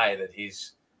that high that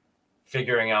he's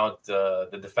figuring out the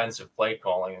defensive play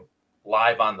calling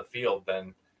live on the field,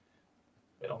 then,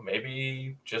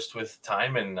 maybe just with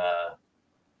time and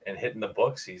hitting the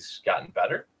books, he's gotten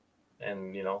better.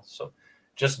 And, so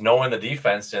just knowing the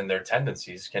defense and their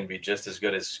tendencies can be just as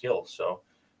good as skill. So,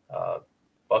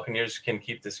 Buccaneers can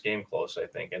keep this game close, I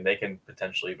think, and they can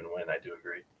potentially even win. I do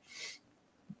agree.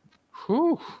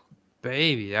 Whew,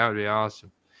 baby, that would be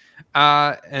awesome.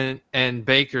 And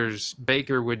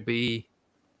Baker would be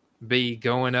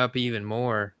going up even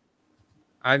more.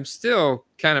 I'm still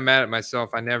kind of mad at myself.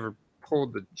 I never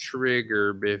pulled the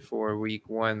trigger before week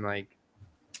one. Like,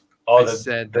 Oh, I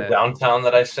said the that downtown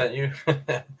that I sent you.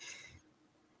 they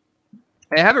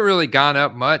haven't really gone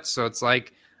up much, so it's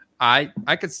like I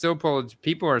could still pull.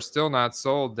 People are still not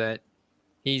sold that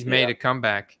he's Yeah. made a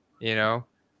comeback. You know,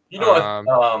 You know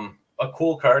what? A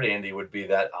cool card, Andy, would be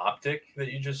that optic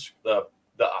that you just the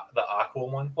aqua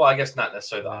one. Well, I guess not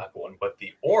necessarily the aqua one, but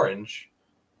the orange,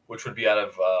 which would be out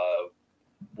of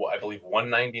I believe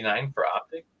 199 for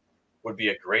optic, would be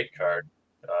a great card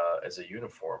as a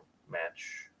uniform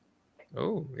match.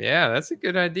 Oh yeah, that's a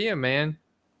good idea, man.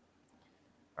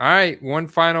 All right, one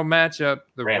final matchup: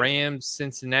 the Rams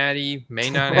Cincinnati may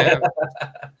not have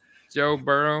Joe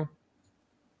Burrow.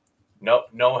 Nope,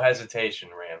 no hesitation,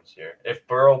 Rams here. If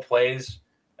Burrow plays,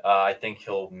 I think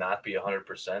he'll not be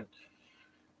 100%.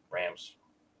 Rams.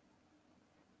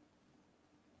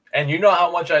 And you know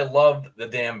how much I love the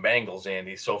damn Bengals,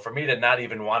 Andy. So for me to not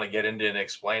even want to get into and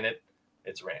explain it,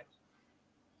 it's Rams.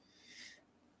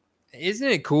 Isn't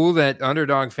it cool that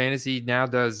Underdog Fantasy now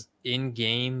does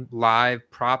in-game live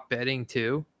prop betting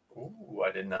too? Ooh,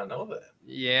 I did not know that.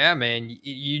 Yeah, man.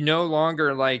 You no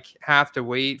longer like have to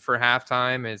wait for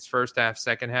halftime. It's first half,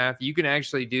 second half. You can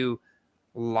actually do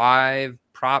live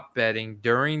prop betting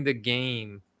during the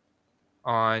game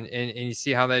and you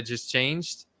see how that just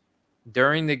changed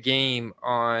during the game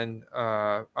on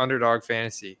Underdog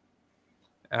Fantasy.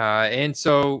 And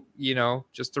so,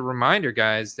 just a reminder,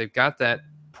 guys, they've got that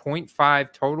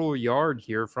 0.5 total yard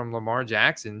here from Lamar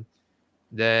Jackson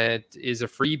that is a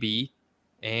freebie,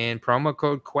 and promo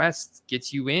code Quest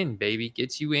gets you in, baby.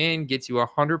 Gets you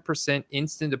 100%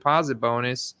 instant deposit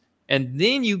bonus, and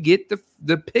then you get the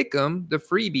pick'em, the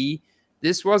freebie.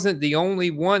 This wasn't the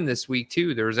only one this week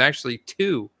too. There was actually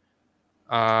two.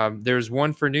 There's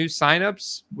one for new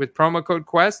signups with promo code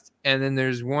Quest, and then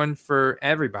there's one for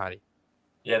everybody.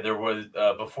 Yeah, there was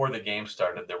before the game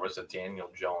started. There was a Daniel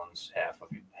Jones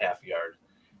half yard,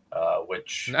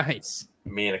 which nice.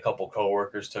 Me and a couple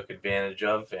coworkers took advantage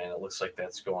of, and it looks like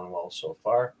that's going well so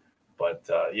far. But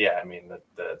yeah, I mean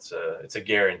it's a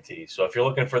guarantee. So if you're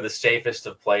looking for the safest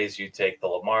of plays, you take the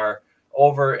Lamar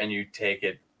over, and you take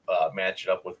it, match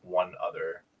it up with one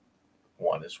other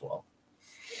one as well.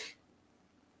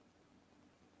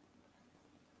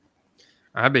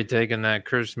 I'd be taking that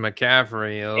Chris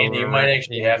McCaffrey over. And you might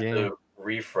actually have to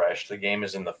refresh. The game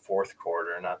is in the fourth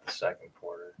quarter, not the second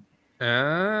quarter.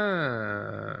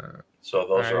 So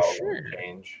those are all going to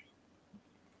change.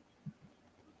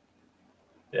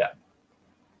 Yeah.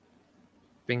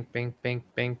 Bink, bink, bink,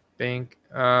 bink, bink.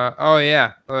 Oh,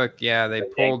 yeah. Look, yeah, they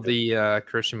pulled the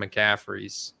Christian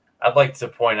McCaffreys. I'd like to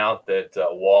point out that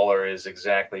Waller is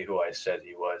exactly who I said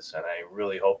he was, and I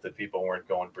really hope that people weren't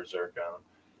going berserk on him.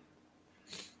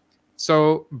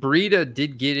 So Breida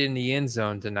did get in the end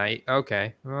zone tonight.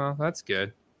 Okay, well, that's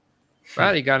good.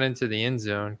 Glad he got into the end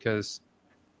zone because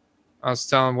I was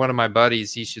telling one of my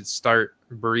buddies he should start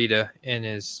Breida in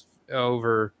his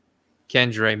over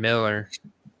Kendre Miller.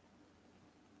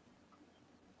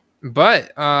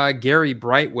 But Gary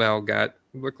Brightwell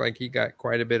looked like he got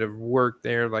quite a bit of work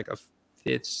there, like a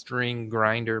fifth string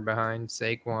grinder behind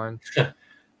Saquon.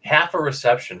 Half a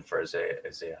reception for Isaiah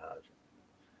Hodgins.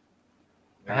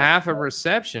 Half a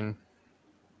reception.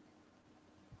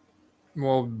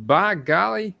 Well, by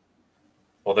golly.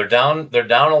 Well, they're down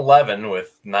 11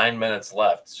 with 9 minutes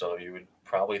left, so you would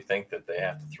probably think that they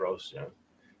have to throw soon.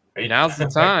 Now's the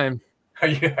time. Are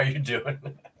you doing?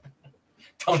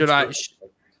 Don't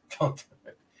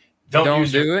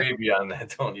use do your it. freebie on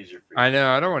that. Don't use your freebie. I know.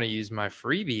 I don't want to use my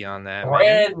freebie on that.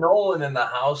 Brad Nolan in the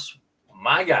house,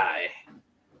 my guy,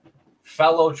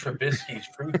 fellow Trubisky's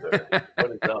truther.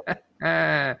 What is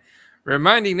up?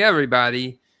 Reminding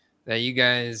everybody that you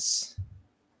guys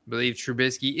believe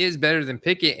Trubisky is better than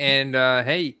Pickett, and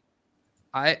hey,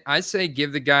 I say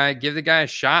give the guy a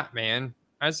shot, man.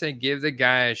 I say give the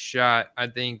guy a shot. I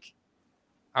think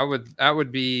that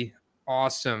would be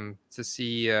awesome to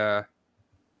see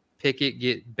Pickett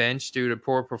get benched due to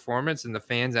poor performance, and the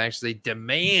fans actually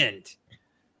demand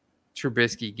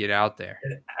Trubisky get out there.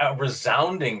 A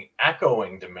resounding,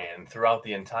 echoing demand throughout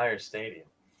the entire stadium,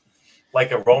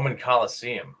 like a Roman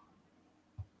Coliseum.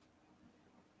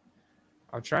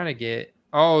 I'm trying to get.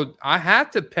 Oh, I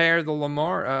have to pair the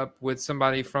Lamar up with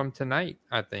somebody from tonight,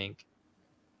 I think.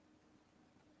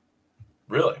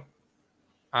 Really?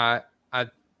 I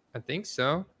think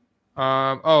so.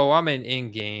 I'm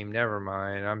in game. Never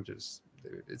mind.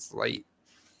 Dude, it's late.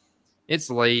 It's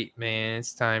late, man.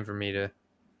 It's time for me to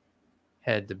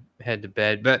head to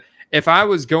bed. But if I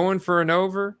was going for an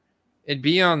over, it'd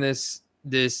be on this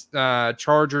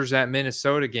Chargers at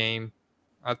Minnesota game.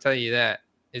 I'll tell you that.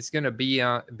 It's gonna be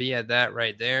at that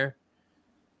right there.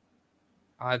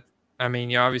 I I mean,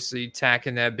 you're obviously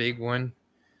attacking that big one.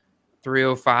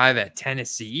 305 at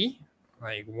Tennessee.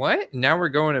 Like, what? Now we're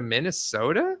going to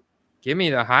Minnesota? Give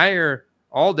me the higher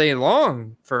all day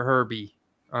long for Herbie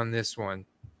on this one.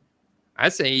 I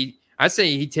say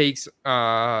he takes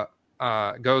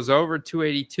goes over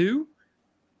 282.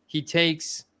 He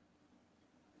takes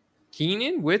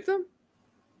Keenan with him,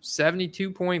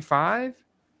 72.5.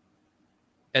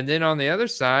 And then on the other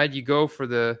side, you go for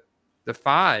the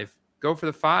 5. Go for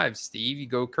the 5, Steve. You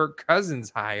go Kirk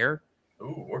Cousins higher.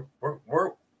 Ooh,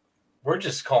 we're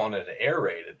just calling it an air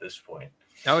raid at this point.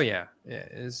 Oh yeah,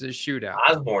 it's a shootout.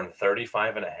 Osborne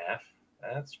 35.5.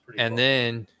 That's pretty. And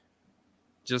then,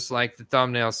 just like the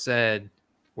thumbnail said,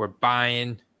 we're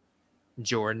buying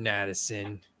Jordan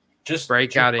Addison. Just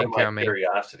breakout just incoming. For my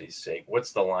curiosity's sake,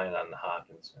 what's the line on the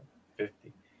Hawkins?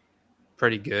 50.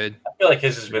 Pretty good. I feel like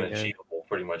his has been achievable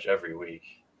pretty much every week.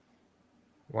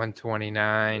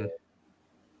 129.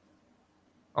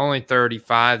 Only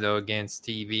 35 though against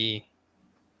TV.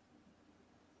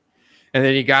 And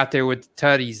then he got there with the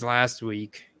tutties last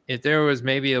week. If there was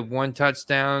maybe a 1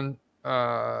 touchdown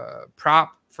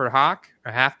prop for Hawk,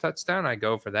 a half touchdown, I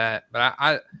go for that. But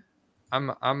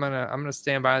I'm gonna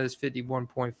stand by this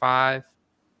 51.5.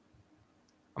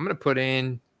 I'm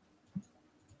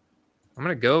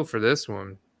gonna go for this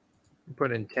one.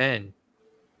 Put in 10.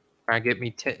 Try to get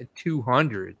me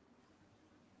 200.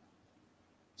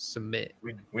 Submit.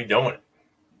 We don't.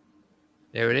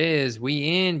 There it is.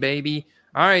 We in, baby.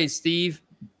 All right, Steve.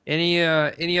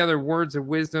 Any other words of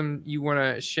wisdom you want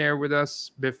to share with us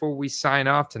before we sign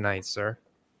off tonight, sir?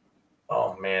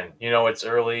 Oh man, it's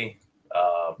early.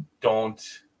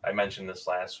 I mentioned this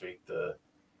last week. The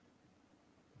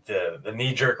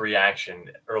knee-jerk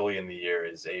reaction early in the year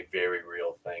is a very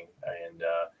real thing, and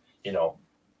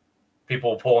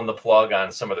people pulling the plug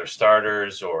on some of their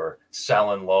starters or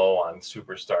selling low on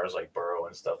superstars like Burrow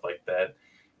and stuff like that.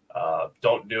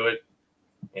 Don't do it.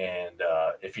 And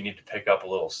if you need to pick up a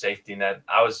little safety net,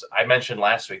 I mentioned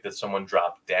last week that someone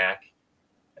dropped Dak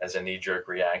as a knee-jerk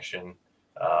reaction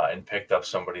and picked up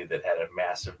somebody that had a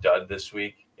massive dud this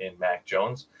week in Mac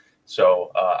Jones.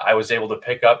 So I was able to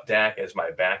pick up Dak as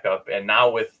my backup. And now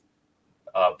with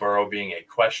Burrow being a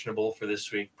questionable for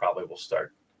this week, probably will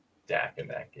start Dak in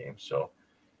that game. So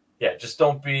yeah, just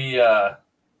don't knee-jerk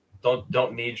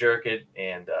it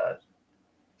and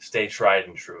stay tried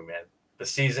and true, man. The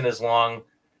season is long.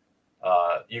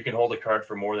 You can hold a card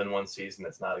for more than one season.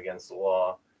 That's not against the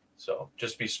law. So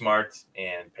just be smart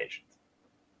and patient.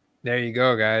 There you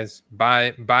go, guys.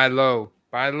 Buy low.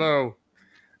 Buy low.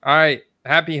 All right.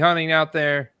 Happy hunting out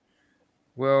there.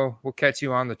 We'll catch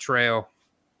you on the trail.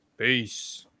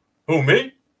 Peace. Who,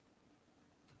 me?